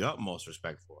have the utmost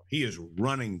respect for. He is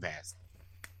running past them.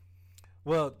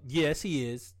 Well, yes,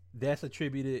 he is. That's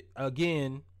attributed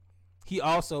again. He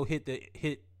also hit the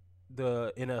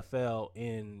NFL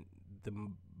in the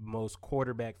most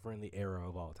quarterback-friendly era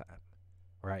of all time,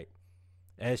 right?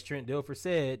 As Trent Dilfer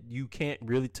said, you can't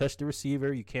really touch the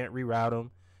receiver. You can't reroute him.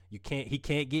 He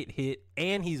can't get hit,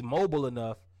 and he's mobile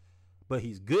enough, but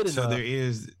he's good enough. So there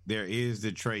is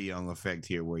the Trae Young effect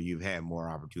here, where you've had more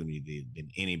opportunity than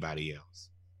anybody else.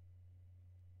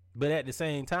 But at the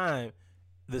same time,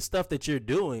 the stuff that you're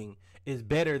doing is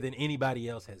better than anybody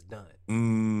else has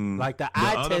done. Like the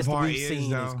eye test we've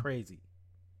seen is crazy.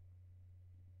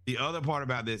 The other part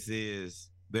about this is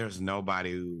there's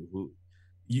nobody who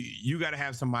you got to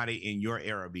have somebody in your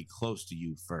era be close to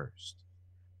you first,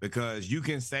 because you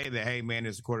can say that, hey man,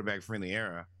 it's a quarterback friendly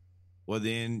era. Well,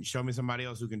 then show me somebody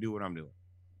else who can do what I'm doing.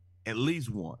 At least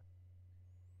one.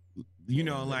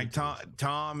 Like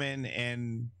Tom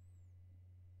and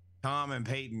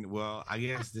Peyton. Well, I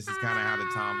guess this is kind of how the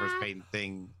Tom versus Peyton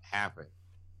thing happened.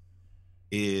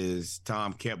 Is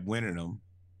Tom kept winning them,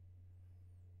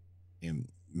 and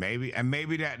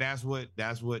maybe that's what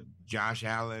Josh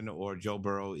Allen or Joe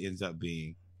Burrow ends up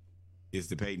being, is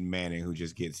the Peyton Manning who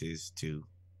just gets his two,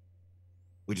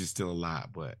 which is still a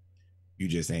lot, but you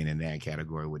just ain't in that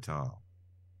category with Tom.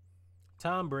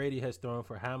 Tom Brady has thrown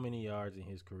for how many yards in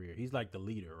his career? He's like the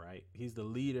leader, right? He's the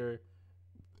leader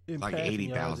in like passing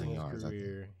 80,000 yards.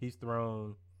 He's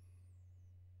thrown.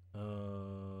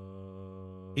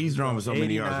 He's thrown for so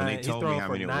many yards. When they told me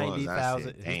how many it was, I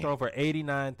said, damn. He's thrown for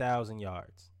 89,000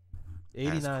 yards,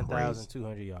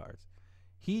 89,200 yards.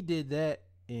 He did that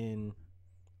in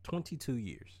 22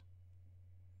 years,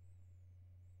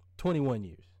 21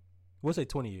 years. We'll say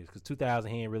 20 years because 2000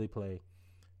 he didn't really play.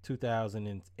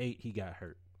 2008 he got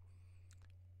hurt.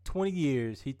 20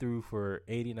 years he threw for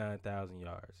 89,000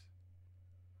 yards.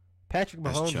 Patrick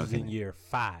Mahomes is in year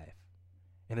 5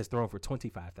 and has thrown for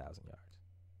 25,000 yards.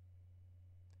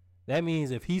 That means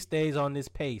if he stays on this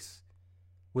pace,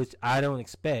 which I don't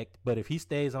expect, but if he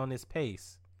stays on this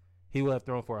pace, he will have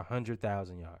thrown for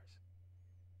 100,000 yards.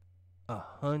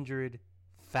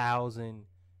 100,000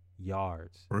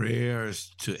 yards.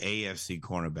 Prayers to AFC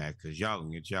cornerback, because y'all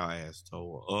gonna get y'all ass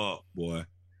tore up, boy.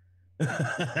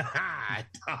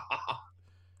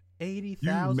 80,000.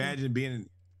 You imagine being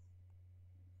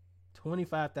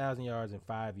 25,000 yards in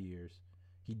 5 years.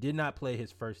 He did not play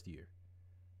his first year.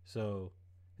 So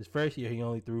his first year he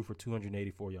only threw for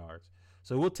 284 yards.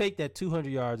 So we'll take that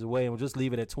 200 yards away and we'll just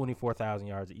leave it at 24,000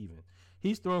 yards even.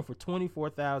 He's thrown for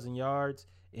 24,000 yards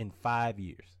in 5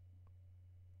 years.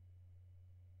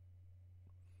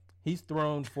 He's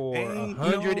thrown for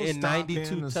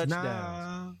 192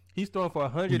 touchdowns. He's thrown for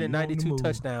 192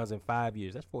 touchdowns in 5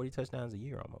 years. That's 40 touchdowns a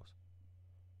year almost.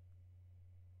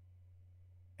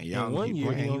 And y'all in 1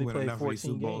 year, he only played enough 14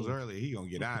 Super Bowls games. early. He gonna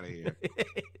get out of here.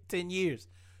 10 years.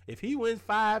 If he wins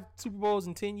 5 Super Bowls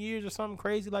in 10 years or something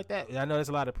crazy like that, I know that's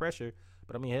a lot of pressure,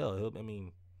 but I mean, hell,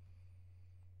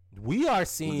 we are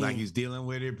seeing looks like he's dealing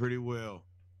with it pretty well.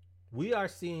 We are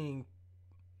seeing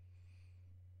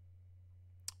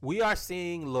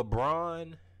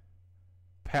LeBron,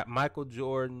 Michael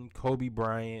Jordan, Kobe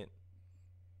Bryant.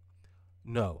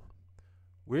 No,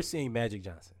 we're seeing Magic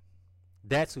Johnson.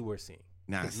 That's who we're seeing.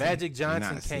 Magic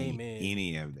Johnson came in.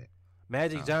 Any of that.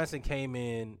 Magic Johnson came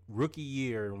in rookie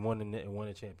year and won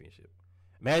a championship.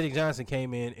 Magic Johnson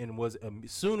came in and was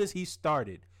as soon as he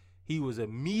started, he was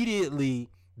immediately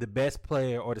the best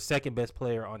player or the second best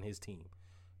player on his team.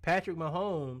 Patrick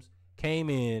Mahomes came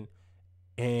in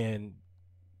and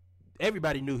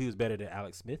everybody knew he was better than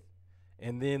Alex Smith.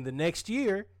 And then the next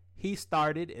year, he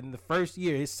started in the first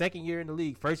year, his second year in the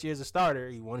league, first year as a starter,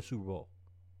 he won a Super Bowl.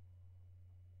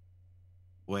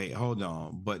 Wait, hold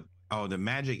on. But the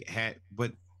Magic had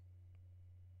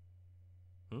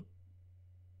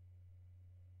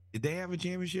did they have a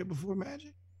championship before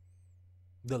Magic?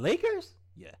 The Lakers?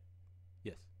 Yeah.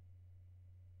 Yes.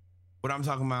 What I'm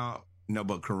talking about, no,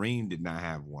 but Kareem did not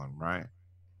have one, right?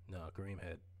 No, Kareem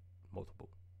had multiple.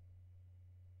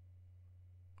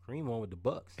 Kareem won with the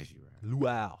Bucks. Yes, you're right.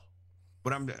 Luau.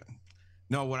 But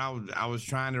I was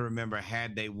trying to remember,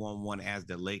 had they won one as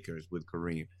the Lakers with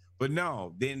Kareem. But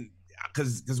no, then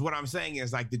because what I'm saying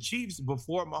is like the Chiefs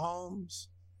before Mahomes,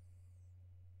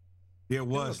 there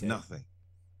was nothing.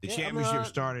 The championship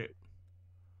started.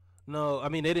 No, I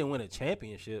mean they didn't win a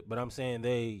championship, but I'm saying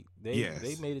they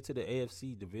Yes. made it to the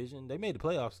AFC division. They made the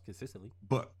playoffs consistently.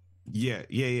 But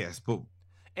yes. But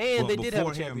they did have a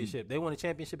before him- championship. They won a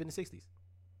championship in the 60s.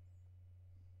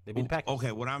 They beat the Packers.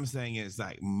 Okay, what I'm saying is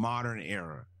like modern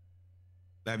era.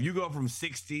 Now, if you go from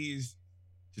 60s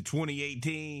to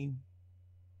 2018,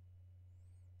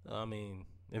 I mean,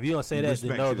 if you don't say that, then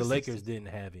Respect no, to the the Lakers didn't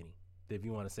have any. If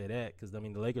you want to say that, because I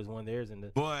mean, the Lakers won theirs in the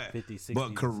 50s, 60s. but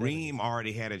and Kareem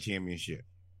already had a championship.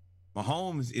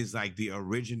 Mahomes is like the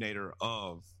originator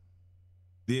of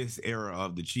this era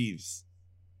of the Chiefs.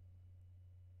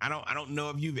 I don't know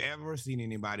if you've ever seen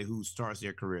anybody who starts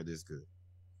their career this good.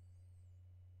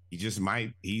 He just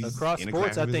might. He's across in a sports.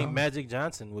 class I of his think own. Magic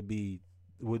Johnson would be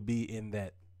in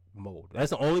that mold. That's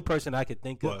the only person I could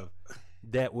think of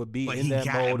that would be But in he that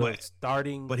got mold it, of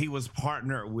starting. But he was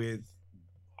partnered with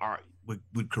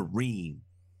Kareem.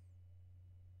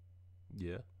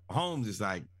 Yeah. Holmes is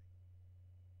like,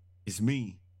 it's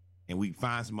me, and we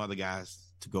find some other guys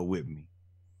to go with me.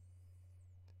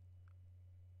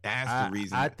 That's the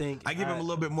reason. I think I give him a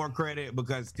little bit more credit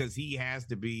because he has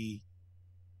to be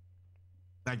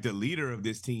like the leader of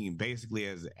this team, basically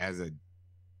as a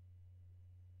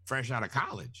fresh out of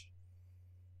college.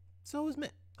 So is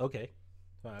okay.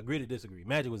 Fine, I agree to disagree.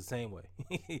 Magic was the same way.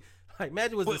 Like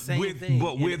Magic was the same thing,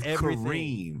 but in with everything.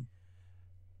 Kareem.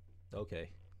 Okay.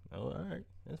 Oh, all right.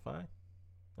 That's fine.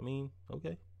 I mean,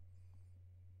 okay.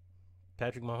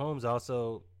 Patrick Mahomes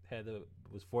also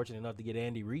was fortunate enough to get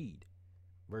Andy Reid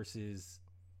versus,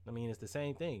 I mean, it's the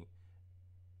same thing.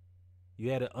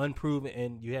 You had an unproven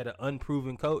coach. You had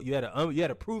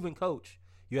a proven coach.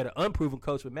 You had an unproven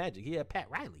coach with Magic. He had Pat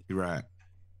Riley. You're right.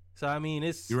 So I mean,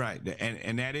 you're right,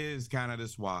 and that is kind of the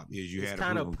swap. Is you it's had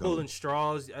kind a of proven pulling coach.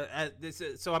 straws.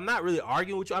 So I'm not really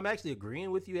arguing with you. I'm actually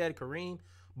agreeing with you. Had Kareem,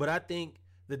 but I think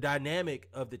the dynamic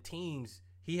of the teams.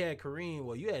 He had Kareem.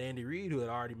 Well, you had Andy Reid, who had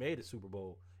already made a Super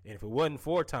Bowl, and if it wasn't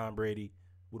for Tom Brady,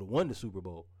 would have won the Super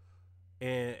Bowl.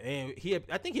 And he had,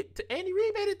 I think Andy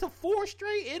Reid made it to 4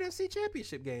 straight NFC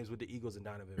Championship games with the Eagles and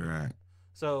Donovan. Right.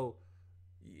 So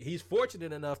he's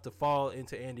fortunate enough to fall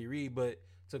into Andy Reid, but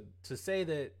to say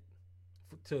that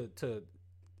to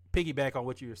piggyback on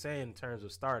what you were saying in terms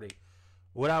of starting,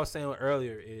 what I was saying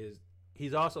earlier is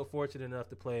he's also fortunate enough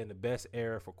to play in the best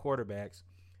era for quarterbacks,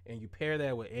 and you pair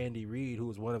that with Andy Reid, who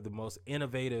is one of the most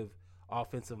innovative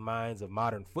offensive minds of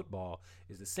modern football,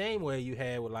 is the same way you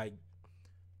had with like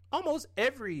almost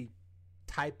every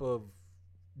type of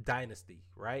dynasty,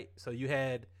 right? So you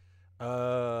had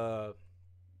the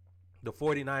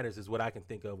 49ers is what I can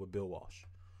think of with Bill Walsh.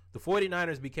 The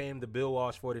 49ers became the Bill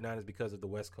Walsh 49ers because of the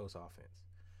West Coast offense.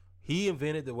 He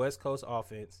invented the West Coast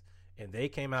offense, and they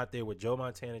came out there with Joe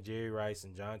Montana, Jerry Rice,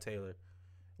 and John Taylor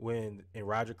and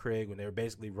Roger Craig when they were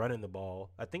basically running the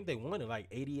ball. I think they won in like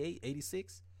 88,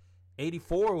 86.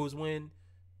 84 was when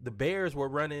the Bears were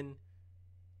running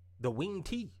the wing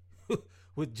T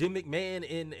with Jim McMahon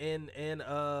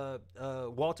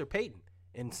and Walter Payton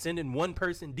and sending one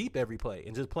person deep every play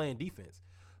and just playing defense.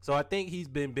 So I think he's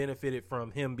been benefited from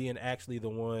him being actually the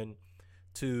one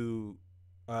to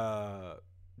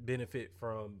benefit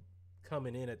from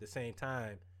coming in at the same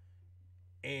time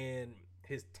and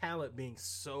his talent being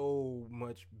so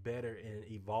much better and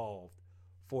evolved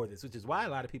for this, which is why a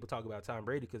lot of people talk about Tom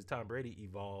Brady, because Tom Brady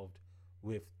evolved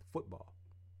with football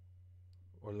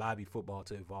or lobby football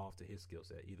to evolve to his skill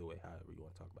set. Either way, however you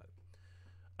want to talk about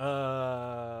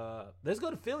it. Let's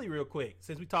go to Philly real quick.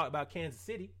 Since we talked about Kansas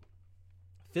City,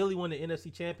 Philly won the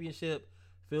NFC Championship.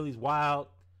 Philly's wild.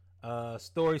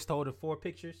 Stories told in 4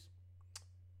 pictures.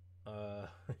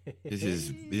 This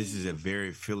is a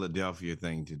very Philadelphia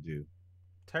thing to do.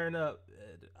 Turn up.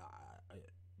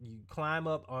 You climb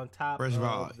up on top. First of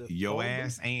all, the your phone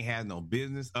ass booth. ain't had no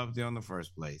business up there in the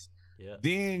first place. Yeah.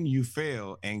 Then you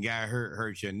fell and got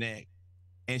hurt your neck.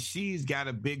 And she's got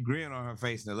a big grin on her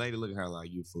face, and the lady looking at her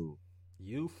like, you fool.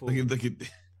 You fool. Look at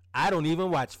I don't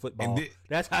even watch football.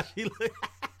 That's how she look.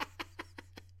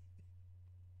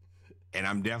 And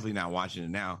I'm definitely not watching it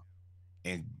now.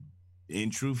 And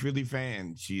in true Philly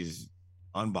fan, she's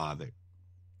unbothered.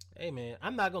 Hey, man,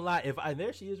 I'm not going to lie.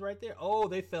 There she is right there. Oh,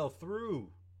 they fell through.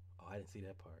 Oh, I didn't see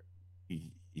that part.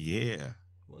 Yeah.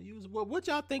 Well, what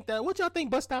y'all think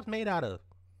bus stops made out of?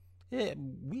 Yeah,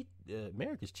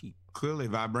 America's cheap. Clearly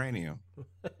vibranium.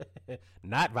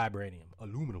 Not vibranium,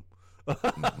 aluminum. But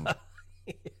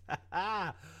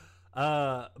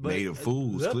made of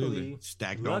fools, clearly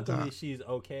stacked on top. Luckily, she's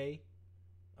okay.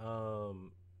 I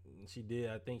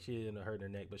think she didn't hurt her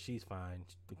neck, but she's fine.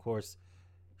 Of course,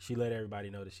 she let everybody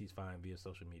know that she's fine via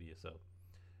social media, so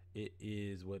it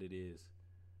is what it is.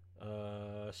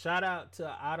 Shout out to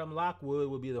Autumn Lockwood,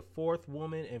 will be the 4th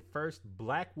woman and first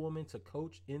black woman to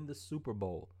coach in the Super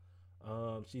Bowl.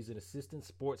 She's an assistant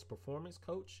sports performance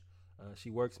coach.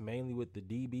 She works mainly with the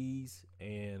DBs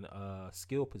and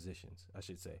skill positions, I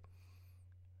should say.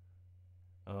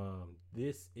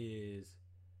 This is,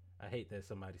 I hate that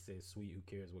somebody says sweet. Who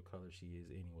cares what color she is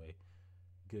anyway?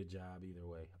 Good job either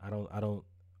way. I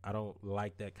don't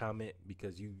like that comment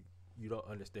because you don't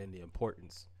understand the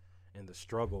importance and the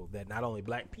struggle that not only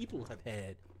black people have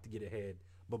had to get ahead,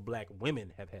 but black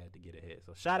women have had to get ahead.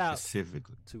 So shout out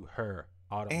specifically to her,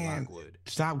 Autumn and Lockwood.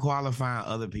 Stop qualifying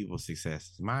other people's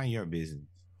successes. Mind your business.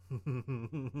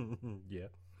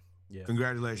 Yeah.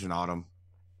 Congratulations, Autumn.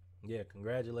 Yeah,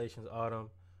 congratulations, Autumn.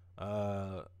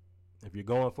 If you're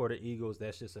going for the Eagles,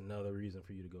 that's just another reason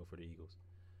for you to go for the Eagles.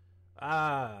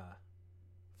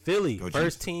 Philly,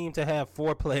 first team to have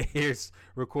 4 players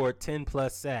record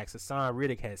 10-plus sacks. Hassan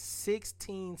Riddick has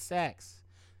 16 sacks.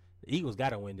 The Eagles got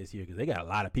to win this year because they got a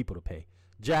lot of people to pay.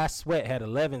 Josh Sweat had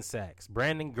 11 sacks.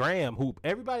 Brandon Graham, who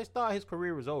everybody thought his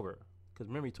career was over because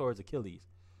remember he tore his Achilles,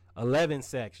 11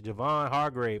 sacks. Javon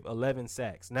Hargrave, 11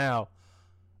 sacks. Now,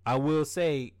 I will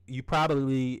say you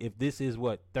probably, if this is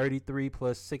 33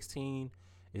 plus 16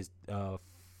 is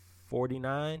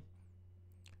 49,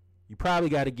 you probably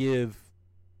got to give,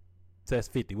 so that's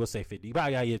 50. We'll say 50. You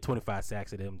probably got to give 25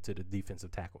 sacks of them to the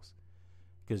defensive tackles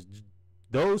because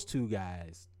those two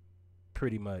guys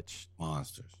pretty much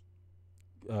monsters.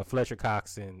 Fletcher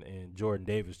Cox and Jordan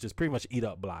Davis just pretty much eat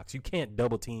up blocks. You can't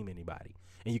double team anybody,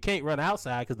 and you can't run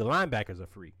outside because the linebackers are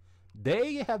free.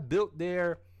 They have built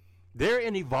they're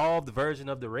an evolved version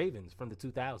of the Ravens from the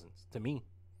 2000s. To me,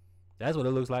 that's what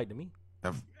it looks like to me.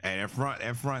 And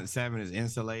that front seven is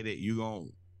insulated.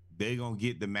 They gonna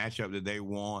get the matchup that they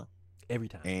want every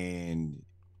time. And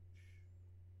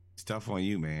it's tough on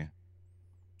you, man.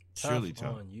 Surely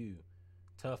tough on you.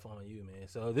 Tough on you, man.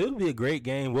 So this will be a great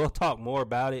game. We'll talk more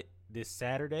about it this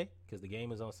Saturday because the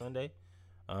game is on Sunday.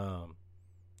 It'll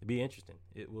be interesting.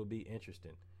 It will be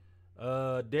interesting.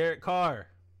 Derek Carr.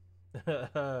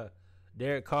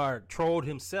 Derek Carr trolled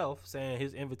himself, saying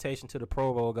his invitation to the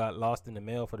Pro Bowl got lost in the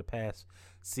mail for the past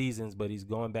seasons, but he's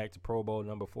going back to Pro Bowl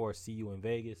number 4. See you in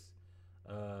Vegas.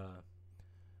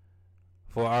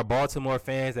 For our Baltimore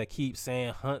fans that keep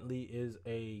saying Huntley is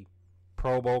a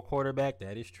Pro Bowl quarterback,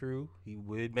 that is true. He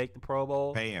would make the Pro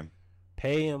Bowl. Pay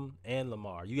him and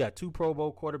Lamar. You got 2 Pro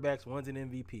Bowl quarterbacks, one's an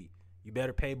MVP. You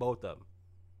better pay both of them.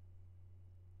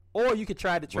 Or you could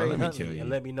try to trade Huntley and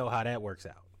let me know how that works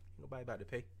out. Nobody about to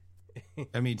pay.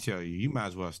 Let me tell you, you might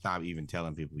as well stop even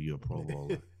telling people you're a Pro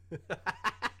Bowler.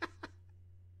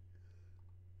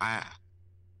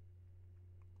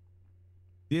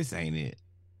 This ain't it.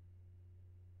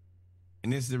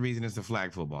 And this is the reason it's a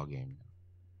flag football game.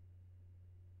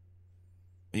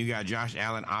 You got Josh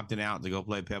Allen opting out to go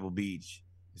play Pebble Beach.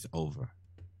 It's over.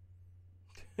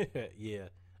 Yeah.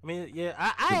 I mean, yeah,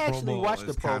 I actually watched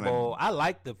the Pro Bowl. I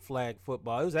liked the flag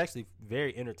football. It was actually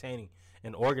very entertaining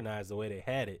and organized the way they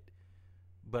had it.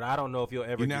 But I don't know if you'll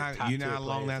ever get top You know how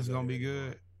long that's going to be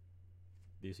good?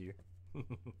 This year.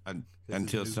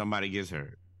 Until somebody gets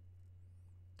hurt.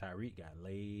 Tyreek got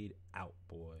laid out,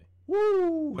 boy.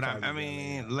 Woo! But I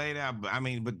mean, laid out.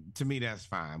 But to me, that's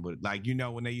fine. But like,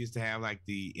 when they used to have like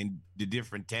the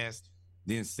different tests,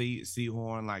 then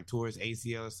Seahorn like tore his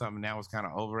ACL or something, that was kind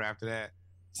of over after that.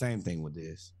 Same thing with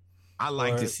this. I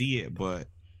like to see it, but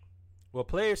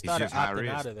players started opting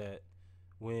out of that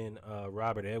when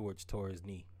Robert Edwards tore his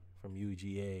knee from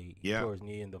UGA. He tore his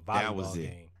knee in the volleyball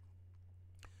game.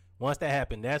 Once that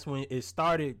happened, that's when it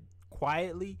started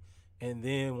quietly. And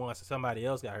then once somebody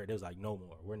else got hurt, it was like, no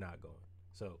more. We're not going.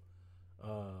 So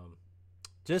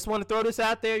Just want to throw this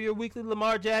out there. Your weekly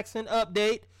Lamar Jackson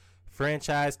update.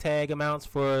 Franchise tag amounts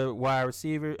for for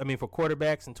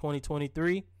quarterbacks in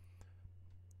 2023.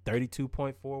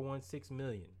 $32.416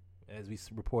 million. As we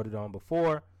reported on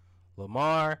before,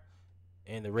 Lamar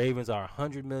and the Ravens are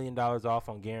 $100 million off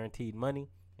on guaranteed money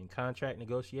in contract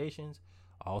negotiations.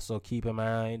 Also keep in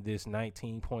mind this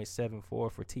 19.74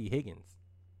 for T. Higgins.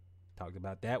 Talked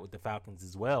about that with the Falcons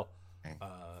as well.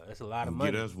 That's a lot of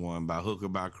money. Get us one by hook or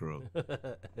by crook.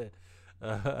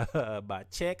 By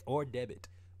check or debit.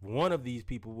 One of these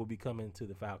people will be coming to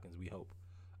the Falcons, we hope.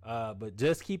 But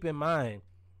just keep in mind,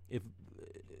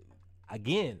 I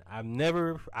can't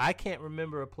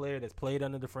remember a player that's played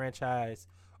under the franchise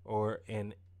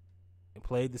and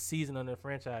played the season under the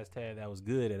franchise tag that was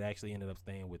good that actually ended up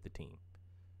staying with the team.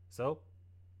 So,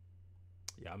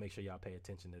 y'all make sure y'all pay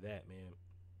attention to that, man.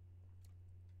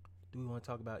 Do we want to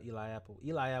talk about Eli Apple?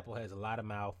 Eli Apple has a lot of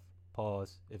mouth,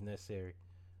 pause if necessary.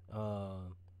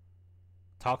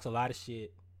 Talks a lot of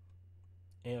shit.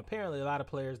 And apparently a lot of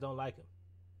players don't like him.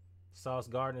 Sauce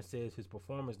Gardner says his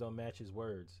performance don't match his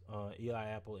words. Eli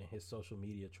Apple and his social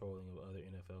media trolling of other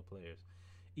NFL players.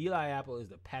 Eli Apple is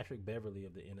the Patrick Beverly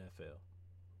of the NFL.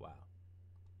 Wow.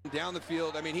 Down the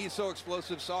field, I mean, he's so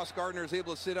explosive. Sauce Gardner is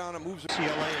able to sit on and moves. CLA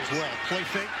as well. Play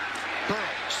fake. Burrow,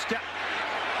 step.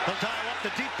 He'll dial up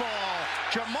the deep ball.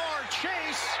 Jamar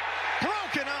Chase,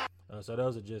 broken up. So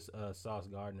those are just Sauce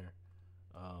Gardner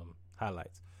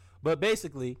highlights. But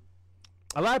basically,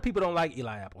 a lot of people don't like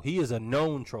Eli Apple. He is a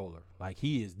known troller. Like,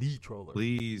 he is the troller.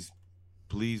 Please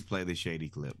play the shady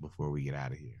clip before we get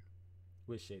out of here.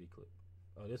 Which shady clip?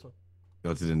 Oh, this one?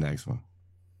 Go to the next one.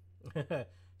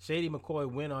 Shady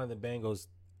McCoy went on the Bengals.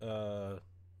 The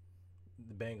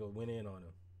Bengals went in on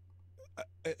him.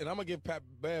 And I'm going to give Pat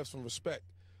Bev some respect.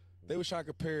 They were trying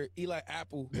to compare Eli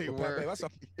Apple They with were. Pat Bev.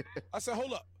 I said,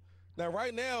 hold up. Now,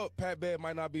 right now, Pat Bev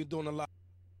might not be doing a lot.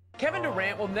 Kevin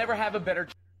Durant will never have a better.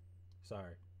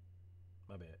 Sorry.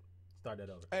 My bad. Start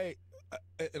that over. Hey,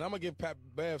 and I'm going to give Pat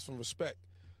Bev some respect.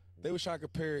 They were trying to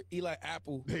compare Eli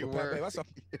Apple They with were. Pat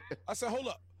Bev. I said, hold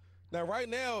up. Now, right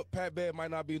now, Pat Bev might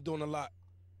not be doing a lot.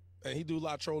 And he do a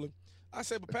lot of trolling. I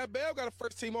said, but Pat Bev got a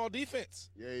first-team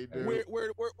all-defense. Yeah, he do.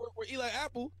 Where Eli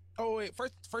Apple,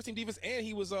 first-team defense, and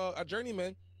he was a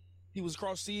journeyman. He was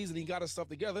across seas, and he got his stuff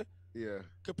together. Yeah.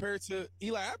 Compared to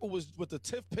Eli Apple was with the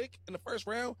 10th pick in the first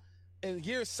round. And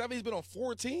year 7, he's been on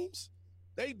 4 teams.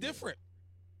 They different.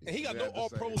 And he got no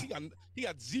all-pros. He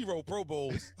got 0 Pro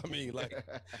Bowls. I mean, like,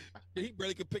 he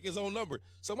barely could pick his own number.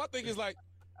 So my thing is, like,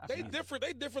 they different.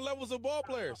 They different levels of ball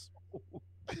players.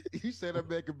 He said that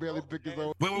man could barely pick his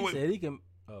own. He said he can.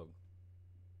 Oh.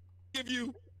 Give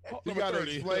you. You got to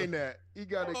explain that. You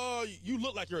got to. You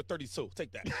look like you're a 32.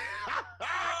 Take that.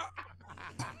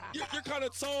 You're kind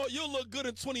of tall. You'll look good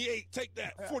in 28. Take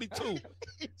that. 42.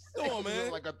 Come on,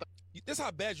 man. This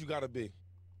how bad you got to be.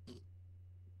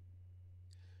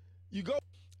 You go.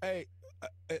 Hey,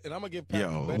 and I'm going to give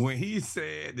Pat. When he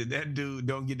said that dude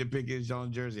don't get to pick his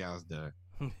own jersey, I was done.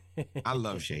 I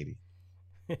love Shady.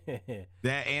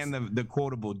 That and the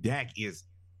quotable Dak is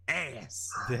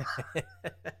ass.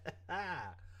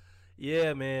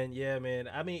 Yeah, man.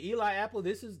 I mean, Eli Apple,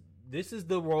 this is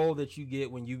the role that you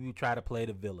get when you try to play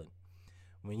the villain.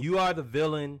 When you are the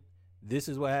villain, this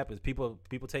is what happens. People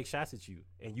take shots at you,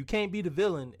 and you can't be the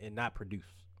villain and not produce.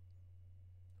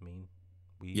 I mean,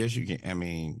 yes, you can. I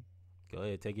mean, go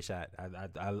ahead, take a shot.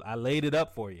 I laid it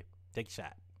up for you. Take a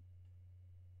shot.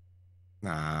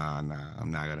 Nah,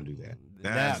 I'm not gonna do that.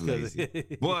 That's lazy.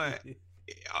 But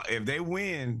if they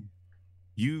win,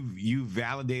 you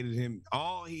validated him.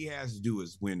 All he has to do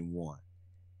is win one,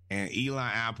 and Eli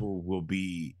Apple will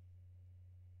be.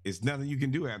 It's nothing you can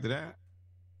do after that.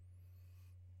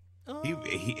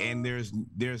 And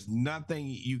there's nothing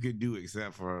you could do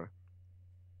except for,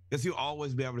 because he'll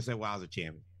always be able to say, "Well, I was a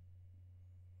champion."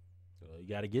 So you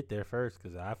got to get there first,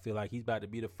 because I feel like he's about to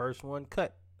be the first one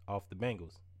cut off the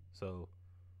Bengals. So,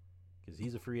 because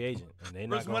he's a free agent, and they're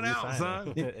not going to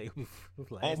resign him.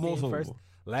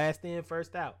 Last in,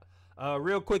 first out.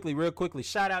 Real quickly,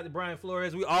 shout out to Brian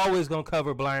Flores. We always going to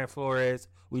cover Brian Flores.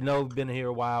 We know we've been here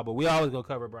a while, but we always going to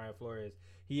cover Brian Flores.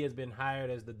 He has been hired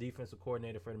as the defensive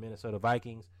coordinator for the Minnesota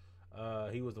Vikings.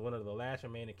 He was one of the last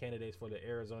remaining candidates for the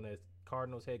Arizona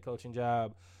Cardinals head coaching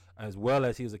job, as well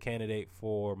as he was a candidate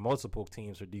for multiple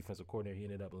teams for defensive coordinator. He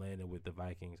ended up landing with the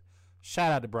Vikings.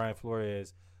 Shout out to Brian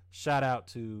Flores. Shout out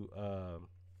to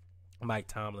Mike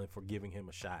Tomlin for giving him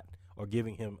a shot or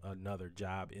giving him another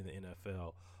job in the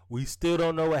NFL. We still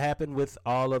don't know what happened with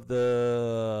all of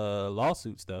the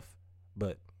lawsuit stuff,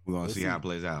 but we're going to see how it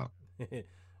plays out.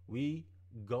 We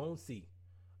gon' see.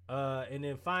 And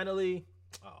then finally,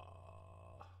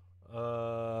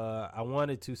 I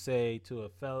wanted to say to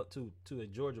a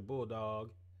Georgia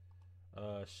Bulldog,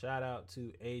 shout out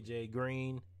to AJ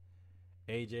Green.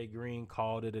 AJ Green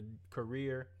called it a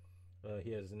career.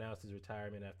 He has announced his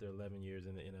retirement after 11 years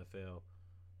in the NFL.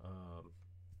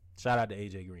 Shout out to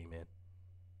AJ Green, man.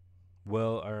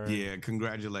 Well earned. Yeah,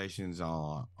 congratulations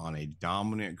on a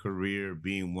dominant career,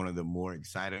 being one of the more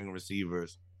exciting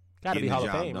receivers. Got to be Hall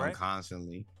of Fame, right?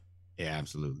 Constantly. Yeah,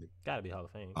 absolutely. Got to be Hall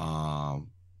of Fame.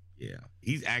 Yeah,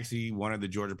 he's actually one of the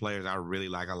Georgia players I really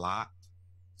like a lot.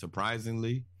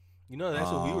 Surprisingly, you know,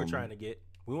 that's what we were trying to get.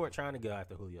 We weren't trying to go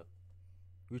after Julio.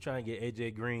 We were trying to get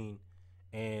AJ Green,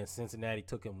 and Cincinnati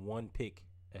took him one pick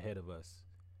ahead of us.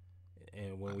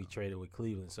 And when we traded with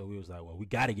Cleveland, so we was like, well, we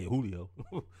got to get Julio.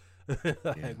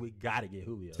 We got to get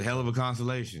Julio. It's a hell of a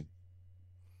consolation.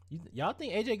 Y'all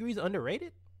think AJ Green's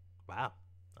underrated? Wow,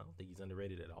 I don't think he's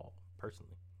underrated at all,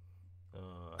 personally.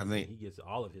 I think he gets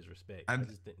all of his respect. I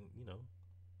just didn't,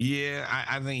 Yeah,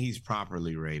 I think he's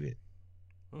properly rated.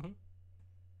 Mm-hmm.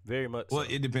 Very much. Well, so.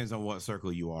 It depends on what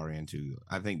circle you are into.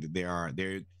 I think that there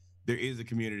is a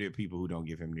community of people who don't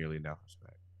give him nearly enough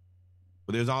respect.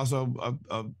 But there's also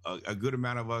a good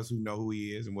amount of us who know who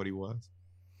he is and what he was.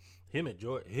 Him at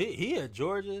Georgia, he at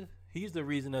Georgia. He's the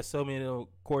reason that so many of the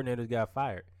coordinators got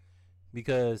fired,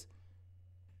 because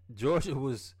Georgia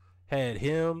had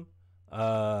him.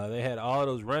 They had all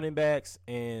those running backs,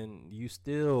 and you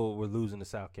still were losing to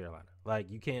South Carolina.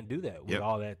 Like, you can't do that with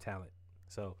all that talent.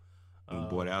 So,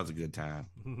 boy, that was a good time.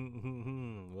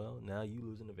 Well, now you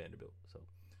losing to Vanderbilt. So,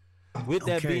 with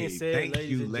that being said,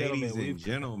 ladies and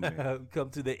gentlemen, we've come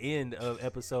to the end of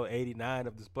episode 89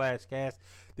 of the Splash Cast,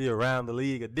 the Around the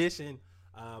League edition.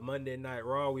 Monday Night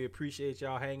Raw. We appreciate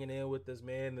y'all hanging in with us,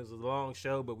 man. This was a long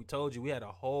show, but we told you we had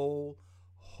a whole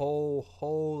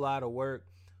lot of work.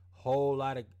 Whole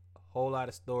lot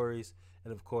of stories,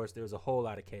 and of course, there was a whole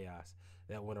lot of chaos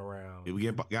that went around.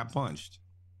 We got punched,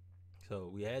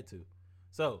 so we had to.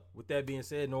 So, with that being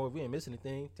said, Nor, if we ain't missing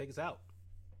anything, take us out.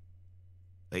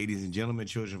 Ladies and gentlemen,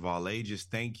 children of all ages,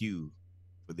 thank you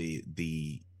for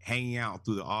the hanging out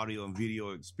through the audio and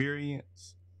video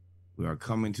experience. We are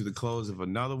coming to the close of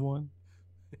another one.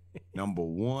 Number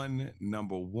one.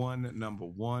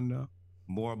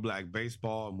 More black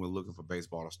baseball, and we're looking for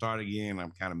baseball to start again.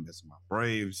 I'm kind of missing my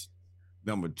Braves.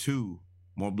 Number 2,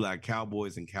 more black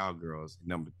cowboys and cowgirls.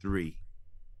 Number 3,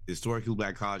 historically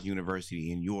black college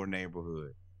university in your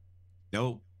neighborhood.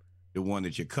 Nope. The one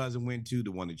that your cousin went to,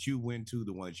 the one that you went to,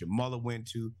 the one that your mother went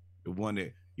to, the one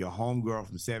that your homegirl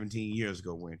from 17 years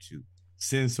ago went to.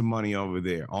 Send some money over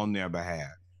there on their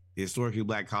behalf. The historically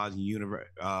black college and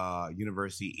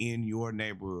university in your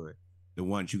neighborhood. The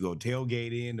one that you go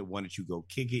tailgate in, the one that you go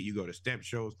kick it, you go to step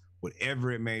shows,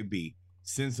 whatever it may be,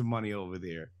 send some money over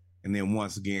there. And then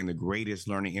once again, the greatest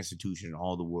learning institution in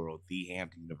all the world, the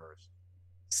Hampton University.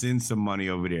 Send some money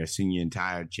over there. Send your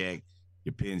entire check,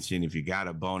 your pension. If you got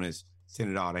a bonus, send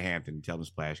it all to Hampton and tell them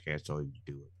Splashcast told you to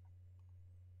do it.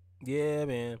 Yeah,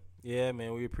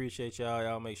 man. We appreciate y'all.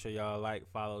 Y'all make sure y'all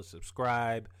like, follow,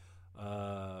 subscribe,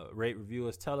 rate, review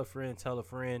us, tell a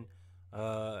friend.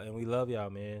 And we love y'all,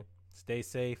 man. Stay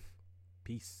safe.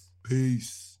 Peace.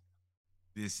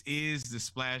 This is the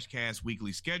Splashcast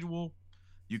weekly schedule.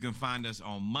 You can find us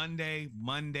on Monday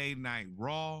Night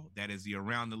Raw. That is the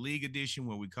Around the League edition,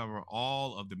 where we cover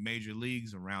all of the major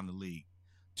leagues around the league.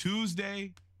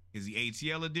 Tuesday is the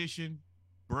ATL edition,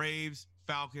 Braves,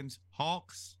 Falcons,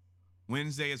 Hawks.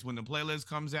 Wednesday is when the playlist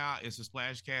comes out. It's a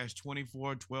Splashcast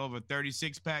 24, 12, or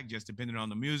 36 pack, just depending on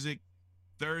the music.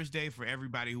 Thursday, for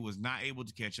everybody who was not able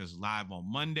to catch us live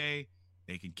on Monday,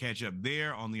 they can catch up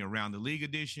there on the Around the League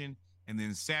edition. And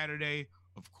then Saturday,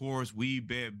 of course, we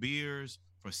bet beers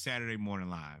for Saturday Morning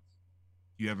Live.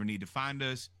 If you ever need to find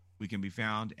us, we can be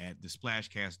found at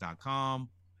thesplashcast.com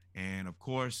and, of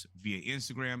course, via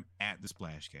Instagram at the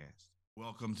Splashcast.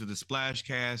 Welcome to the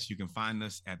Splashcast. You can find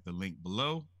us at the link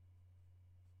below.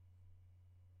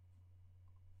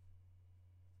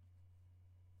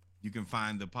 You can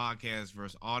find the podcast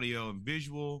versus audio and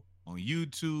visual on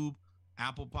YouTube,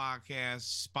 Apple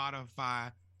Podcasts,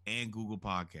 Spotify, and Google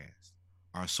Podcasts.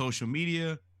 Our social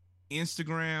media,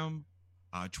 Instagram,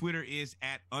 Twitter is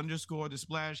 @_the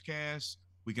Splashcast.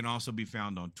 We can also be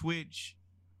found on Twitch.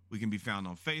 We can be found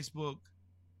on Facebook,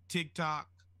 TikTok.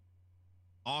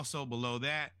 Also below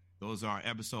that, those are our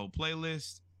episode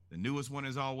playlists. The newest one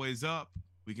is always up.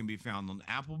 We can be found on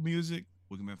Apple Music.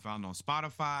 We can be found on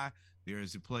Spotify. There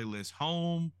is a playlist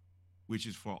home, which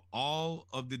is for all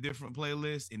of the different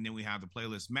playlists. And then we have the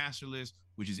playlist master list,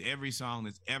 which is every song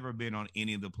that's ever been on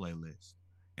any of the playlists.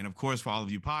 And of course, for all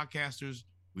of you podcasters,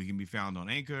 we can be found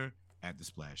on Anchor at the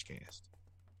Splashcast.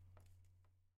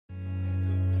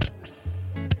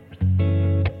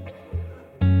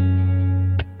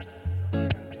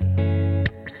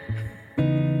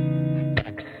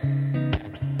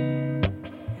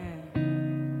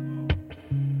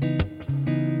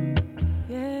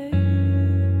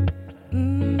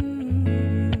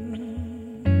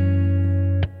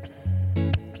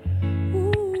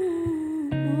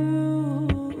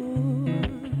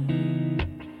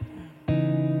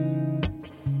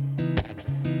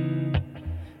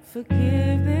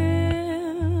 Forgive them.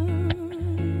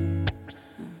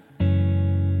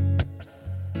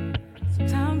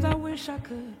 Sometimes I wish I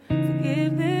could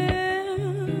forgive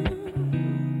them.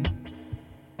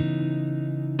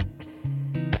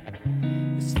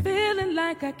 It's feeling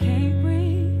like I can't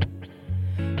breathe.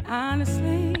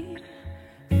 Honestly,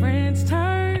 friends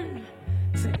turn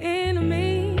to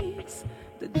enemies.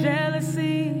 The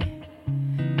jealousy.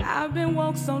 I've been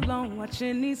woke so long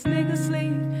watching these niggas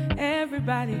sleep.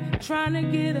 Everybody trying to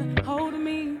get a hold of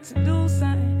me to do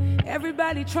something.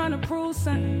 Everybody trying to prove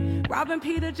something. Robbing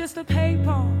Peter just to pay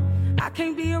Paul. I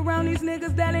can't be around these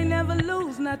niggas that ain't never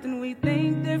lose nothing. We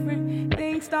think different.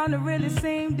 Things start to really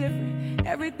seem different.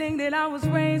 Everything that I was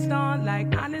raised on,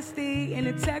 like honesty and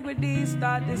integrity,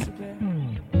 start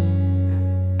disappearing.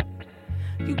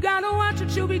 You gotta watch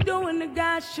what you be doing to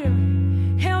God,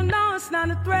 Sherry. Hell no, it's not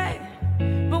a threat.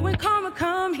 But when karma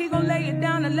come, he gon' lay it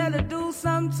down and let her do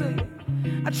something to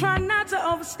you. I try not to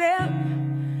overstep.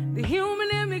 The human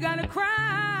in me gotta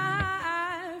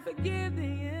cry. Forgive them.